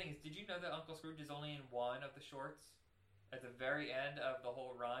 Here's the thing: is did you know that Uncle Scrooge is only in one of the shorts? At the very end of the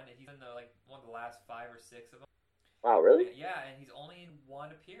whole run, he's in one of the last 5 or 6 of them. Wow, really? Yeah, and he's only in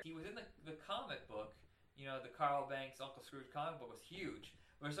one appearance. He was in the comic book. You know, the Carl Banks Uncle Scrooge comic book was huge.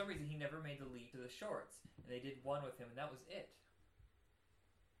 But for some reason, he never made the leap to the shorts, and they did one with him, and that was it.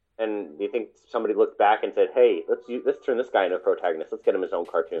 And do you think somebody looked back and said, "Hey, let's turn this guy into a protagonist. Let's get him his own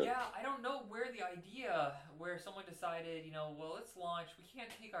cartoon"? Yeah, I don't know where someone decided, well, let's launch. We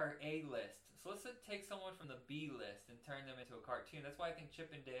can't take our A list, so let's take someone from the B list and turn them into a cartoon. That's why I think Chip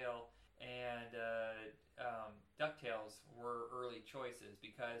 'n Dale and DuckTales were early choices,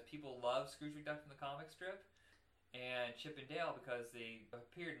 because people love Scrooge McDuck from the comic strip, and Chip 'n Dale because they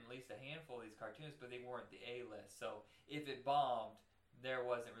appeared in at least a handful of these cartoons, but they weren't the A list. So if it bombed, there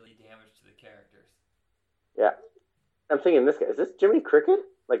wasn't really damage to the characters. Yeah. I'm thinking this guy, is this Jiminy Cricket?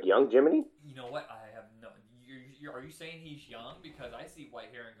 Like young Jiminy? You know what? I have no... Are you saying he's young? Because I see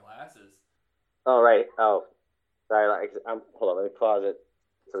white hair and glasses. Oh, right. Oh, sorry. Hold on. Let me pause it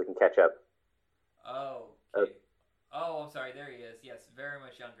so we can catch up. Oh, okay. Oh, I'm sorry. There he is. Yes, very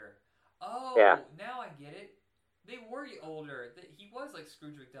much younger. Oh, yeah. Now I get it. They were older. He was like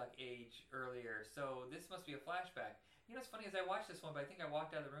Scrooge McDuck age earlier, so this must be a flashback. You know what's funny is I watched this one, but I think I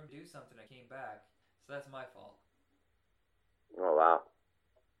walked out of the room to do something. I came back, so that's my fault. Oh, wow.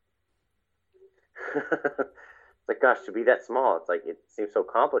 It's like, gosh, to be that small, it's like, it seems so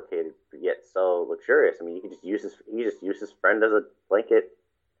complicated, but yet so luxurious. I mean, he just used his friend as a blanket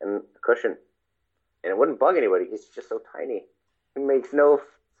and a cushion, and it wouldn't bug anybody. He's just so tiny. He makes no...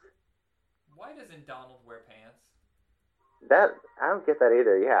 Why doesn't Donald wear pants? That, I don't get that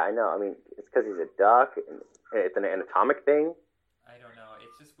either. Yeah, I know. I mean, it's because he's a duck, and it's an anatomic thing. I don't know.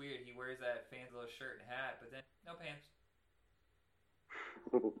 It's just weird. He wears that fancy little shirt and hat, but then no pants.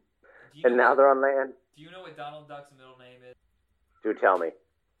 And now they're on land. Do you know what Donald Duck's middle name is? Do tell me.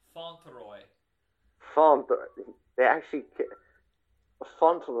 Fauntleroy. Fauntleroy. They actually...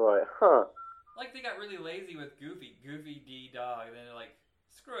 Fauntleroy, huh. Like they got really lazy with Goofy. Goofy D Dog. And then they're like,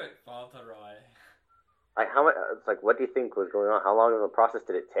 screw it, Fauntleroy. Like, how much... It's like, what do you think was going on? How long of a process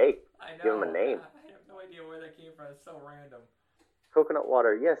did it take? I know. Give him a name. I have no idea where that came from. It's so random. Coconut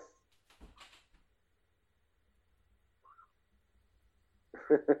water, yes.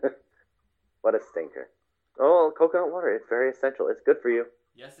 What a stinker. Oh, coconut water. It's very essential. It's good for you.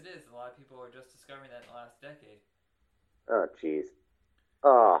 Yes, it is. A lot of people are just discovering that in the last decade. Oh, jeez.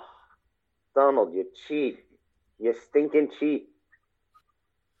 Oh, Donald, you cheat. You stinking cheat.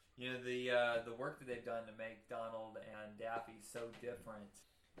 You know, the work that they've done to make Donald and Daffy so different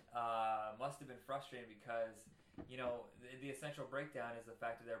must have been frustrating because, the essential breakdown is the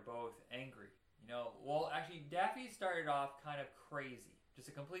fact that they're both angry. Well, actually, Daffy started off kind of crazy, just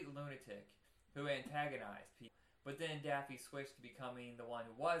a complete lunatic who antagonized people. But then Daffy switched to becoming the one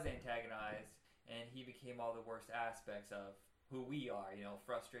who was antagonized, and he became all the worst aspects of who we are,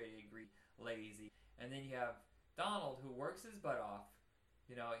 frustrated, angry, lazy. And then you have Donald, who works his butt off,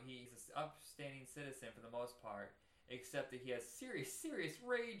 you know, he's an upstanding citizen for the most part, except that he has serious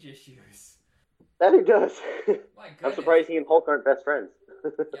rage issues. That he does. My goodness. I'm surprised he and Hulk aren't best friends.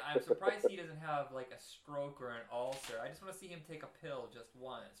 Yeah, I'm surprised he doesn't have like a stroke or an ulcer. I just want to see him take a pill just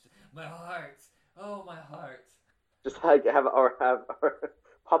once. My heart. Oh, my heart. Just like have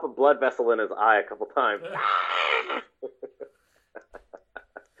pop a blood vessel in his eye a couple times.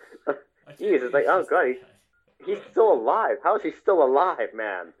 Jeez, it's like, oh god, he's still alive. How is he still alive,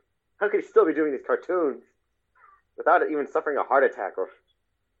 man? How could he still be doing these cartoons without even suffering a heart attack or?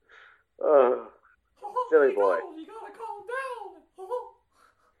 Oh, silly boy. You gotta calm down.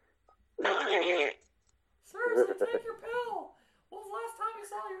 Seriously, take your pill. When was the last time you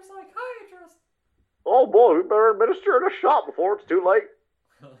saw your psychiatrist? Oh boy, we better administer in a shot before it's too late.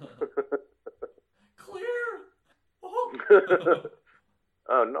 Clear.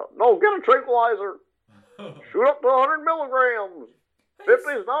 No, get a tranquilizer. Shoot up to 100 milligrams.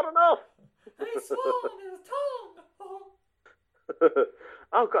 50 is not enough. He's swallowing his tongue.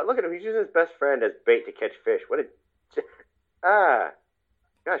 Oh god, look at him. He's using his best friend as bait to catch fish. What a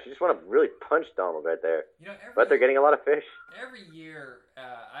gosh, you just want to really punch Donald right there. You know, But they're getting a lot of fish. Every year,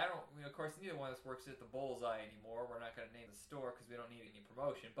 I don't. You know, of course, neither one of us works at the Bullseye anymore. We're not going to name the store because we don't need any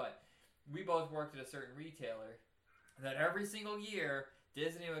promotion. But we both worked at a certain retailer. That every single year,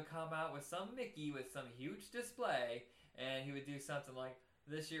 Disney would come out with some Mickey with some huge display, and he would do something like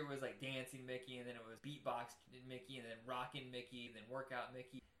this year was like Dancing Mickey, and then it was Beatbox Mickey, and then Rockin' Mickey, and then Workout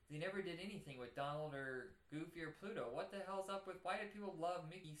Mickey. They never did anything with Donald or Goofy or Pluto. What the hell's up with? Why do people love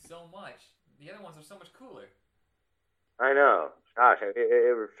Mickey so much? The other ones are so much cooler. I know. Gosh,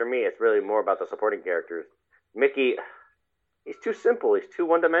 for me, it's really more about the supporting characters. Mickey, he's too simple. He's too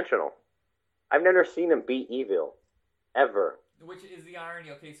one-dimensional. I've never seen him be evil. Ever. Which is the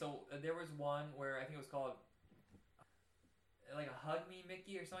irony. Okay, so there was one where I think it was called like a Hug Me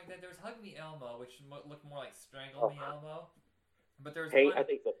Mickey or something like that. There was Hug Me Elmo, which looked more like Strangle Me Elmo. But there was one. I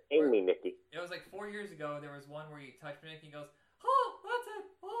think it's Hang Me Mickey. It was like 4 years ago. There was one where he touched Mickey and goes, "Oh, that's it.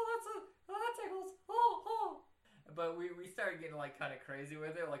 Oh, that's it. Oh, that tickles. Oh." But we started getting like kind of crazy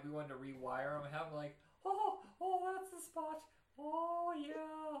with it. Like we wanted to rewire them and have them like, "Oh, that's the spot. Oh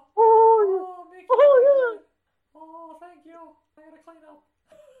yeah. Oh, Mickey. Oh yeah. Oh, thank you. I gotta clean up."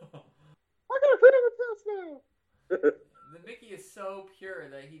 I gotta clean up the house now. The Mickey is so pure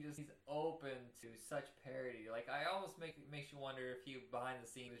that he's open to such parody. Like I almost makes you wonder if he behind the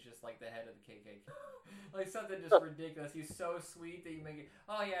scenes is just like the head of the KKK, like something just ridiculous. He's so sweet that you make it.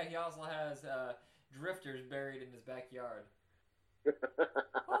 Oh yeah, he also has drifters buried in his backyard. Oh,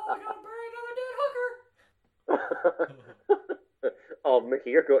 I gotta bury another dead hooker. Oh, Mickey,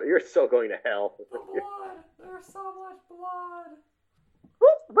 you're so going to hell. The blood. There's so much blood.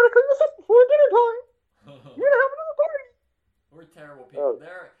 Oh, better clean this up before dinner time. You're gonna have another party. We're terrible people.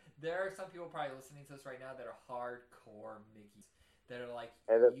 Oh. There are some people probably listening to us right now that are hardcore Mickeys. That are like,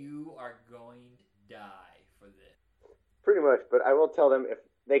 you are going to die for this. Pretty much, but I will tell them if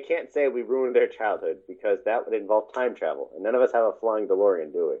they can't say we ruined their childhood because that would involve time travel, and none of us have a flying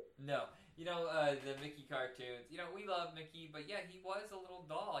DeLorean, do we? No. You know, the Mickey cartoons, you know, we love Mickey, but yeah, he was a little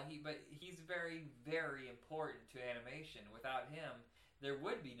doll. But he's very, very important to animation. Without him, there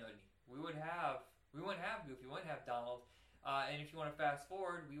would be no Disney. We wouldn't have Goofy, we wouldn't have Donald. And if you want to fast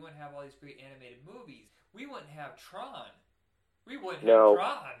forward, we wouldn't have all these great animated movies. We wouldn't have Tron. We wouldn't have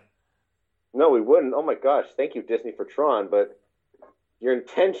Tron. No, we wouldn't. Oh my gosh, thank you, Disney, for Tron, but your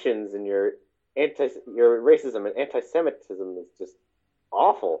intentions and your racism and anti-Semitism is just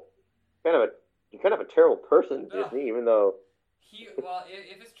awful. You're kind of a terrible person, Disney, even though...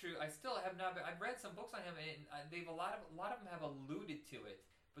 If it's true, I still have not been... I've read some books on him, and a lot of them have alluded to it.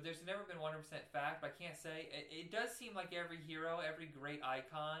 But there's never been 100% fact. But I can't say. It does seem like every hero, every great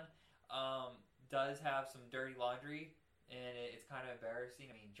icon, does have some dirty laundry, and it's kind of embarrassing.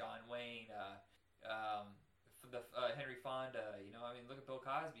 I mean, John Wayne, Henry Fonda. You know, I mean, look at Bill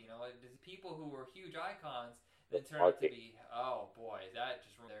Cosby. You know, there's people who were huge icons that turned out to be. Oh boy, that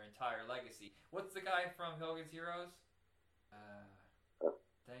just ruined their entire legacy. What's the guy from Hogan's Heroes?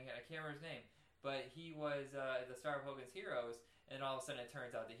 Dang it, I can't remember his name. But he was the star of Hogan's Heroes. And all of a sudden it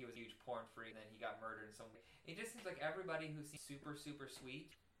turns out that he was a huge porn freak and then he got murdered in some way. It just seems like everybody who seems super, super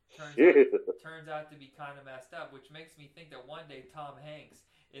sweet turns out to be kind of messed up, which makes me think that one day Tom Hanks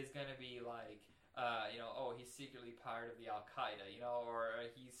is going to be like, he's secretly part of the Al-Qaeda, or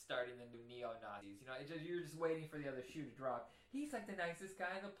he's starting the new neo-Nazis. You're just waiting for the other shoe to drop. He's like the nicest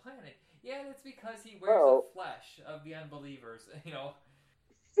guy on the planet. Yeah, that's because he wears the flesh of the unbelievers,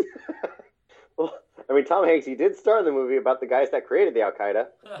 Well, I mean, Tom Hanks, he did star in the movie about the guys that created the Al-Qaeda.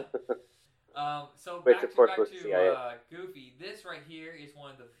 So Which, back of course, to was CIA. Goofy. This right here is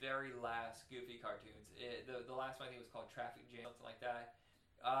one of the very last Goofy cartoons. The last one I think was called Traffic Jam, something like that.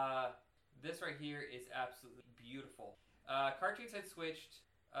 This right here is absolutely beautiful. Cartoons had switched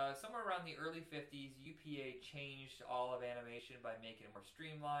somewhere around the early 50s. UPA changed all of animation by making it more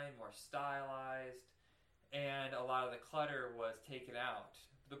streamlined, more stylized, and a lot of the clutter was taken out.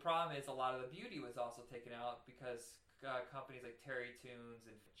 The problem is a lot of the beauty was also taken out because companies like Terry Toons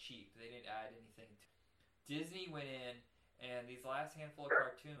and cheap. They didn't add anything. Disney went in, and these last handful of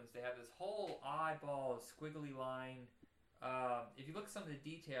cartoons, they have this whole oddball, squiggly line. If you look at some of the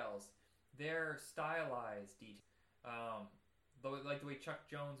details, they're stylized details. Like the way Chuck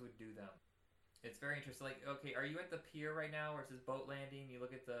Jones would do them. It's very interesting. Like, okay, are you at the pier right now where it says boat landing? You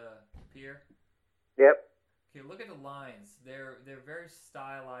look at the pier? Yep. Okay, look at the lines. They're very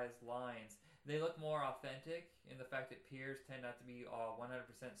stylized lines. They look more authentic in the fact that piers tend not to be 100%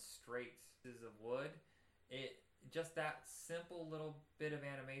 straight pieces of wood. It just that simple little bit of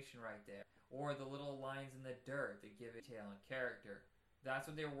animation right there, or the little lines in the dirt that give it detail and character. That's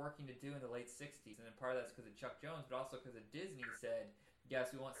what they were working to do in the late '60s, and then part of that's because of Chuck Jones, but also because of Disney said,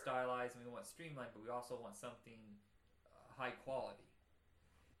 yes, we want stylized and we want streamlined, but we also want something high quality.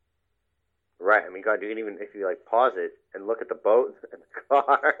 Right. I mean, God, you can even, if you like pause it and look at the boat and the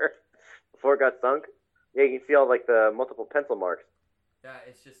car before it got sunk, yeah, you can see all like the multiple pencil marks. Yeah,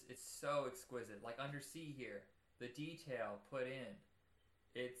 it's so exquisite. Like Undersea here, the detail put in.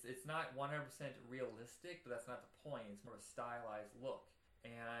 It's not 100% realistic, but that's not the point. It's more of a stylized look.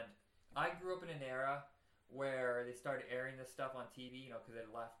 And I grew up in an era where they started airing this stuff on TV, because it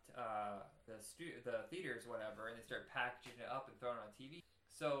left the theaters, whatever, and they started packaging it up and throwing it on TV.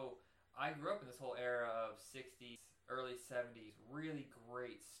 So I grew up in this whole era of 60s, early 70s, really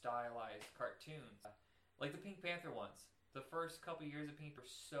great stylized cartoons. Like the Pink Panther ones. The first couple years of Pink were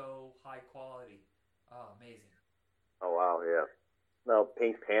so high quality. Oh, amazing. Oh, wow, yeah. No,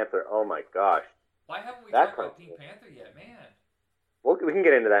 Pink Panther, oh my gosh. Why haven't we That talked about cartoon. Pink Panther yet, man? Well, we can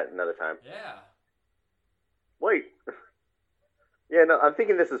get into that another time. Yeah. Wait. Yeah, no, I'm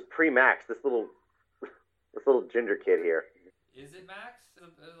thinking this is pre-Max, this little ginger kid here. Is it Max?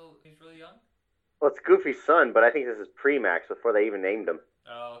 He's really young? Well, it's Goofy's son, but I think this is pre-Max before they even named him.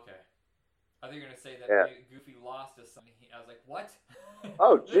 Oh, okay. I think you're going to say that Yeah. Goofy lost his son. I was like, what?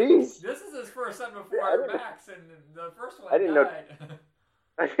 Oh, jeez. This is his first son before Yeah, I didn't- Max, and the first one I didn't know- died.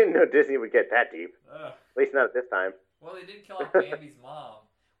 I didn't know Disney would get that deep. Ugh. At least not at this time. Well, they did kill off Bambi's mom.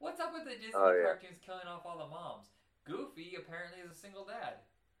 What's up with the Disney Oh, yeah. cartoons killing off all the moms? Goofy apparently is a single dad.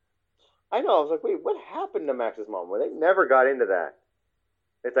 I know. I was like, wait, what happened to Max's mom? Well, they never got into that.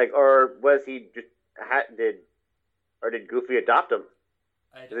 It's like, or was he just did Goofy adopt him?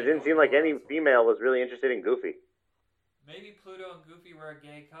 It didn't seem like any female was really interested in Goofy, Maybe Pluto and Goofy were a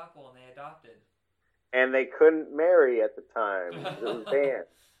gay couple and they adopted. and they couldn't marry at the time. It was banned.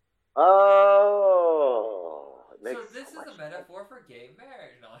 Oh, it So makes this so is a much metaphor for gay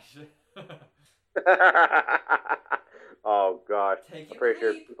marriage. No, sense. Oh gosh, Take I'm it pretty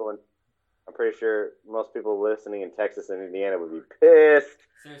sure deep. I'm pretty sure most people listening in Texas and Indiana would be pissed.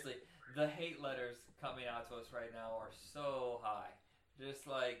 Seriously, the hate letters coming out to us right now are so high. Just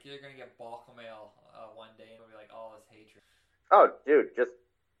like you're gonna get bulk mail one day and it'll be like all this hatred. Oh, dude, if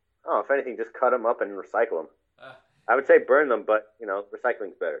anything, just cut them up and recycle them. Uh, I would say burn them, but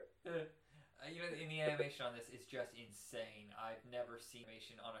recycling's better. in the animation on this is just insane. I've never seen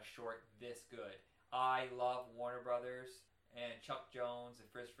animation on a short this good. I love Warner Brothers and Chuck Jones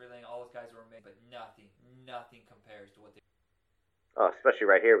and Christopher Lang. All those guys were amazing, but nothing compares to what they. Oh, especially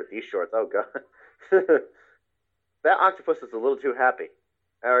right here with these shorts. Oh god, that octopus was a little too happy,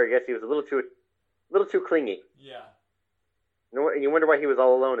 or I guess he was a little too clingy. Yeah. You wonder why he was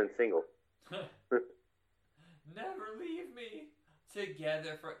all alone and single. Never leave me.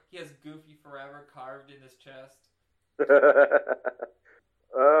 Together for he has Goofy Forever carved in his chest.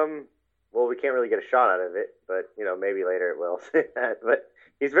 Well, we can't really get a shot out of it, but maybe later it will. But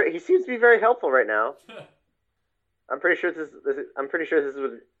he seems to be very helpful right now. I'm pretty sure this is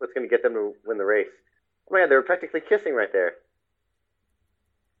what's going to get them to win the race. Oh my god, they were practically kissing right there.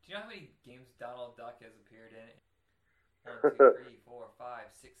 Do you know how many games Donald Duck has appeared in? 1, 2, 3, 4, 5,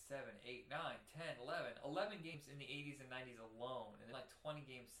 6, 7, 8, 9, 10, 11. 11 games in the 80s and 90s alone, and then like 20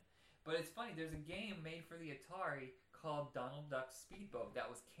 games. But it's funny, there's a game made for the Atari called Donald Duck Speedboat that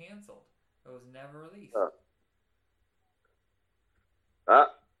was canceled. It was never released.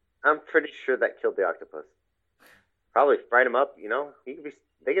 I'm pretty sure that killed the octopus. Probably fried him up,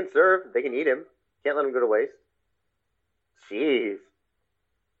 They can serve, they can eat him. Can't let him go to waste. Jeez.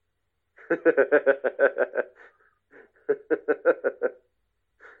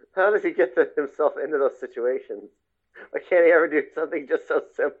 How does he get himself into those situations? Why can't he ever do something just so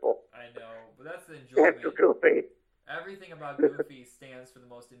simple? I know, but that's the Can't enjoyment. do Goofy. Everything about Goofy stands for the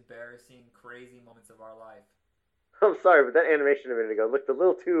most embarrassing, crazy moments of our life. I'm sorry, but that animation a minute ago looked a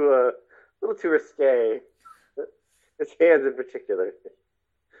little too risque. His hands in particular.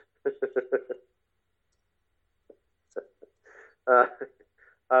 uh,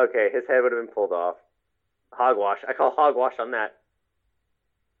 okay, his head would have been pulled off. Hogwash. I call hogwash on that.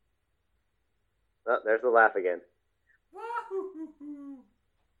 Oh, there's the laugh again. Wahoo!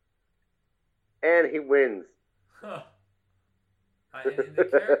 And he wins. Huh. And the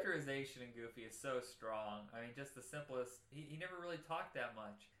characterization in Goofy is so strong. I mean, just the simplest. He never really talked that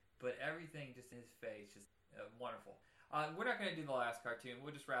much, but everything just in his face, just wonderful. We're not going to do the last cartoon.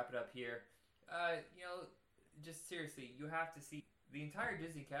 We'll just wrap it up here. Just seriously, you have to see the entire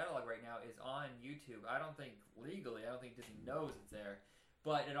Disney catalog right now is on YouTube. I don't think legally, I don't think Disney knows it's there,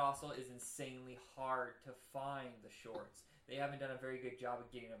 but it also is insanely hard to find the shorts. They haven't done a very good job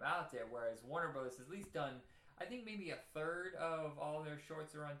of getting them out there, whereas Warner Bros. Has at least done, I think, maybe a third of all their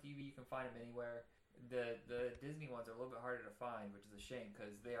shorts are on TV. You can find them anywhere. The Disney ones are a little bit harder to find, which is a shame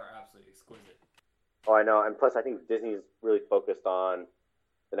because they are absolutely exquisite. Oh, I know. And plus, I think Disney's really focused on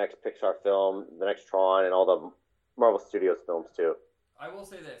the next Pixar film, the next Tron, and all the Marvel Studios films, too. I will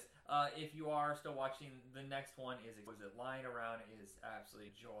say this. If you are still watching, the next one is exquisite. Lying Around is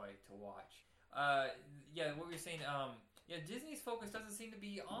absolutely joy to watch. What we were saying, Disney's focus doesn't seem to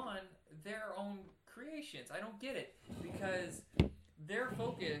be on their own creations. I don't get it, because their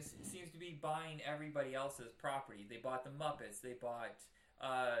focus seems to be buying everybody else's property. They bought the Muppets. They bought,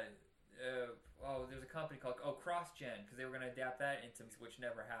 there's a company called CrossGen, because they were going to adapt that into, which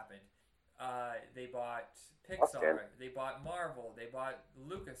never happened. They bought Pixar, they bought Marvel, they bought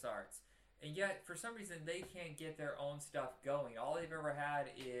LucasArts, and yet for some reason they can't get their own stuff going. All they've ever had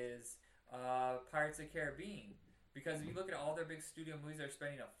is Pirates of the Caribbean, because if you look at all their big studio movies they're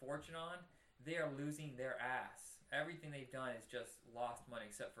spending a fortune on, they are losing their ass. Everything they've done is just lost money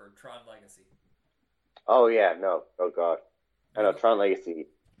except for Tron Legacy. Oh, yeah, no. Oh, God. I know, Tron Legacy.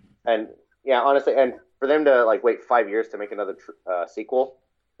 And, yeah, honestly, and for them to, wait 5 years to make another sequel,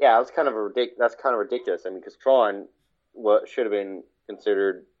 yeah, that's kind of ridiculous. I mean, because Tron should have been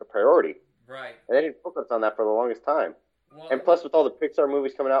considered a priority. Right. And they didn't focus on that for the longest time. Well, and plus, with all the Pixar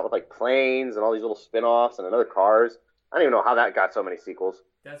movies coming out with, planes and all these little spin-offs and another Cars, I don't even know how that got so many sequels.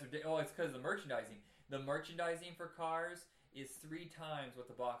 That's ridiculous. Oh, it's because of the merchandising. The merchandising for Cars is 3 times what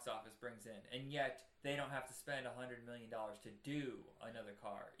the box office brings in, and yet they don't have to spend $100 million to do another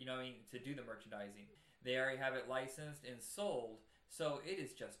car. You know what I mean? To do the merchandising. They already have it licensed and sold, so it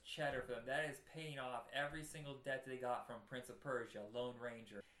is just cheddar for them. That is paying off every single debt they got from Prince of Persia, Lone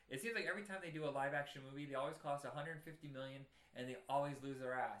Ranger. It seems like every time they do a live-action movie, they always cost $150 million, and they always lose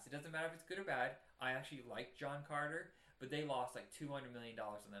their ass. It doesn't matter if it's good or bad. I actually like John Carter, but they lost $200 million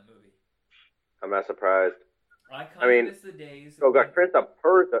on that movie. I'm not surprised. I kind of miss the days. Oh, God, Prince of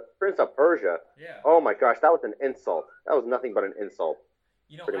Persia. Yeah. Oh, my gosh, that was an insult. That was nothing but an insult.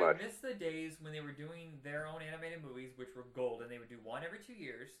 You know, Pretty I much. miss the days when they were doing their own animated movies, which were gold, and they would do one every 2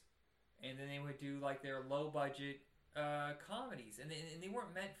 years, and then they would do their low-budget comedies, and they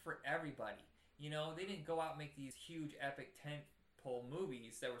weren't meant for everybody. You know, they didn't go out and make these huge, epic tent-pole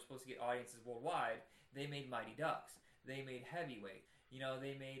movies that were supposed to get audiences worldwide. They made Mighty Ducks. They made Heavyweight. You know,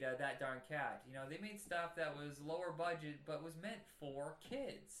 they made That Darn Cat. You know, they made stuff that was lower budget, but was meant for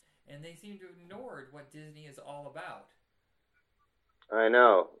kids, and they seem to have ignored what Disney is all about. I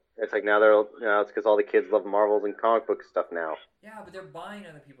know. It's now it's because all the kids love Marvels and comic book stuff now. Yeah, but they're buying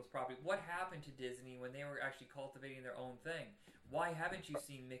other people's property. What happened to Disney when they were actually cultivating their own thing? Why haven't you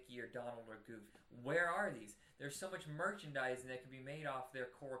seen Mickey or Donald or Goof? Where are these? There's so much merchandising that can be made off their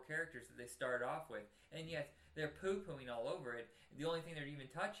core characters that they started off with, and yet they're poo-pooing all over it. The only thing they're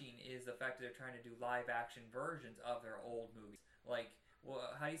even touching is the fact that they're trying to do live-action versions of their old movies.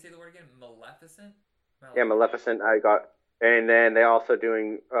 How do you say the word again? Maleficent? Yeah, Maleficent. And then they also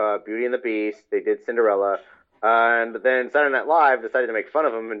doing Beauty and the Beast. They did Cinderella. And then Saturday Night Live decided to make fun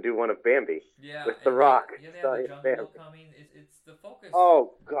of them and do one of Bambi. Yeah. With The Rock. They have the Jungle Book coming. It's the focus.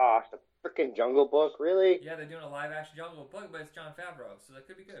 Oh, gosh. The freaking Jungle Book? Really? Yeah, they're doing a live-action Jungle Book, but it's Jon Favreau, so that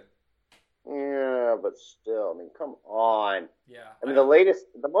could be good. Yeah, but still, I mean, come on. Yeah. I mean,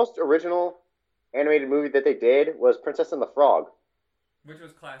 the most original animated movie that they did was Princess and the Frog. Which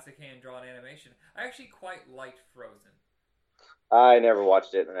was classic hand-drawn animation. I actually quite liked Frozen. I never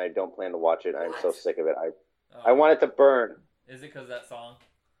watched it, and I don't plan to watch it. I'm so What? sick of it. I want it to burn, Is it because of that song?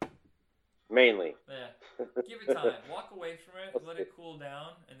 mainly. Yeah. Give it time. Walk away from it, let it cool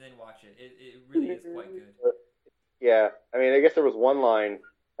down, and then watch it. It really is quite good. Yeah, I mean, I guess there was one line.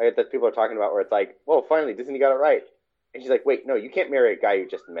 that people are talking about, where it's like, whoa, finally Disney got it right, and she's like, wait, no, you can't marry a guy you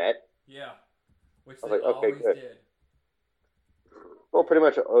just met. Yeah, which I they was like, okay, always good. did. Well, pretty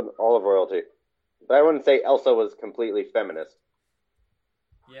much all of royalty, but I wouldn't say Elsa was completely feminist.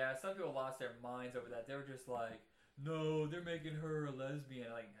 Yeah, some people lost their minds over that. They were just like, no, they're making her a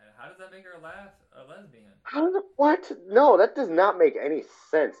lesbian. Like, how does that make her a lesbian? What? No, that does not make any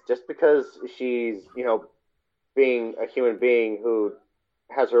sense. Just because she's, being a human being who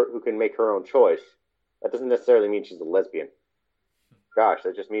who can make her own choice, that doesn't necessarily mean she's a lesbian. Gosh,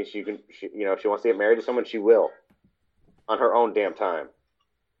 that just means she wants to get married to someone, she will, on her own damn time.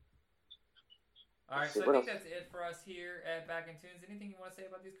 All right, so I think that's it for us here at Back in Tunes. Anything you want to say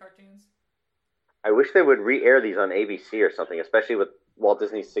about these cartoons? I wish they would re-air these on ABC or something, especially with Walt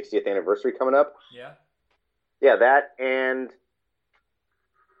Disney's 60th anniversary coming up. Yeah. Yeah, that, and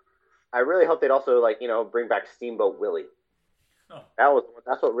I really hope they'd also bring back Steamboat Willie. Oh.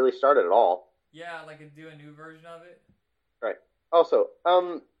 That's what really started it all. Yeah, like do a new version of it. Right. Also,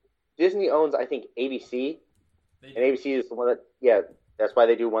 Disney owns, I think, ABC, and ABC is the one that that's why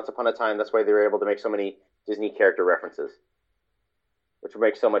they do Once Upon a Time. That's why they were able to make so many Disney character references, which would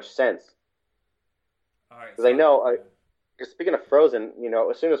make so much sense. All right. Because I know, speaking of Frozen,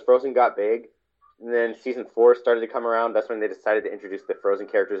 as soon as Frozen got big, and then season 4 started to come around, that's when they decided to introduce the Frozen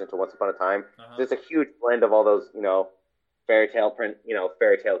characters into Once Upon a Time. Uh-huh. So it's a huge blend of all those, fairy tale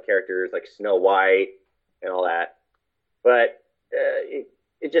characters like Snow White and all that. But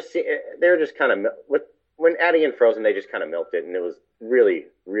it just they were just kind of when adding in Frozen, they just kind of milked it, and it was really,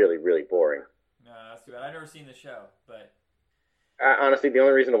 really, really boring. No, that's too bad. I've never seen the show, but honestly, the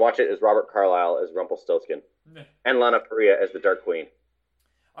only reason to watch it is Robert Carlyle as Rumpelstiltskin and Lana Parrilla as the Dark Queen.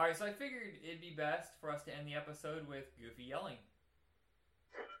 All right, so I figured it'd be best for us to end the episode with Goofy yelling.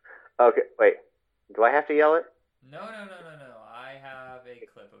 Okay, wait. Do I have to yell it? No. I have a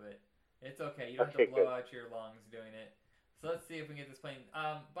clip of it. It's okay. You don't have to blow out your lungs doing it. So let's see if we can get this playing.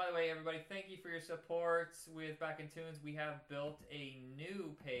 By the way, everybody, thank you for your support with Back in Tunes. We have built a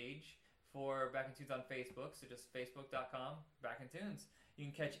new page for Back in Tunes on Facebook. So just facebook.com, Back in Tunes. You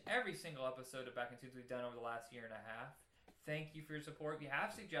can catch every single episode of Back in Tunes we've done over the last year and a half. Thank you for your support. If you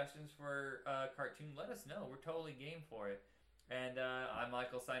have suggestions for a cartoon, let us know. We're totally game for it. And I'm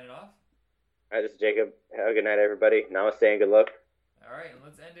Michael signing off. All right, this is Jacob. Have a good night, everybody. Namaste and good luck. All right, and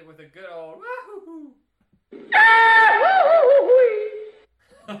let's end it with a good old wahoo.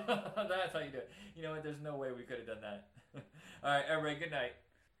 That's how you do it. You know what? There's no way we could have done that. All right, everybody, good night.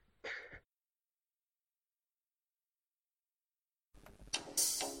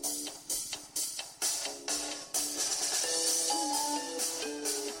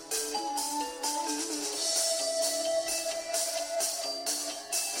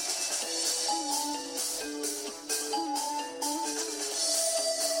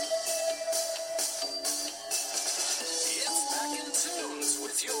 It's Back in Tunes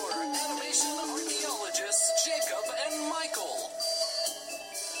with your animation archaeologists, Jacob and Michael.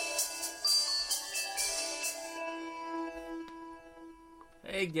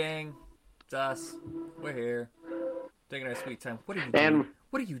 Hey, gang. It's us. We're here. Taking our sweet time. What are you And- doing?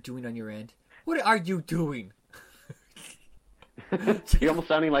 What are you doing on your end? What are you doing? You're almost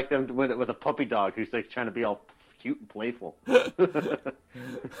sounding like them with a puppy dog who's like trying to be all cute and playful. I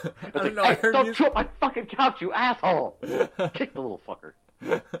don't know. I heard don't you. chew up my fucking couch, you asshole! Kick the little fucker.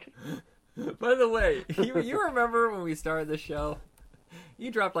 By the way, you remember when we started the show? You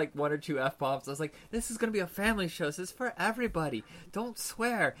dropped like 1 or 2 F-bombs. I was like, this is going to be a family show. This is for everybody. Don't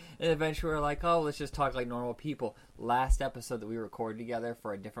swear. And eventually we were like, oh, let's just talk like normal people. Last episode that we recorded together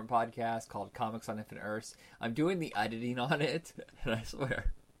for a different podcast called Comics on Infinite Earths, I'm doing the editing on it, and I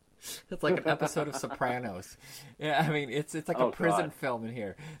swear, it's like an episode of Sopranos. Yeah, I mean, it's like a prison God. film in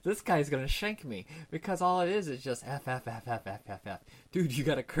here. This guy's going to shank me because all it is just F, F, F, F, F, F, F. Dude, you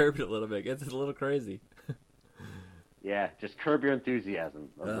got to curb it a little bit. It's a little crazy. Yeah, just curb your enthusiasm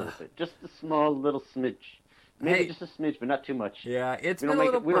a little bit. Just a small little smidge. Maybe Hey. just a smidge, but not too much. Yeah, it's We been don't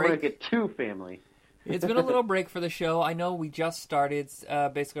a make little it. We don't break. make it too family. It's been a little break for the show. I know we just started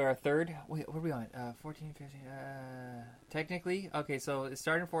basically our third. Wait, what are we on? 14, 15. Technically, okay, so it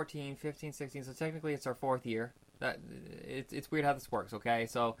started in 14, 15, 16. So technically, it's our 4th year. It's weird how this works. Okay,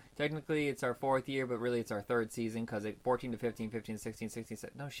 so technically it's our 4th year, but really it's our 3rd season because 14 to 15, 15 to 16, 16.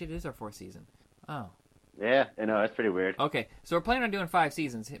 No shit, it is our 4th season. Oh. Yeah, I know, that's pretty weird. Okay, so we're planning on doing 5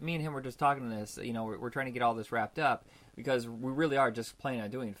 seasons. Me and him were just talking to this. You know, we're trying to get all this wrapped up because we really are just planning on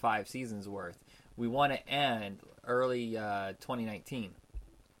doing 5 seasons worth. We want to end early 2019,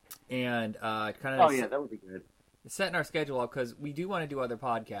 and kind of Oh, yeah, that would be good. setting our schedule up because we do want to do other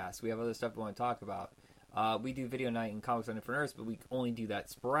podcasts. We have other stuff we want to talk about. We do video night and Comics on for Nerds, but we only do that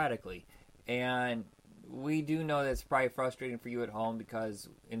sporadically. And we do know that it's probably frustrating for you at home because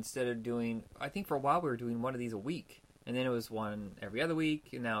instead of doing, I think for a while we were doing one of these a week. And then it was one every other week,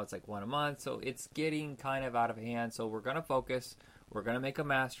 and now it's like one a month. So it's getting kind of out of hand. So we're going to focus. We're going to make a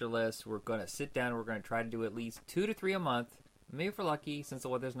master list. We're going to sit down. We're going to try to do at least 2 to 3 a month. Maybe if we're lucky, since the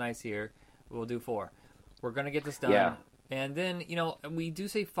weather's nice here, we'll do 4. We're going to get this done. Yeah. And then, we do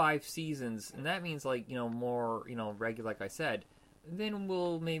say 5 seasons, and that means, more, regular, like I said. Then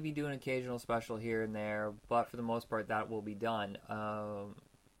we'll maybe do an occasional special here and there, but for the most part, that will be done.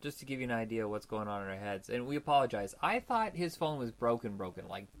 Just to give you an idea of what's going on in our heads. And we apologize. I thought his phone was broken,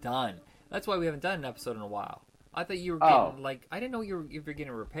 like done. That's why we haven't done an episode in a while. I thought you were getting, I didn't know if you're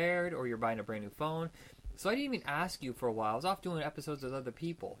getting repaired or you're buying a brand new phone. So I didn't even ask you for a while. I was off doing episodes with other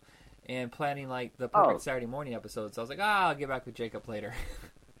people and planning, the Perfect Saturday Morning episodes. So I was like, I'll get back with Jacob later.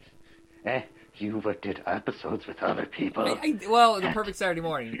 You did episodes with other people. The Perfect Saturday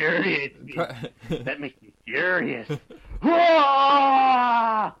Morning. Furious. That makes me furious. And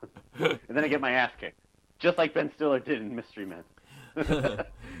then I get my ass kicked, just like Ben Stiller did in Mystery Men.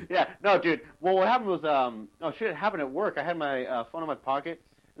 Yeah, no, dude. Well, what happened was, it happened at work. I had my phone in my pocket,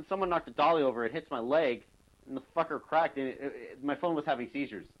 and someone knocked a dolly over. It hits my leg, and the fucker cracked. And my phone was having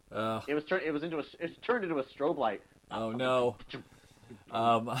seizures. It turned into a strobe light. Oh no.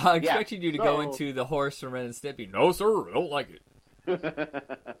 I expected you to go into the horse from Ren and Stimpy. No, sir, I don't like it.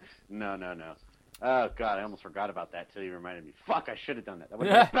 No. Oh, God, I almost forgot about that till you reminded me. Fuck, I should have done that. That would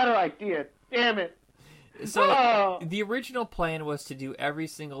have been a better idea. Damn it. So, the original plan was to do every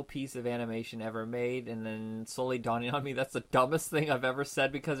single piece of animation ever made, and then slowly dawning on me, that's the dumbest thing I've ever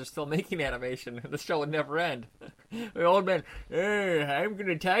said because they're still making animation. The show would never end. The old man, I'm going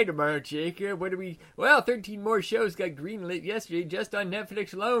to die tomorrow, Jacob. 13 more shows got greenlit yesterday just on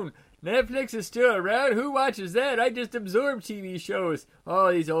Netflix alone. Netflix is still around? Who watches that? I just absorb TV shows.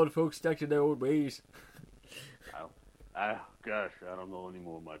 Oh, these old folks stuck to their old ways. Gosh, I don't know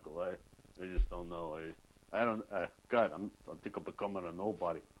anymore, Michael. I just don't know. I think I'm becoming a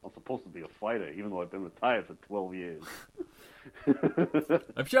nobody. I'm supposed to be a fighter, even though I've been retired for 12 years.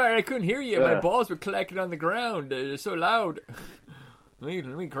 I'm sorry, I couldn't hear you. My balls were clacking on the ground. They're so loud. Let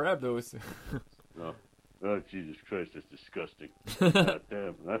me grab those. Oh, Jesus Christ, that's disgusting. God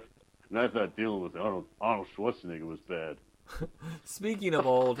damn. I thought dealing with Arnold Schwarzenegger was bad. Speaking of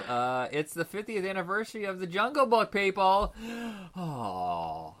old, it's the 50th anniversary of the Jungle Book, people.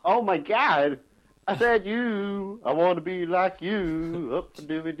 Oh my God! I said you. I want to be like you. Up to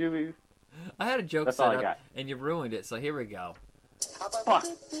doobie doobie. I had a joke That's set all I up, got. and you ruined it. So here we go. Fuck.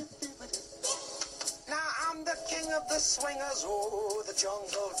 Now I'm the king of the swingers, the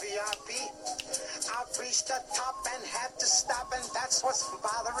jungle VIP. I've reached the top and had to stop, and that's what's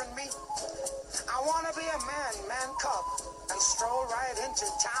bothering me. I want to be a man cub, and stroll right into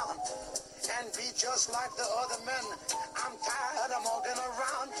town, and be just like the other men. I'm tired of walking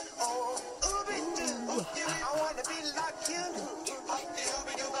around. Oh, ooby-doo, I want to be like you. I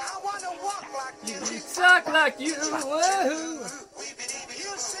want to walk like you. Talk like you. Woohoo.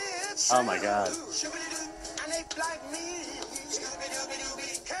 You see it. Oh my God. And they like me.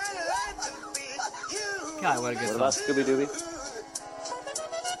 Can't lie to me. You. God, what a good What song. about Scooby Dooby?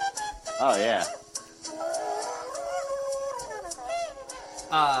 Oh yeah.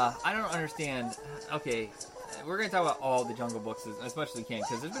 I don't understand. Okay, we're going to talk about all the Jungle Books as much as we can,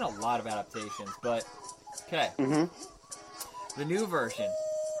 because there's been a lot of adaptations, but, okay. Mm-hmm. The new version,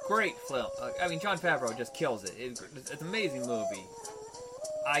 great film. Jon Favreau just kills it. It's an amazing movie.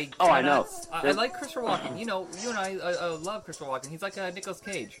 I know. I like Christopher Walken. You and I love Christopher Walken. He's like Nicolas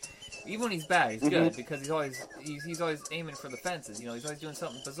Cage. Even when he's bad, he's good, because he's always aiming for the fences. He's always doing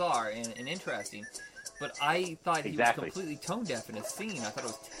something bizarre and interesting. But I thought he was completely tone deaf in his scene. I thought it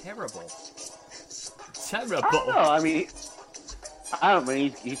was terrible. Terrible. I don't know.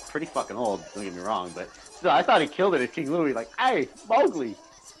 He's pretty fucking old. Don't get me wrong, but still, I thought he killed it as King Louis. Like, hey, Mowgli,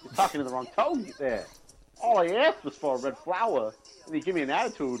 you're talking to the wrong tone there. All I asked was for a red flower, and you give me an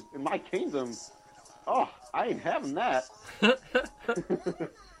attitude in my kingdom. Oh, I ain't having that. You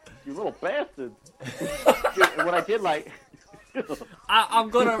little bastard. And what I did, like... I'm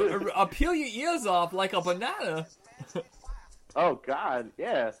gonna peel your ears off like a banana. Oh, God,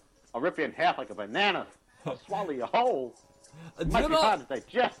 yeah. I'll rip you in half like a banana. I'll swallow you whole. Might be hard to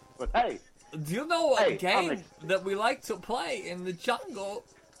digest, but hey. Do you know a game that we like to play in the jungle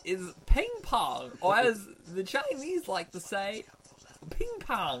is ping pong, or as the Chinese like to say, ping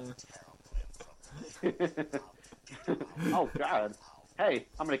pong. Oh, God. Hey,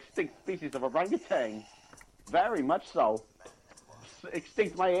 I'm an extinct species of orangutan. Very much so.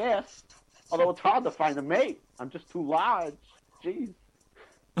 Extinct my ass. Although it's hard to find a mate. I'm just too large. Jeez.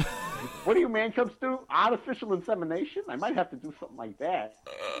 What do you man cubs do? Artificial insemination? I might have to do something like that.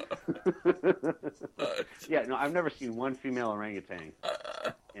 Yeah, no, I've never seen one female orangutan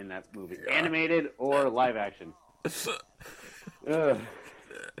in that movie. Animated or live action. Ugh.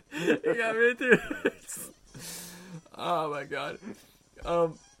 Yeah, me too. Oh my god.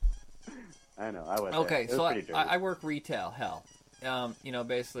 I know, I was Okay, there. It so was pretty dirty. I work retail. Hell,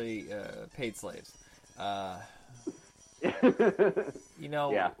 basically paid slaves. Yeah,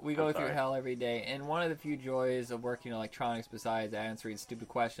 we go I'm through sorry. hell every day, and one of the few joys of working in electronics, besides answering stupid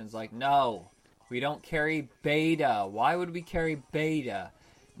questions like, no, we don't carry beta. Why would we carry beta?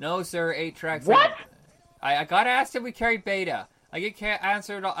 No, sir, 8 tracks. What? I got asked if we carried beta. I get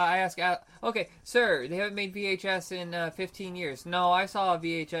answered. I ask, okay, sir, they haven't made VHS in 15 years. No, I saw a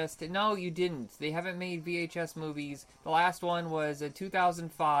VHS. No, you didn't. They haven't made VHS movies. The last one was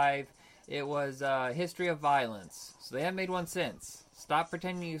 2005. It was History of Violence. So they haven't made one since. Stop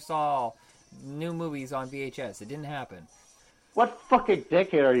pretending you saw new movies on VHS. It didn't happen. What fucking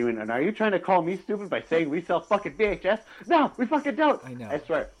decade are you in? And are you trying to call me stupid by saying we sell fucking VHS? No, we fucking don't. I know. I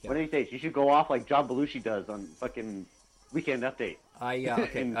swear. Yeah. One of these days, you should go off like John Belushi does on fucking Weekend Update.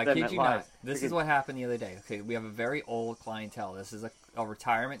 Okay, And I send kid that you live. not. This is Freaking- what happened the other day. Okay, we have a very old clientele. This is a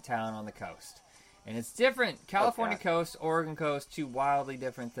retirement town on the coast. And it's different. California God. coast, Oregon coast, two wildly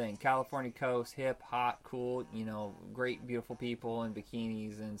different things. California coast, hip, hot, cool, great, beautiful people in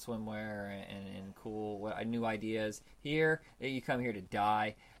bikinis and swimwear and cool new ideas. Here, you come here to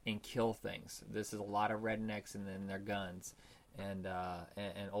die and kill things. This is a lot of rednecks and then their guns. And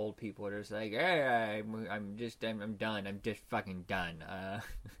old people are just like, hey, I'm done. I'm just fucking done.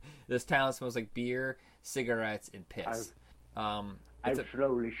 This town smells like beer, cigarettes, and piss. It's I'm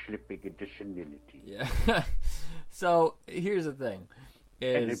slowly slipping into senility. Yeah. So here's the thing: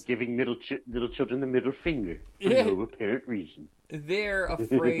 And I'm is giving little children the middle finger for Yeah. no apparent reason. they're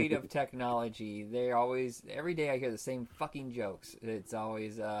afraid of technology. They're always every day I hear the same fucking jokes. It's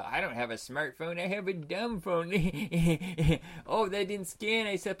always I don't have a smartphone. I have a dumb phone. Oh, that didn't scan.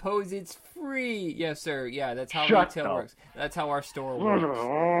 I suppose it's free. Yes, sir. Yeah, that's how Shut retail up. works. That's how our store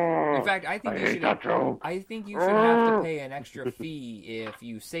works. In fact, I think you hate should. that joke. I think you should have to pay an extra fee if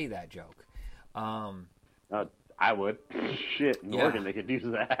you say that joke. I would. Shit, in Yeah. Oregon they could use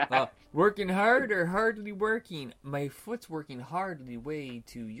that. Working hard or hardly working? My foot's working hardly way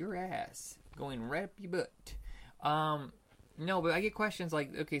to your ass. Going right up your butt. No, but I get questions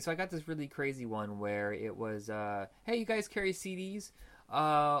like, okay, so I got this really crazy one where it was, hey, you guys carry CDs?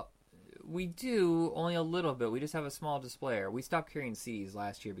 We do, only a little bit. We just have a small displayer. We stopped carrying CDs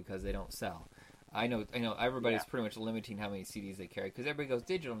last year because they don't sell. I know. Everybody's pretty much limiting how many CDs they carry because everybody goes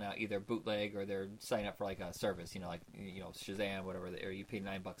digital now, either bootleg or they're signing up for like a service, Shazam, whatever, or you pay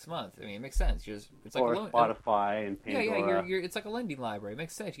 $9 a month. I mean, it makes sense. It's like or a Spotify and Pandora. yeah. It's like a lending library. It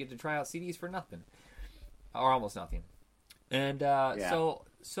makes sense. You get to try out CDs for nothing, or almost nothing. And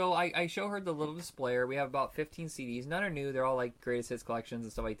so I show her the little displayer. We have about 15 CDs. None are new. They're all like greatest hits collections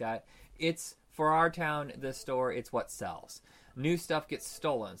and stuff like that. It's for our town, this store. It's what sells. New stuff gets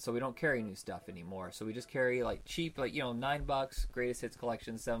stolen, so we don't carry new stuff anymore. So we just carry like cheap, like $9, greatest hits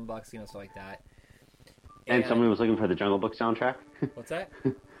collection, $7, stuff like that. And somebody was looking for the Jungle Book soundtrack. What's that?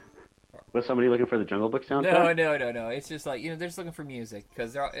 Was somebody looking for the Jungle Book soundtrack? No. It's just like they're just looking for music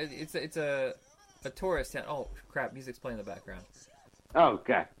because it's a tourist town. Oh crap! Music's playing in the background. Oh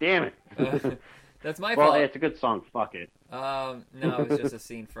god, damn it! That's my well, fault. it's a good song. Fuck it. No, it was just a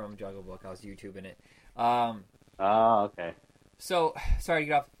scene from Jungle Book. I was YouTubing it. Oh, okay. So, sorry to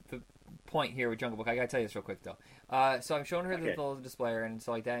get off the point here with Jungle Book. I gotta tell you this real quick, though. So I'm showing her the little displayer and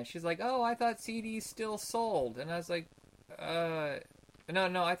stuff like that, and she's like, oh, I thought CDs still sold. And I was like,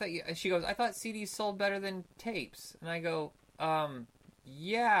 no, I thought she goes, I thought CDs sold better than tapes. And I go,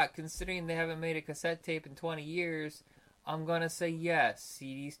 yeah, considering they haven't made a cassette tape in 20 years, I'm gonna say yes,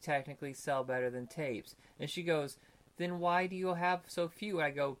 CDs technically sell better than tapes. And she goes, then why do you have so few? And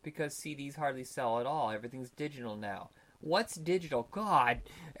I go, because CDs hardly sell at all. Everything's digital now. What's digital? God,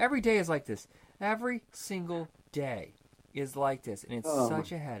 every day is like this. Every single day is like this, and it's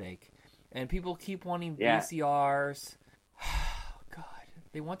such a headache. And people keep wanting VCRs. God,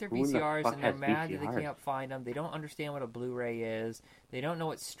 they want their Who in the VCRs, fuck and they're has mad that they VCRs? can't find them. They don't understand what a Blu-ray is. They don't know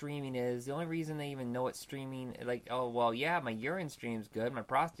what streaming is. The only reason they even know what streaming, like, oh well, yeah, my urine stream's good, my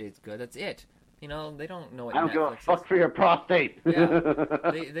prostate's good. That's it. They don't know what I don't give a Netflix fuck is. for your prostate.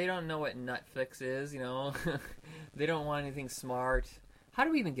 Yeah, they don't know what Netflix is, They don't want anything smart. How do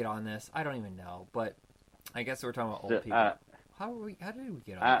we even get on this? I don't even know, but I guess we're talking about old people. How did we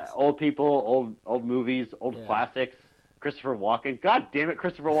get on this? Old people, old movies, old Yeah. classics. Christopher Walken. God damn it,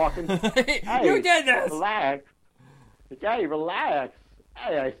 Christopher Walken. Hey, You did this! Relax. Hey, relax.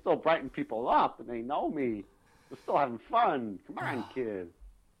 Hey, I still brighten people up, and they know me. We're still having fun. Come on, kid.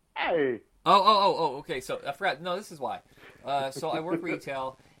 Hey. Oh, okay. So I forgot. No, this is why. So I work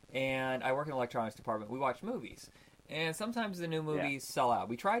retail, and I work in the electronics department. We watch movies. And sometimes the new movies sell out.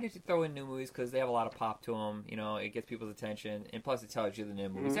 We try to throw in new movies because they have a lot of pop to them. You know, it gets people's attention. And plus, it tells you the new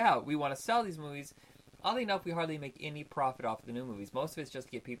movie's out. We want to sell these movies. Oddly enough, we hardly make any profit off the new movies. Most of it's just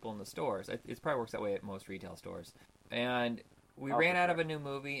to get people in the stores. It probably works that way at most retail stores. And we ran out of a new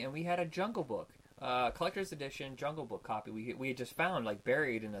movie, and we had a Jungle Book. Collector's edition Jungle Book copy we had just found, like,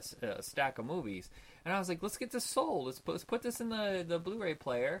 buried in a stack of movies. And I was like, let's get this sold. Let's put this in the Blu-ray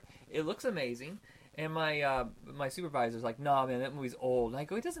player. It looks amazing. And my supervisor's like, nah, man, that movie's old. And I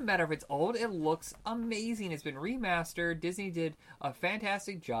go, it doesn't matter if it's old. It looks amazing. It's been remastered. Disney did a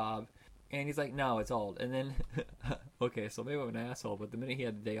fantastic job. And he's like, no, it's old. And then, okay, so maybe I'm an asshole, but the minute he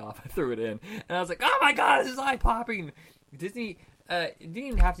had the day off, I threw it in. And I was like, oh my God, this is eye-popping. Disney didn't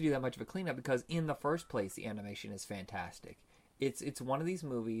even have to do that much of a cleanup because in the first place, the animation is fantastic. It's one of these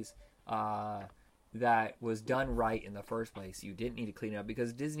movies that was done right in the first place. You didn't need to clean it up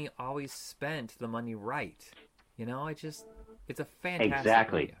because Disney always spent the money right. You know, it's a fantastic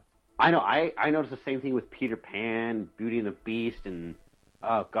Exactly. movie. I know. I noticed the same thing with Peter Pan, Beauty and the Beast, and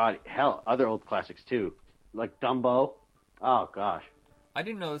oh god, hell, other old classics too, like Dumbo. Oh gosh. I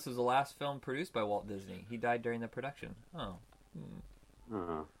didn't know this was the last film produced by Walt Disney. He died during the production. Oh.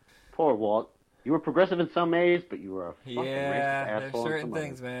 Poor Walt. You were progressive in some ways, but you were a fucking racist Yeah, there's asshole. in certain some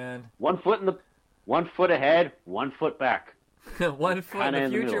things, others. man. 1 foot ahead, 1 foot back. 1 foot in Kinda the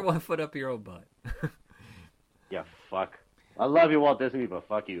in the future, middle. 1 foot up your own butt. Yeah, fuck. I love you, Walt Disney, but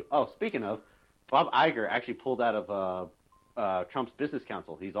fuck you. Oh, speaking of, Bob Iger actually pulled out of Trump's business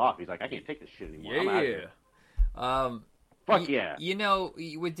council. He's off. He's like, I can't take this shit anymore. I'm out of here. Fuck yeah. You know,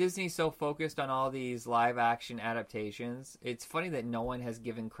 with Disney so focused on all these live-action adaptations, it's funny that no one has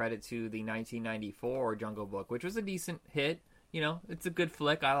given credit to the 1994 Jungle Book, which was a decent hit. You know, it's a good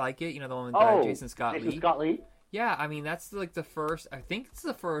flick. I like it. You know, the one with Jason Scott Lee. Yeah, I mean, that's like the first, I think it's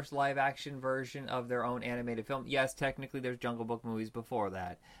the first live-action version of their own animated film. Yes, technically there's Jungle Book movies before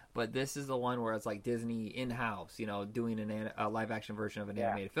that, but this is the one where it's like Disney in-house, you know, doing a live-action version of an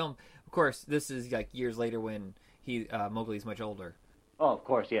animated film. Of course, this is like years later when Mowgli's much older. Oh, of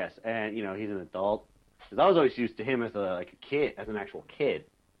course, yes. And, you know, he's an adult. Because I was always used to him as a kid, as an actual kid,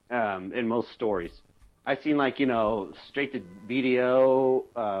 in most stories. I've seen, like, you know,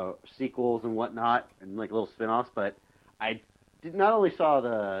 straight-to-video sequels and whatnot, and, like, little spin-offs, but I not only saw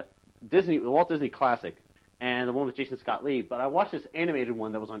the Walt Disney Classic and the one with Jason Scott Lee, but I watched this animated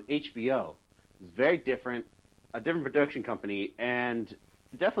one that was on HBO. It's very different, a different production company, and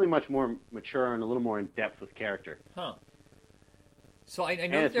definitely much more mature and a little more in-depth with character. Huh. So I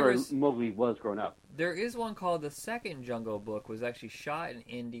And know it's where Mowgli was growing up. there is one called The Second Jungle Book, was actually shot in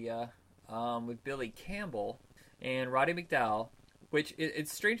India with Billy Campbell and Roddy McDowall, which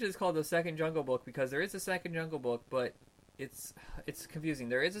it's strange that it's called The Second Jungle Book because there is a second Jungle Book, but it's confusing.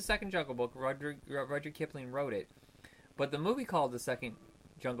 There is a second Jungle Book. Rudyard Kipling wrote it, but the movie called The Second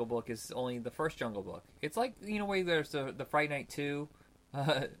Jungle Book is only the first Jungle Book. It's like, you know, where there's the Fright Night 2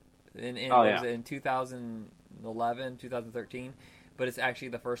 in 2011, 2013, but it's actually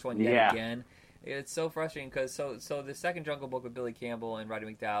the first one yet again. It's so frustrating because so the second Jungle Book with Billy Campbell and Roddy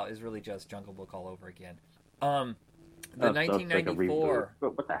McDowall is really just Jungle Book all over again. The 1994,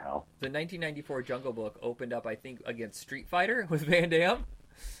 what the hell? The 1994 Jungle Book opened up, I think, against Street Fighter with Van Damme.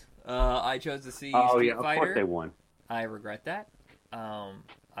 I chose to see Street Fighter. Of course they won. I regret that.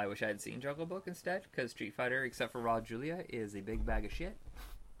 I wish I had seen Jungle Book instead, because Street Fighter, except for Raul Julia, is a big bag of shit.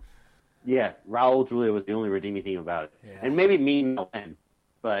 Yeah, Raul Julia was the only redeeming thing about it. Yeah. And maybe Mean No End,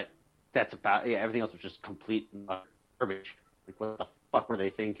 but that's about everything else was just complete garbage. Like, what the fuck were they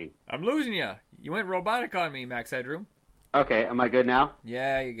thinking? I'm losing you. You went robotic on me, Max Headroom. Okay, am I good now?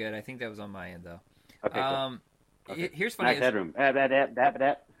 Yeah, you're good. I think that was on my end, though. Okay, cool. Okay. Here's funny. Max Headroom.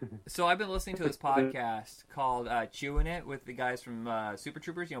 So I've been listening to this podcast called Chewing It with the guys from Super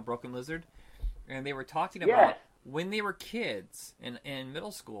Troopers, you know, Broken Lizard. And they were talking about when they were kids in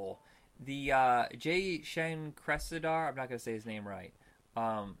middle school, the Jay Shankar, I'm not going to say his name right.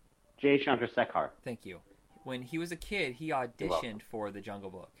 Jay Shankar Sekhar. Thank you. When he was a kid, he auditioned for the Jungle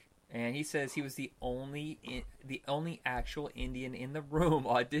Book. And he says he was the only actual Indian in the room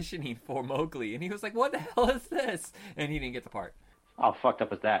auditioning for Mowgli. And he was like, what the hell is this? And he didn't get the part. How fucked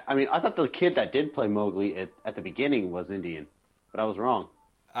up is that? I mean, I thought the kid that did play Mowgli at the beginning was Indian, but I was wrong.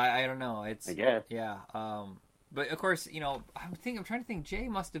 I don't know. I guess. Yeah. But of course, you know, I'm trying to think. Jay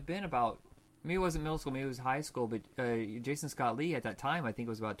must have been about maybe it wasn't middle school, maybe it was high school, but Jason Scott Lee at that time, I think,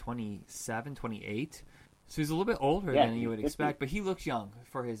 was about 27, 28. So he's a little bit older Yeah, than you would he's 50. expect, but he looks young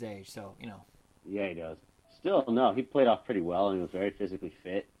for his age, so, you know. Yeah, he does. Still, no, he played off pretty well and he was very physically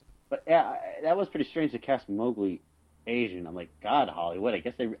fit. But yeah, that was pretty strange to cast Mowgli Asian. I'm like, God, Hollywood.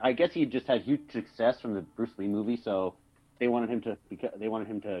 I guess he just had huge success from the Bruce Lee movie, so they wanted him to be.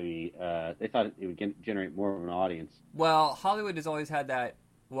 They thought it would generate more of an audience. Well, Hollywood has always had that,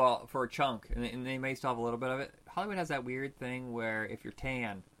 well, for a chunk, and they may still have a little bit of it. Hollywood has that weird thing where if you're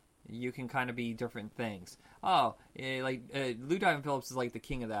tan, you can kind of be different things. Oh, Lou Diamond Phillips is like the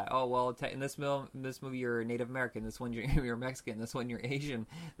king of that. Oh, well, in this movie you're Native American. This one you're Mexican. This one you're Asian.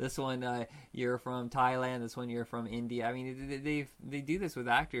 This one you're from Thailand. This one you're from India. I mean, they do this with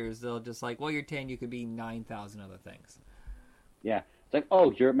actors. They'll just like, well, you're tan. You could be 9,000 other things. Yeah, it's like,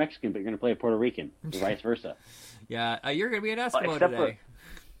 oh, you're a Mexican, but you're going to play a Puerto Rican, or vice versa. Yeah, you're going to be an Eskimo except today.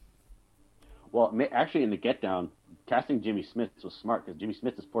 Well, actually, in the Get Down, casting Jimmy Smith was smart because Jimmy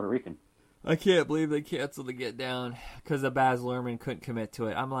Smith is Puerto Rican. I can't believe they canceled the Get Down because of Baz Luhrmann couldn't commit to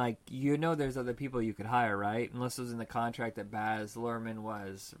it. I'm like, there's other people you could hire, right? Unless it was in the contract that Baz Luhrmann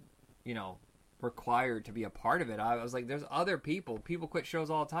was, required to be a part of it. I was like, there's other people. People quit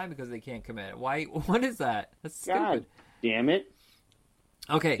shows all the time because they can't commit. Why? What is that? That's stupid. God damn it.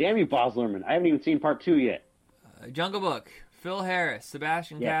 Okay. Damn you, Baz Luhrmann. I haven't even seen part 2 yet. Jungle Book, Phil Harris,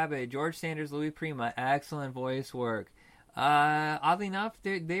 Sebastian Yeah. Cabot, George Sanders, Louis Prima, excellent voice work. Oddly enough,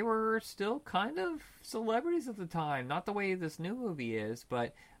 they were still kind of celebrities at the time. Not the way this new movie is,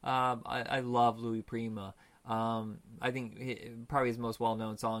 but I love Louis Prima. I think probably his most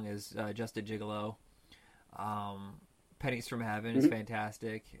well-known song is Just a Gigolo. Pennies from Heaven is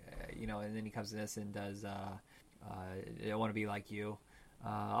fantastic. And then he comes in this and does I Want to Be Like You.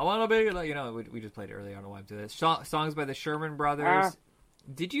 I want to be like, we just played it earlier. I don't know why I'm doing this. Songs by the Sherman Brothers.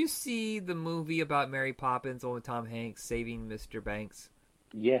 Did you see the movie about Mary Poppins, the one with Tom Hanks, Saving Mr. Banks?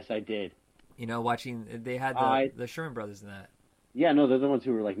 Yes, I did. They had the Sherman Brothers in that. Yeah, no, they're the ones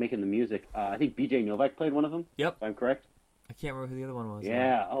who were like making the music. I think B.J. Novak played one of them. Yep. If I'm correct. I can't remember who the other one was.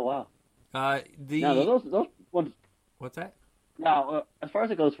 Yeah. Oh wow. No, those ones. What's that? Now, as far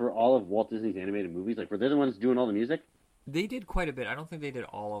as it goes for all of Walt Disney's animated movies, like were they the ones doing all the music? They did quite a bit. I don't think they did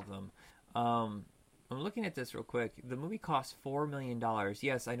all of them. I'm looking at this real quick. The movie cost $4 million.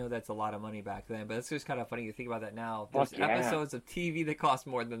 Yes, I know that's a lot of money back then, but it's just kind of funny to think about that now. There's episodes of TV that cost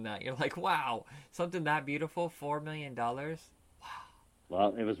more than that. You're like, wow, something that beautiful, $4 million? Wow.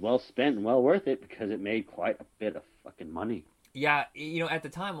 Well, it was well spent and well worth it because it made quite a bit of fucking money. Yeah, at the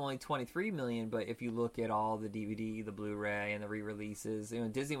time only $23 million, but if you look at all the DVD, the Blu-ray, and the re-releases,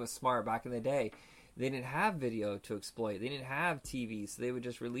 Disney was smart back in the day. They didn't have video to exploit. They didn't have TV, so they would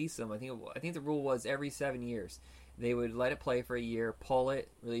just release them. I think the rule was every 7 years. They would let it play for a year, pull it,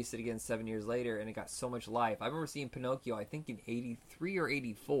 release it again 7 years later, and it got so much life. I remember seeing Pinocchio, I think in 83 or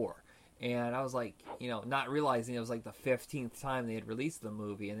 84, and I was like, not realizing it was like the 15th time they had released the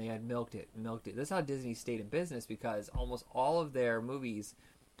movie, and they had milked it. That's how Disney stayed in business, because almost all of their movies,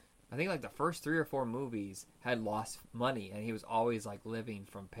 I think like the first 3 or 4 movies had lost money, and he was always like living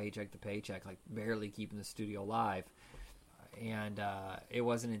from paycheck to paycheck, like barely keeping the studio alive. And it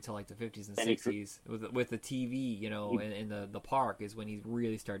wasn't until like the 50s and 60s with the TV, in the park is when he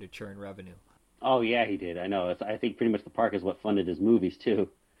really started to churn revenue. Oh yeah, he did. I know. I think pretty much the park is what funded his movies too.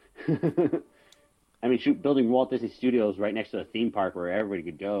 I mean, building Walt Disney Studios right next to a theme park where everybody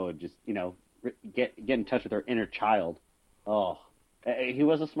could go and just get in touch with their inner child. Oh. He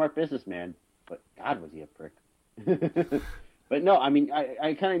was a smart businessman, but God, was he a prick. But no, I mean,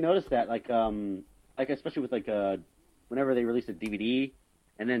 I kind of noticed that, like especially with whenever they release a DVD,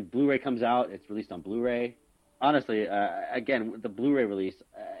 and then Blu-ray comes out, it's released on Blu-ray. Honestly, again, with the Blu-ray release,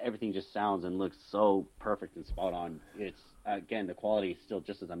 everything just sounds and looks so perfect and spot on. It's again, the quality is still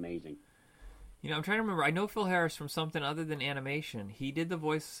just as amazing. I'm trying to remember. I know Phil Harris from something other than animation. He did the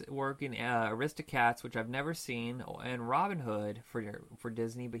voice work in Aristocats, which I've never seen, and Robin Hood for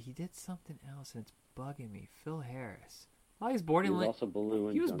Disney, but he did something else, and it's bugging me. Phil Harris. Oh, he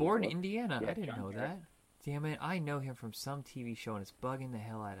was born in Indiana. Yeah, I didn't know that. Damn it, I know him from some TV show, and it's bugging the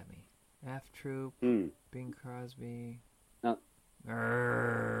hell out of me. F Troop, Bing Crosby. No.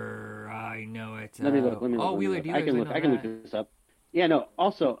 I know it. Let me look. Wheeler Dealers. I can look this up. Yeah, no.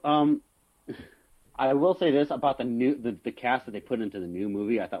 Also, I will say this about the cast that they put into the new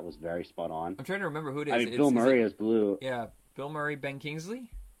movie. I thought was very spot on. I'm trying to remember who it is. I mean, Bill Murray as Blue. Yeah, Bill Murray, Ben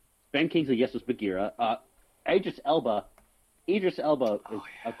Kingsley. Ben Kingsley, yes, was Bagheera. Idris Elba is,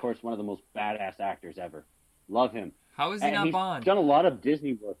 of course, one of the most badass actors ever. Love him. How is he not Bond? He's done a lot of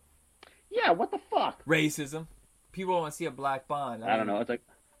Disney work. Yeah, what the fuck? Racism. People want to see a black Bond. I don't know.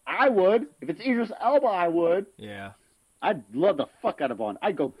 I would. If it's Idris Elba, I would. Yeah. I'd love the fuck out of Bond.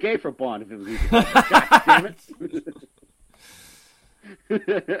 I'd go gay for Bond if it was Idris Elba. God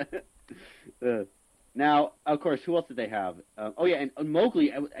damn it. Now, of course, who else did they have? Oh yeah, and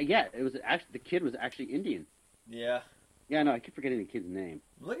Mowgli. Yeah, it was actually the kid was actually Indian. Yeah. Yeah, no, I keep forgetting the kid's name.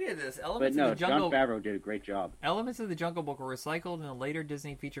 Look at this. But Elements no, of the Jungle. John Favreau did a great job. Elements of the Jungle Book were recycled in a later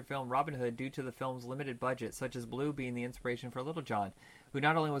Disney feature film Robin Hood due to the film's limited budget, such as Blue being the inspiration for Little John, who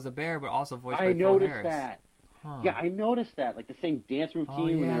not only was a bear but also voiced by I Phil noticed Harris. that. Huh. Yeah, I noticed that. Like the same dance routine Oh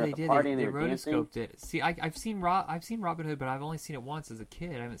when yeah, they were they at the did. party They, and they they were dancing. rotoscoped it. See, I've seen Robin Hood, but I've only seen it once as a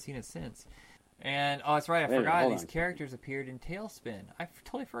kid. I haven't seen it since. And oh, that's right. I Wait a minute, forgot hold these on. characters appeared in Tailspin. I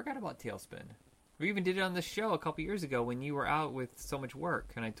totally forgot about Tailspin. We even did it on this show a couple years ago when you were out with so much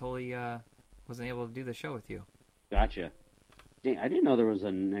work, and I totally wasn't able to do the show with you. Gotcha. Dang, I didn't know there was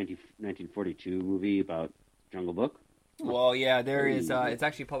a 1942 movie about Jungle Book. Well, yeah, there is. It's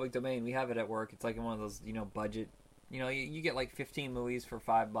actually public domain. We have it at work. It's like in one of those, budget. You get like 15 movies for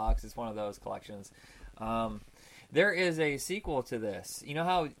 $5. It's one of those collections. There is a sequel to this. You know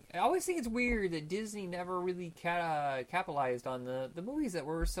how I always think it's weird that Disney never really capitalized on the movies that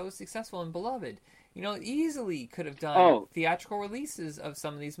were so successful and beloved. Easily could have done theatrical releases of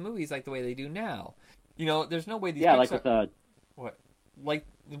some of these movies like the way they do now. There's no way these. Yeah, Pixar... like with What? Like,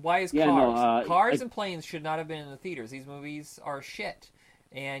 why is Yeah, Cars? no, Cars and Planes should not have been in the theaters. These movies are shit.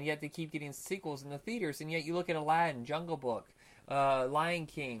 And yet they keep getting sequels in the theaters. And yet you look at Aladdin, Jungle Book, Lion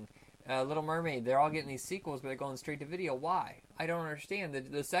King, Little Mermaid. They're all getting these sequels, but they're going straight to video. Why? I don't understand.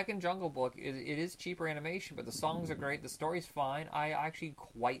 The second Jungle Book, it is cheaper animation, but the songs are great. The story's fine. I actually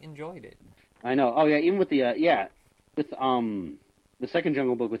quite enjoyed it. I know. Oh yeah, even with the with the second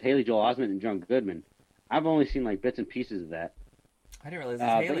Jungle Book with Haley Joel Osment and John Goodman, I've only seen like bits and pieces of that. I didn't realize it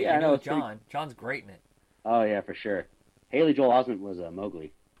was Haley. yeah, I know no, it's John. John's great in it. Oh yeah, for sure. Haley Joel Osment was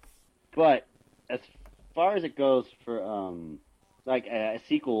Mowgli, but as far as it goes for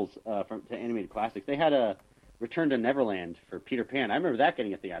sequels to animated classics, they had a Return to Neverland for Peter Pan. I remember that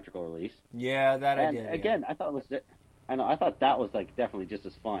getting a theatrical release. Yeah, that I And did. again, I thought I thought that was like definitely just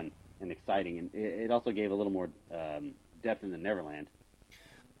as fun and exciting, and it also gave a little more depth in the Neverland.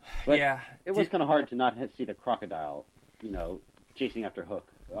 But yeah. it was kind of hard to not see the crocodile, chasing after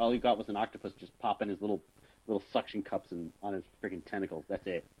Hook. All you got was an octopus just popping his little suction cups on his freaking tentacles. That's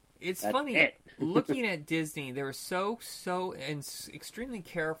it. It's That's funny it. looking at Disney. They were so extremely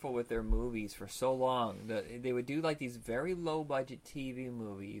careful with their movies for so long. They would do like these very low budget TV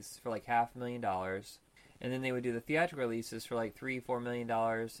movies for like $500,000, and then they would do the theatrical releases for like $3-4 million,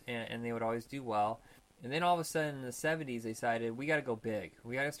 and they would always do well. And then all of a sudden in the 70s, they decided we got to go big.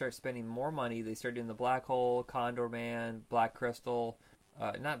 We got to start spending more money. They started doing the Black Hole, Condor Man, Black Crystal,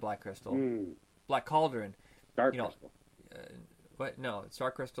 not Black Crystal, Black Cauldron. Dark Crystal. But no,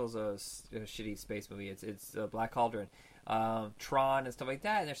 Star Crystal's a shitty space movie. It's Black Cauldron, Tron and stuff like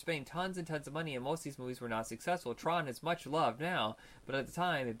that. And they're spending tons and tons of money, and most of these movies were not successful. Tron is much loved now, but at the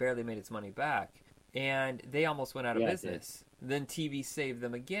time it barely made its money back, and they almost went out of business. Then TV saved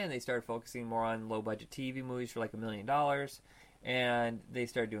them again. They started focusing more on low budget TV movies for like $1 million, and they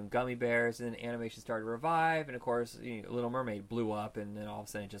started doing Gummy Bears, and then animation started to revive, and of course Little Mermaid blew up, and then all of a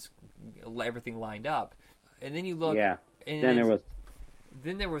sudden everything lined up. And then you look, and then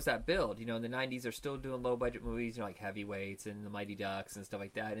there was that build. In the 90s, they're still doing low budget movies, like Heavyweights and The Mighty Ducks and stuff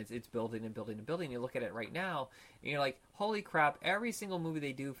like that. And it's building and building and building. You look at it right now, and you're like, holy crap! Every single movie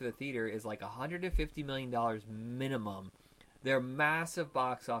they do for the theater is like $150 million minimum. They're massive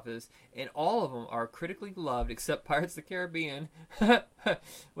box office, and all of them are critically loved, except Pirates of the Caribbean,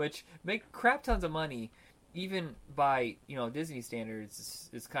 which make crap tons of money, even by Disney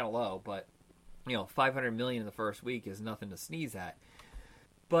standards. It's kind of low, but. $500 million in the first week is nothing to sneeze at.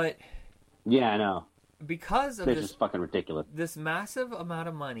 But yeah, I know. Because of this is fucking ridiculous. This massive amount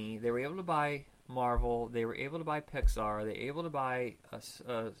of money, they were able to buy Marvel. They were able to buy Pixar. They were able to buy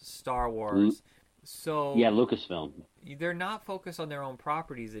Star Wars. So yeah, Lucasfilm. They're not focused on their own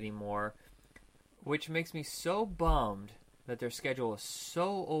properties anymore, which makes me so bummed that their schedule is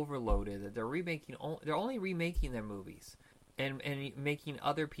so overloaded that they're only remaking their movies and making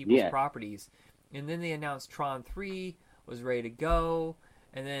other people's properties. And then they announced Tron 3 was ready to go,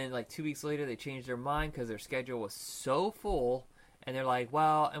 and then like 2 weeks later they changed their mind because their schedule was so full, and they're like,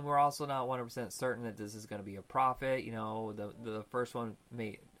 well, and we're also not 100% certain that this is going to be a profit. The first one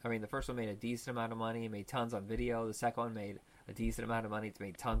made a decent amount of money, made tons on video. The second one made a decent amount of money, it's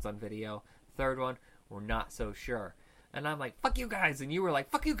made tons on video. Third one, we're not so sure. And I'm like, fuck you guys. And you were like,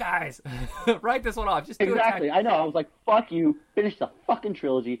 fuck you guys. Write this one off. Just do exactly. I know. I was like, fuck you. Finish the fucking fucking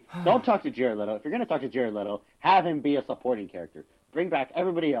trilogy. Don't talk to Jared Leto. If you're gonna talk to Jared Leto, have him be a supporting character. Bring back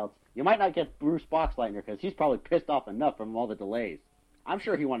everybody else. You might not get Bruce Boxleitner because he's probably pissed off enough from all the delays. I'm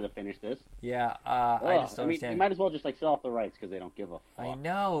sure he wanted to finish this. Yeah, I just don't I mean, understand. you might as well just like sell off the rights because they don't give a fuck. I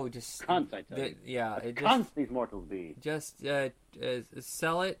know, just Cunts, I tell you. Yeah, it just Cunts these mortals be. just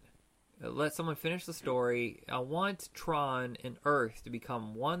sell it. Let someone finish the story. I want Tron and Earth to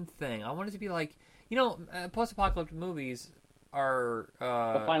become one thing. I want it to be like, post-apocalyptic movies are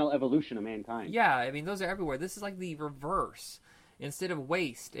The final evolution of mankind. yeah. I mean, those are everywhere. This is like the reverse. Instead of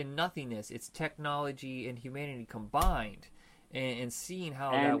waste and nothingness, it's technology and humanity combined, and seeing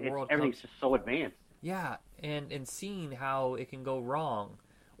how and that world everything's comes. just so advanced. Yeah, and seeing how it can go wrong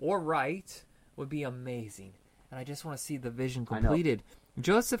or right would be amazing. And I just want to see the vision I know. completed.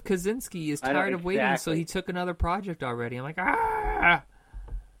 Joseph Kaczynski is I know, tired of waiting, so exactly. he took another project already. I'm like, ah!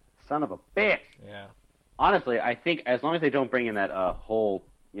 Son of a bitch. Yeah. Honestly, I think as long as they don't bring in that whole,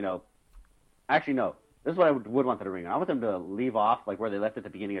 actually no. This is what I would want them to bring in. I want them to leave off like where they left at the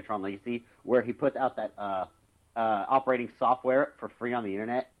beginning of Tron Legacy, where he puts out that operating software for free on the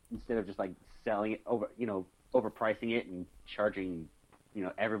internet instead of just like selling it over, overpricing it and charging,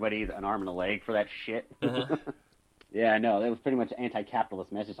 everybody an arm and a leg for that shit. Uh-huh. Yeah, I know. That was pretty much an anti-capitalist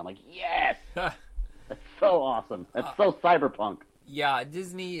message. I'm like, yes! That's so awesome. That's so cyberpunk. Yeah,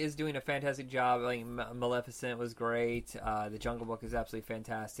 Disney is doing a fantastic job. Like Maleficent was great. The Jungle Book is absolutely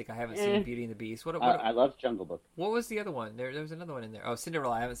fantastic. I haven't seen Beauty and the Beast. I love Jungle Book. What was the other one? There was another one in there. Oh,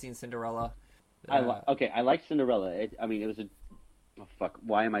 Cinderella. I haven't seen Cinderella. I like Cinderella. It was a... Oh, fuck.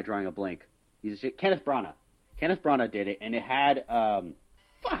 Why am I drawing a blank? Kenneth Branagh. Kenneth Branagh did it, and it had...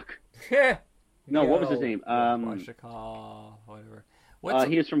 Fuck! No, what was his name? Washaka, whatever.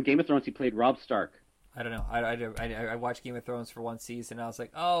 He was from Game of Thrones. He played Robb Stark. I don't know. I watched Game of Thrones for one season, and I was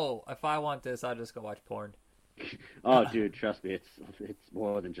like, oh, if I want this, I'll just go watch porn. Oh, dude, trust me, it's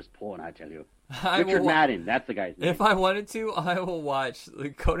more than just porn, I tell you. I Richard will Madden, that's the guy's name. If I wanted to, I will watch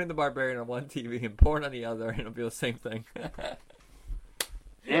Conan the Barbarian on one TV and porn on the other, and it'll be the same thing.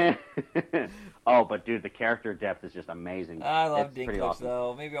 Oh, but dude, the character depth is just amazing. I love It's pretty Dinklage, awesome.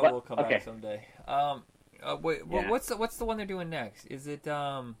 though. Maybe I But- will come okay. back someday. Wait, Yeah. what's the one they're doing next? Is it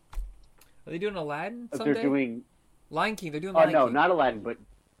Are they doing Aladdin They're someday? doing... Lion King. They're doing Oh, Lion no, King. not Aladdin, but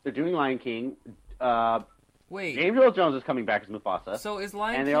they're doing Lion King. Wait. James Earl Jones is coming back as Mufasa. So is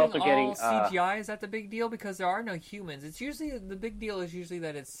Lion And King they're also getting, all CGI? Is that the big deal? Because there are no humans. It's usually the big deal is usually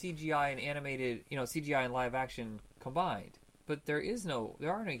that it's CGI and animated, CGI and live action combined. But there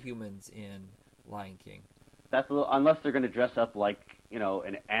are no humans in Lion King. That's a little, unless they're going to dress up like, in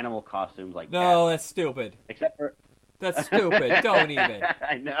animal costumes like No, cats. that's stupid. Except for... That's stupid. Don't even.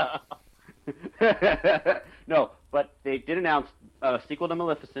 I know. No, but they did announce a sequel to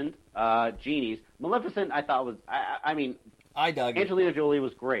Maleficent, Genies. Maleficent, I thought was... I mean, I dug it. Angelina Jolie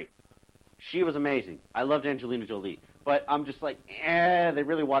was great. She was amazing. I loved Angelina Jolie. But I'm just like, they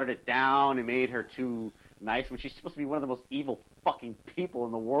really watered it down and made her too nice when she's supposed to be one of the most evil fucking people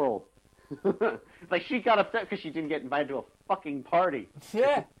in the world. Like, she got upset because she didn't get invited to a fucking party.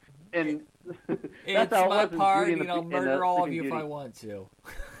 Yeah. And It's how it my was in party, Beauty and I'll and the murder all of Sleeping you if Beauty. I want to.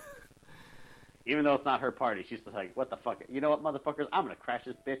 Even though it's not her party, she's just like, what the fuck? You know what, motherfuckers? I'm going to crash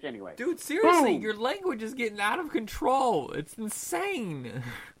this bitch anyway. Dude, seriously, Boom! your language is getting out of control. It's insane.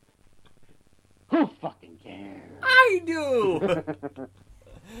 Who fucking cares? I do.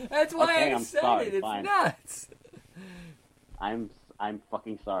 That's why Okay, I I'm said sorry, it. It's fine. nuts. I'm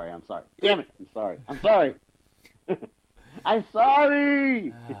fucking sorry. I'm sorry. Damn it. I'm sorry. I'm sorry. I'm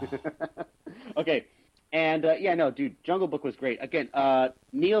sorry. Okay. And dude, Jungle Book was great. Again,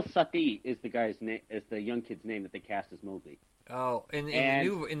 Neil Sati is the guy's name, is the young kid's name that they cast as Mowgli. Oh, in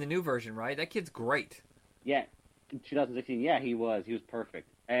And- the new version, right? That kid's great. Yeah, in 2016. Yeah, he was perfect.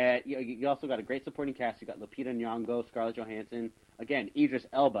 You also got a great supporting cast. You got Lupita Nyong'o, Scarlett Johansson. Again, Idris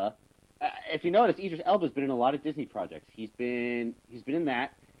Elba. If you notice, Idris Elba's been in a lot of Disney projects. He's been in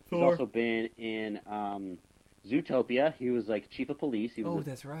that. He's Thor. also been in Zootopia. He was like chief of police. He was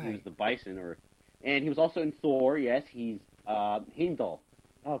That's right. He was the Bison, and he was also in Thor. Yes, he's Heimdall.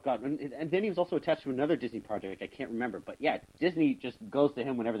 Oh god, and then he was also attached to another Disney project. I can't remember, but yeah, Disney just goes to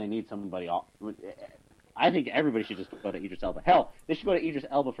him whenever they need somebody. I think everybody should just go to Idris Elba. Hell, they should go to Idris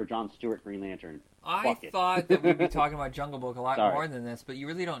Elba for Jon Stewart Green Lantern. I Fuck it. thought that we'd be talking about Jungle Book a lot Sorry. more than this, but you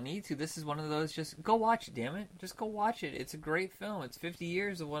really don't need to. This is one of those, just go watch it, damn it. Just go watch it. It's a great film. It's 50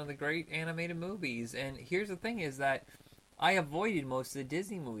 years of one of the great animated movies. And here's the thing is that I avoided most of the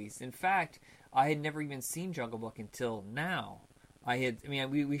Disney movies. In fact, I had never even seen Jungle Book until now.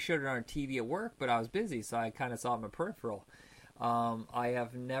 We showed it on our TV at work, but I was busy, so I kind of saw it in my peripheral. I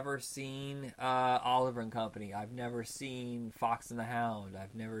have never seen Oliver and Company. I've never seen Fox and the Hound.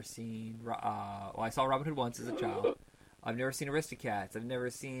 I've never seen. I saw Robin Hood once as a child. I've never seen Aristocats. I've never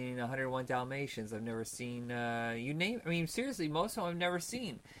seen 101 Dalmatians. I've never seen you name. I mean, seriously, most of them I've never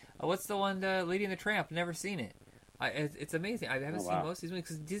seen. What's the one, Lady and the Tramp? Never seen it. It's amazing. I haven't seen most of these movies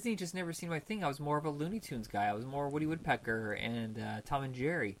because Disney just never seen my thing. I was more of a Looney Tunes guy. I was more Woody Woodpecker and Tom and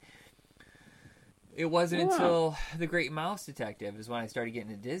Jerry. It wasn't until The Great Mouse Detective is when I started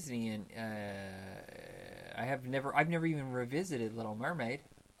getting into Disney, and I've never even revisited Little Mermaid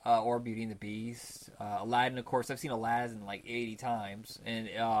or Beauty and the Beast. Aladdin, of course, I've seen Aladdin like 80 times, and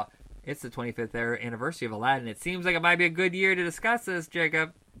it's the 25th anniversary of Aladdin. It seems like it might be a good year to discuss this,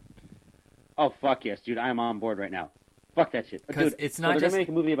 Jacob. Oh, fuck yes, dude. I'm on board right now. Fuck that shit. Because Dude, it's so not they're just... going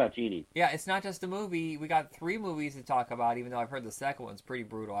to make a movie about genies. Yeah, it's not just a movie. We got 3 movies to talk about, even though I've heard the second one's pretty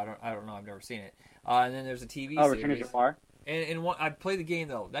brutal. I don't know. I've never seen it. And then there's a TV series. Return of Jafar? And I played the game,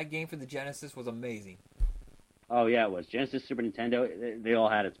 though. That game for the Genesis was amazing. Oh, yeah, it was. Genesis, Super Nintendo, they all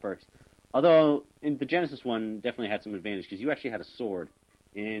had its perks. Although, in the Genesis one, definitely had some advantage, because you actually had a sword.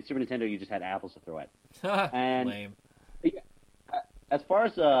 In Super Nintendo, you just had apples to throw at. And lame. As far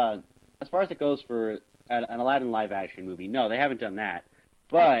as it goes for an Aladdin live-action movie, no, they haven't done that.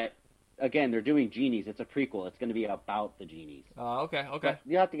 But, again, they're doing genies. It's a prequel. It's going to be about the genies. Okay. But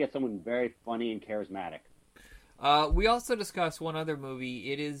you have to get someone very funny and charismatic. We also discussed one other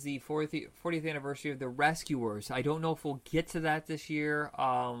movie. It is the 40th anniversary of The Rescuers. I don't know if we'll get to that this year.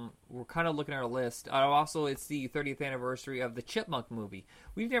 We're kind of looking at our list. Also, it's the 30th anniversary of the Chipmunk movie.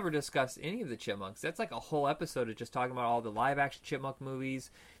 We've never discussed any of the Chipmunks. That's like a whole episode of just talking about all the live-action Chipmunk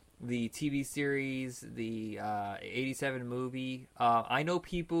movies, the TV series, the 87 movie. I know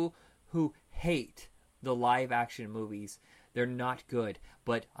people who hate the live-action movies. They're not good,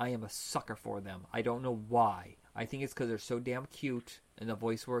 but I am a sucker for them. I don't know why. I think it's because they're so damn cute, and the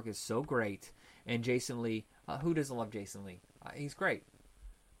voice work is so great. And Jason Lee, who doesn't love Jason Lee? He's great.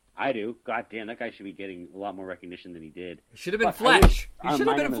 I do. God damn, that guy should be getting a lot more recognition than he did. He should have been Fletch. He should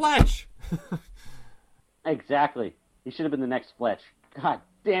have been Fletch. Exactly. He should have been the next Fletch. God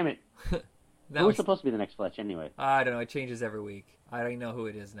damn it. Who was supposed to be the next Fletch anyway? I don't know. It changes every week. I don't know who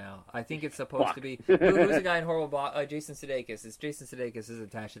it is now. I think it's supposed to be... Who's the guy in Horrible Jason Sudeikis. It's Jason Sudeikis is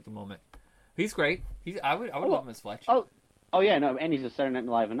attached at the moment. He's great. I would love him as Fletch. Oh yeah, no, and he's a Saturday Night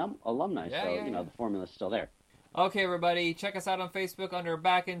Live alumni, the formula's still there. Okay, everybody, check us out on Facebook under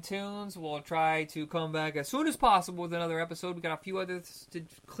Back in Tunes. We'll try to come back as soon as possible with another episode. We got a few others to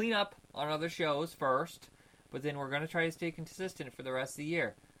clean up on other shows first, but then we're going to try to stay consistent for the rest of the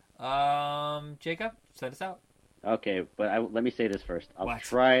year. Jacob, send us out. Okay, but let me say this first. I'll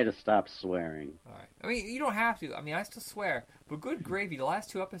try to stop swearing. All right. I mean, you don't have to. I mean, I still swear. But good gravy, the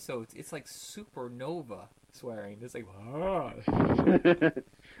last 2 episodes, it's like supernova swearing. It's like, I'm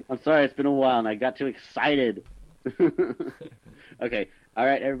sorry, it's been a while, and I got too excited. Okay. All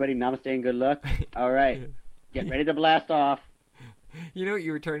right, everybody, namaste and good luck. All right. Get ready to blast off. You know what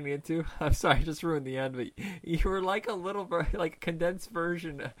you were turning me into? I'm sorry, I just ruined the end, but you were like a little, like a condensed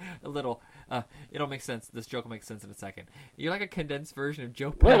version, it'll make sense. This joke will make sense in a second. You're like a condensed version of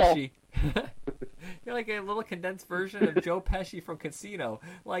Joe Pesci. You're like a little condensed version of Joe Pesci from Casino.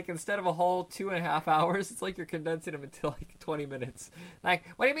 Like, instead of a whole 2.5 hours, it's like you're condensing him into like 20 minutes. Like,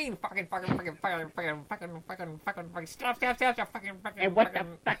 what do you mean? Fucking, stop, fucking. And what the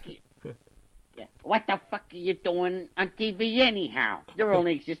fuck? Yeah. What the fuck are you doing on TV anyhow? You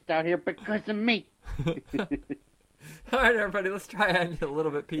only exist out here because of me. All right, everybody, let's try and end a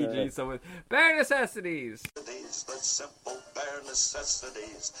little bit PG. So with bare necessities. The simple bare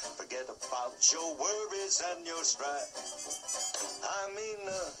necessities. Forget about your worries and your strife. I mean,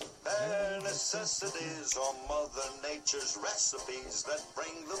 bare necessities are Mother Nature's recipes that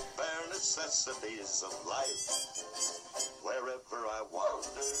bring the bare necessities of life. Wherever I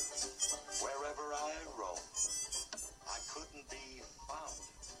wander, wherever